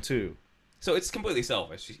 Yeah. Too. So it's completely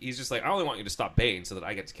selfish. He's just like, I only want you to stop Bane so that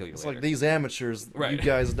I get to kill you It's later. like these amateurs, Right. you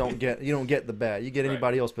guys don't get the bat. You get Right.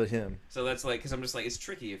 anybody else but him. So that's like, because I'm just like, it's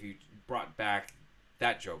tricky if you brought back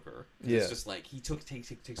that Joker. Yeah. It's just like he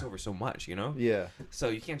takes over so much, you know. Yeah. So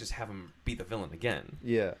you can't just have him be the villain again.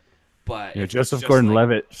 Yeah. But Yeah, if it's Joseph just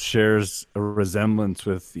Gordon-Levitt shares a resemblance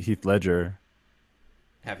with Heath Ledger.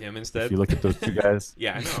 have him If instead. you look at those two guys.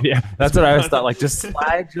 Yeah, I know. Yeah, that's what I always thought. Like, just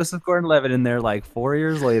slide Joseph Gordon-Levitt in there, like 4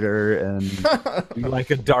 years later, and do,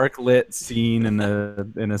 like a dark lit scene in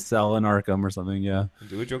a cell in Arkham or something. Yeah,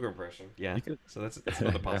 Do a Joker impression. Yeah. You could- So that's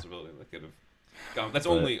another Yeah. possibility that could have gone. That's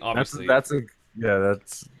But only obviously. that's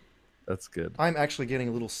good. I'm actually getting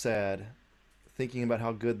a little sad thinking about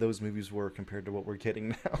how good those movies were compared to what we're getting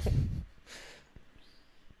now.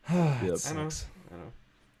 Yep. It I know. sucks. I know.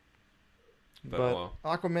 But, But well,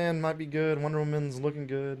 Aquaman might be good. Wonder Woman's looking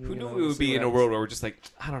good. who you knew know, we we'll would see be what in a happens. world where we're just like,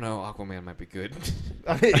 I don't know, Aquaman might be good.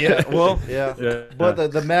 I mean, yeah. Well, yeah. Yeah, But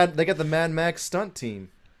they got the Mad Max stunt team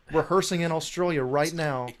rehearsing in Australia right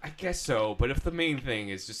now. I guess so, but if the main thing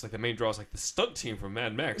is just like the main draw is like the stunt team from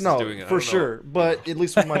Mad Max is No, doing it, I for don't know. sure. But at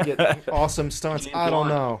least we might get awesome stunts. James I don't Wan.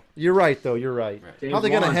 know. You're right, though. You're right. Right. How James are they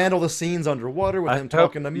going to Wan. handle the scenes underwater with I him hope-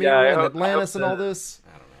 talking to yeah, Mira I and hope- I Atlantis hope and all that- this? I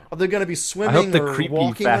don't know. Are they going to be I hope swimming the or creepy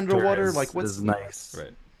walking factor underwater? is, Like, what's is nice,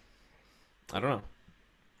 Right. I don't know.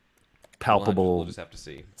 palpable We'll just have to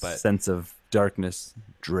see. But sense of darkness,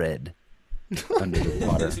 dread under the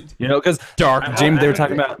water. You know, because Dark James, they were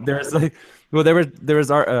talking about there's like, well, there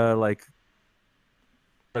was our like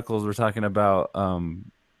articles were talking about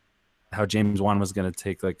how James Wan was going to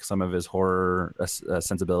take like some of his horror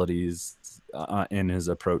sensibilities in his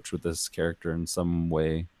approach with this character in some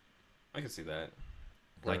way. I can see that.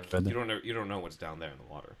 Like Right. you don't know what's down there in the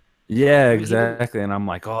water. Yeah, I mean, exactly. And I'm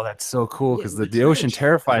like, oh, that's so cool because Yeah, the ocean rich.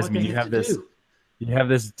 terrifies What me. they You have have to this do. you have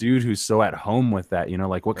this dude who's so at home with that,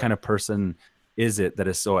 like what Right. kind of person is it that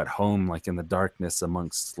is so at home like in the darkness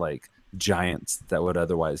amongst like giants that would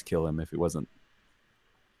otherwise kill him if it wasn't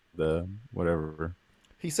the whatever.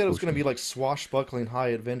 He said it was going to Ocean. be like swashbuckling high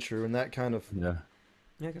adventure, and that kind of Yeah.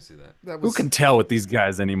 Yeah, I can see that. that Who was. can tell with these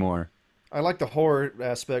guys anymore? I like the horror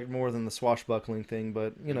aspect more than the swashbuckling thing,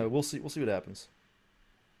 but we'll see. We'll see what happens.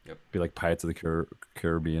 Be like Pirates of the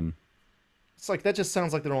Caribbean. It's like that just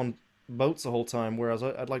sounds like they're on boats the whole time, whereas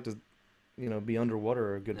I'd like to, be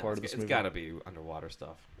underwater a good No, part of it's this movie. got to be underwater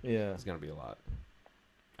stuff. Yeah. It's gonna be a lot.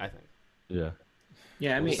 I think. Yeah.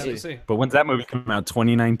 Yeah, I mean, We'll see. But when's that movie come out?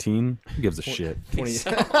 2019? Who gives a shit? 20.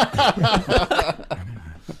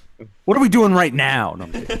 What are we doing right now? No,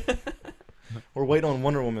 I'm kidding. We're waiting on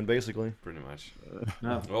Wonder Woman, basically. Pretty much. no,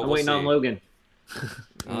 Well, I'm we'll waiting on see. Logan.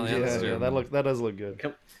 Oh, yeah, that's true. that does look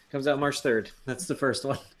good. Comes out March 3rd. That's the first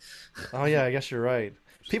one. Oh yeah, I guess you're right.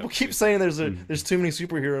 People have to keep see. saying there's too many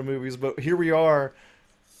superhero movies, but here we are.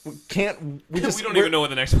 We We don't we're- even know what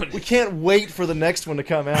the next one We is. can't wait for the next one to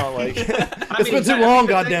come out. Like it's mean, been too I mean, long,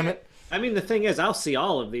 the thing- goddammit. I mean, the thing is, I'll see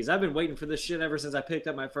all of these. I've been waiting for this shit ever since I picked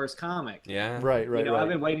up my first comic. Yeah. Right, right, I've right.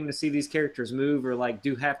 been waiting to see these characters move or like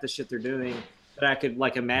do half the shit they're doing that I could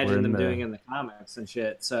like We're imagine in them the- doing in the comics and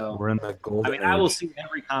shit. So We're in the golden I mean, I will age. see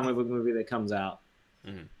every comic book movie that comes out.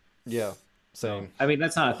 Yeah, same. I mean,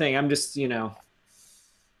 that's not a thing. I'm just, when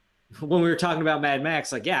we were talking about Mad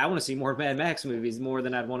Max, like, yeah, I want to see more Mad Max movies more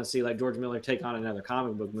than I'd want to see like George Miller take on another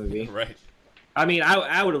comic book movie. Right. I mean,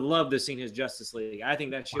 I would have loved to have seen his Justice League. I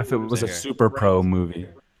think that shit. What if it was a Okay. Super Pro movie?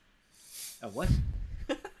 What?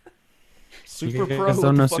 Super You Pro. guys What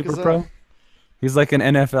don't the know fuck Super is that? Pro? He's like an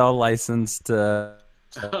NFL licensed Oh,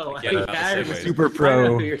 Yeah, yeah, that's I the know- segue. Super I know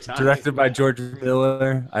Pro, who you're talking directed by George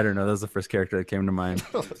Miller. I don't know. That was the first character that came to mind.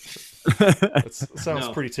 That sounds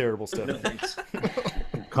No. pretty terrible stuff. No thanks.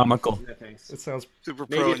 Comical. No thanks. It sounds. Super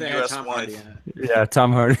Maybe Pro if and they had US Tom 1. Hardy in it. Yeah,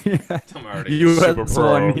 Tom Hardy. Tom Hardy. US Super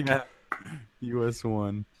Pro. one. Yeah. US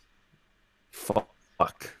one.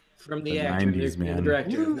 Fuck. From the The actor, 90s, the man.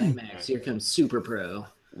 director of Mad Max. Here comes Super Pro.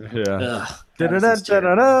 Yeah. Ugh. Da-da-da, This is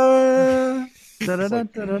terrible. da-da-da. Da-da-da,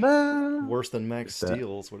 da-da-da. Worse than Max That-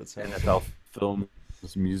 Steel is what it sounds like. NFL films,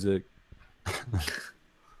 music.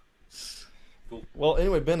 Well,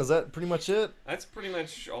 anyway, Ben, is that pretty much it? That's pretty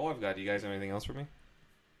much all I've got. Do you guys have anything else for me?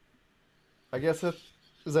 I guess is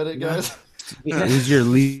that it, guys? Who's your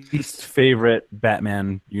least favorite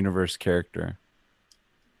Batman universe character?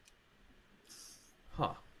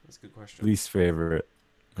 Huh. That's a good question. Least favorite.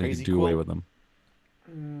 They Crazy could do away Quilt? with them.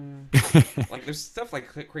 Like there's stuff like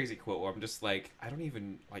Crazy Quilt where I'm just like I don't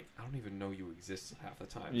even know you exist half the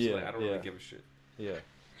time. So Yeah, like, I don't yeah. really give a shit. Yeah.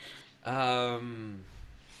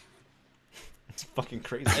 It's fucking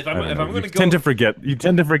crazy. If I'm I don't know. gonna You go, tend to forget. You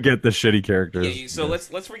tend to forget the shitty characters. so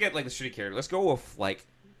let's forget like the shitty character. Let's go with like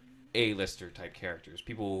A-lister type characters,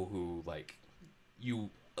 people who like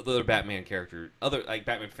other Batman character, other like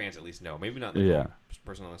Batman fans at least know. Maybe not the Yeah.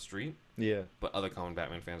 person on the street, Yeah. but other common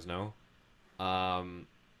Batman fans know.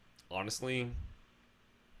 Honestly,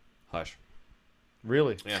 Hush.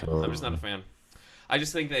 Really? Yeah, I'm just not a fan. I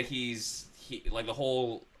just think that he like the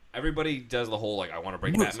whole everybody does the whole like I want to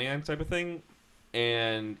break Batman type of thing,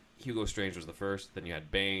 and Hugo Strange was the first. Then you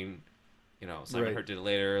had Bane, Simon Right. Hurt did it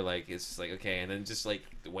later. Like it's just like okay, and then just like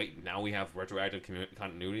wait, now we have retroactive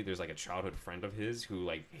continuity. There's like a childhood friend of his who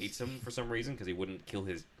like hates him for some reason because he wouldn't kill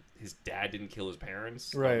his dad didn't kill his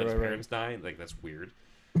parents. Right, but his right, right. parents died. Like that's weird.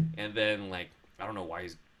 And then like I don't know why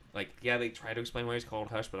he's like yeah they try to explain why he's called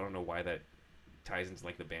Hush, but I don't know why that ties into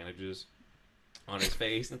like the bandages on his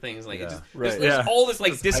face and things like Yeah. it just Right. there's all this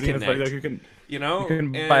like I think it's disconnect, like you can you know.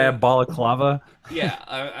 buy a And- balaclava.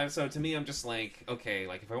 yeah, so to me, I'm just like, okay,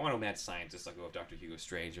 like if I want a mad scientist, I'll go with Dr. Hugo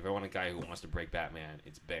Strange. If I want a guy who wants to break Batman,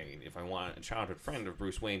 it's Bane. If I want a childhood friend of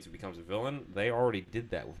Bruce Wayne's who becomes a villain, they already did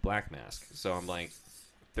that with Black Mask. So I'm like,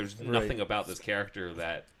 there's nothing about this character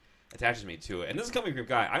that attaches me to it. And this is coming from a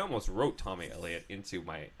guy. I almost wrote Tommy Elliott into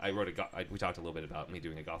my. We talked a little bit about me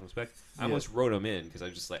doing a Gotham spec. I almost wrote him in because I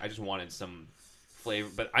just wanted some flavor,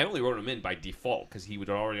 but I only wrote him in by default because he was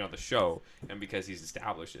already on the show and because he's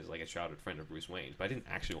established as like a childhood friend of Bruce Wayne's. But I didn't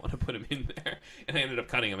actually want to put him in there, and I ended up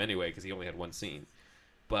cutting him anyway because he only had one scene.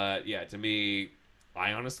 But yeah, to me,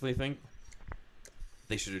 I honestly think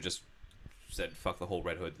they should have just said fuck the whole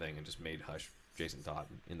Red Hood thing and just made Hush Jason Todd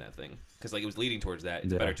in that thing because like it was leading towards that.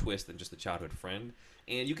 It's a Yeah. better twist than just the childhood friend,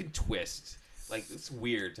 and you can twist. Like it's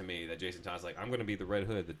weird to me that Jason Todd's like I'm going to be the Red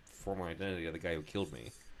Hood, the former identity of the guy who killed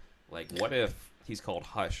me. Like, what if he's called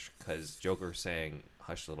Hush because Joker's saying,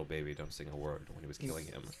 "Hush, little baby, don't sing a word" when he was killing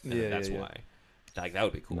him, and Yeah, that's yeah, yeah. why. Like that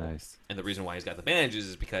would be cool. Nice. And the reason why he's got the bandages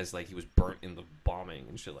is because like he was burnt in the bombing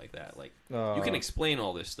and shit like that. Like you can explain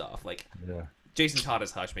all this stuff. Like Yeah. Jason Todd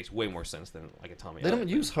as Hush makes way more sense than like a Tommy. They don't Ellen.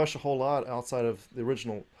 use Hush a whole lot outside of the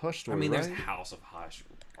original Hush story, I mean, right? there's House of Hush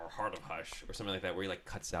or Heart of Hush or something like that where he like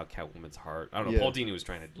cuts out Catwoman's heart. I don't know. Yeah. Paul Dini was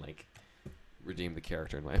trying to like redeem the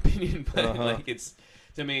character in my opinion, but like it's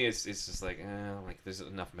to me it's just like there's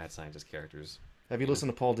enough mad scientist characters. Have you listened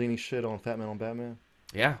to Paul Dini shit on Fat Man on Batman?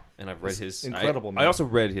 Yeah, and I've read It's his incredible, I man. also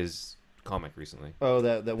read his comic recently. Oh,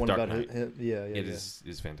 that one Dark about Knight. yeah. It is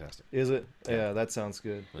fantastic. Is it? Yeah. Yeah, that sounds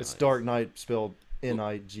good. Well, It's it's- Dark Knight spelled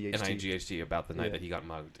Nighgt. NIGHT about the night Yeah. that he got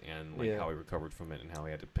mugged and like Yeah. how he recovered from it and how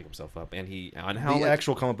he had to pick himself up and how The like,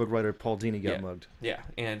 actual comic book writer Paul Dini got Yeah. mugged. yeah,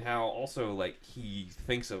 and how also like he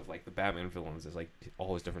thinks of like the Batman villains as like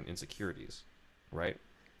all his different insecurities, right?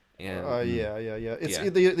 And Yeah. It's Yeah.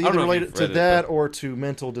 either I don't know if related you've to read it, that but- or to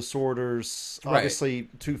mental disorders. Right. Obviously,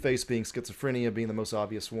 Two-Face being schizophrenia being the most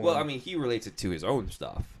obvious one. well, I mean, he relates it to his own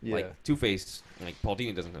stuff. Yeah. Like Two-Face, like Paul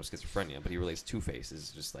Dini doesn't have schizophrenia, but he relates Two-Face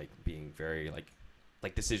as just like being very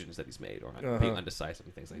like decisions that he's made or being undecisive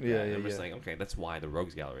and things like Yeah, that. And yeah, I'm just yeah. like, okay, that's why the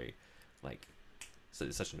Rogues Gallery, like, so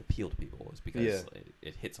it's such an appeal to people is because Yeah.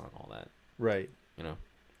 it hits on all that. right. You know,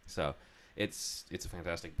 so it's a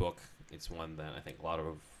fantastic book. It's one that I think a lot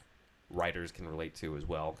of writers can relate to as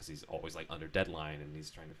well because he's always like under deadline and he's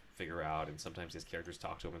trying to figure out, and sometimes his characters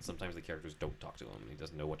talk to him and sometimes the characters don't talk to him and he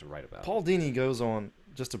doesn't know what to write about. Paul Dini goes on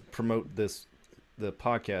just to promote the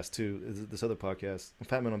podcast too. This other podcast,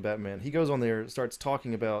 Fat Man on Batman. He goes on there, starts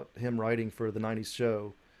talking about him writing for the '90s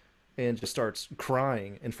show, and just starts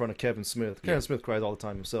crying in front of Kevin Smith. Kevin Yeah. Smith cries all the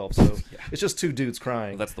time himself, so Yeah. it's just two dudes Well,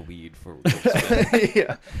 crying. that's the weed for.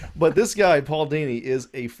 Yeah, but this guy Paul Dini is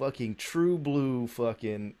a fucking true blue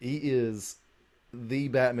fucking. He is the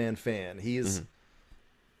Batman fan. He is. Mhm.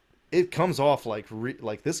 It comes off like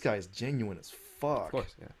this guy is genuine as fuck. Of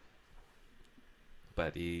course, yeah.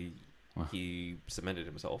 But he Wow. he cemented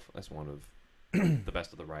himself as one of the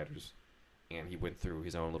best of the writers, and he went through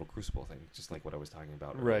his own little crucible thing, just like what I was talking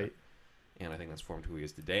about earlier. Right. And I think that's formed who he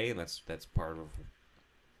is today, and that's part of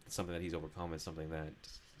something that he's overcome. Is something that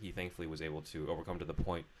he thankfully was able to overcome to the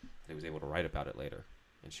point that he was able to write about it later.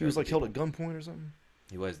 And He share was it like with held at people. gunpoint or something.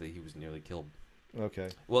 He was nearly killed. Okay.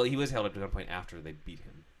 Well, he was held at gunpoint after they beat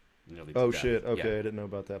him. Nearly to Oh death. shit. Okay, Yeah. I didn't know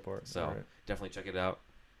about that part. So All right. definitely check it out.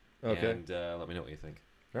 Okay. And let me know what you think.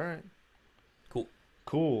 All right. Cool.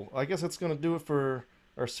 Cool. I guess that's gonna do it for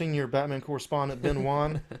our senior Batman correspondent Ben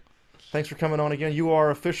Wan. Thanks for coming on again. You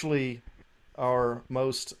are officially our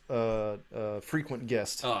most frequent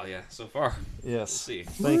guest. Oh yeah, so far. We'll Yes. see.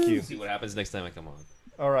 Thank you. See what happens next time I come on.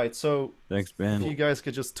 All right. So Thanks, if Ben. you guys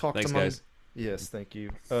could just talk Thanks, among. guys. Yes. Thank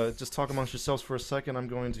you. Just talk amongst yourselves for a second. I'm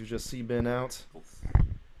going to just see Ben out,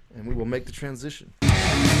 and we will make the transition.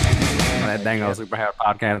 That dang old Superhero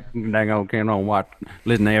podcast, dang old can't on watch,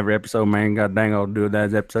 listen to every episode, man. God dang old do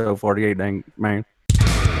that episode 48, dang man.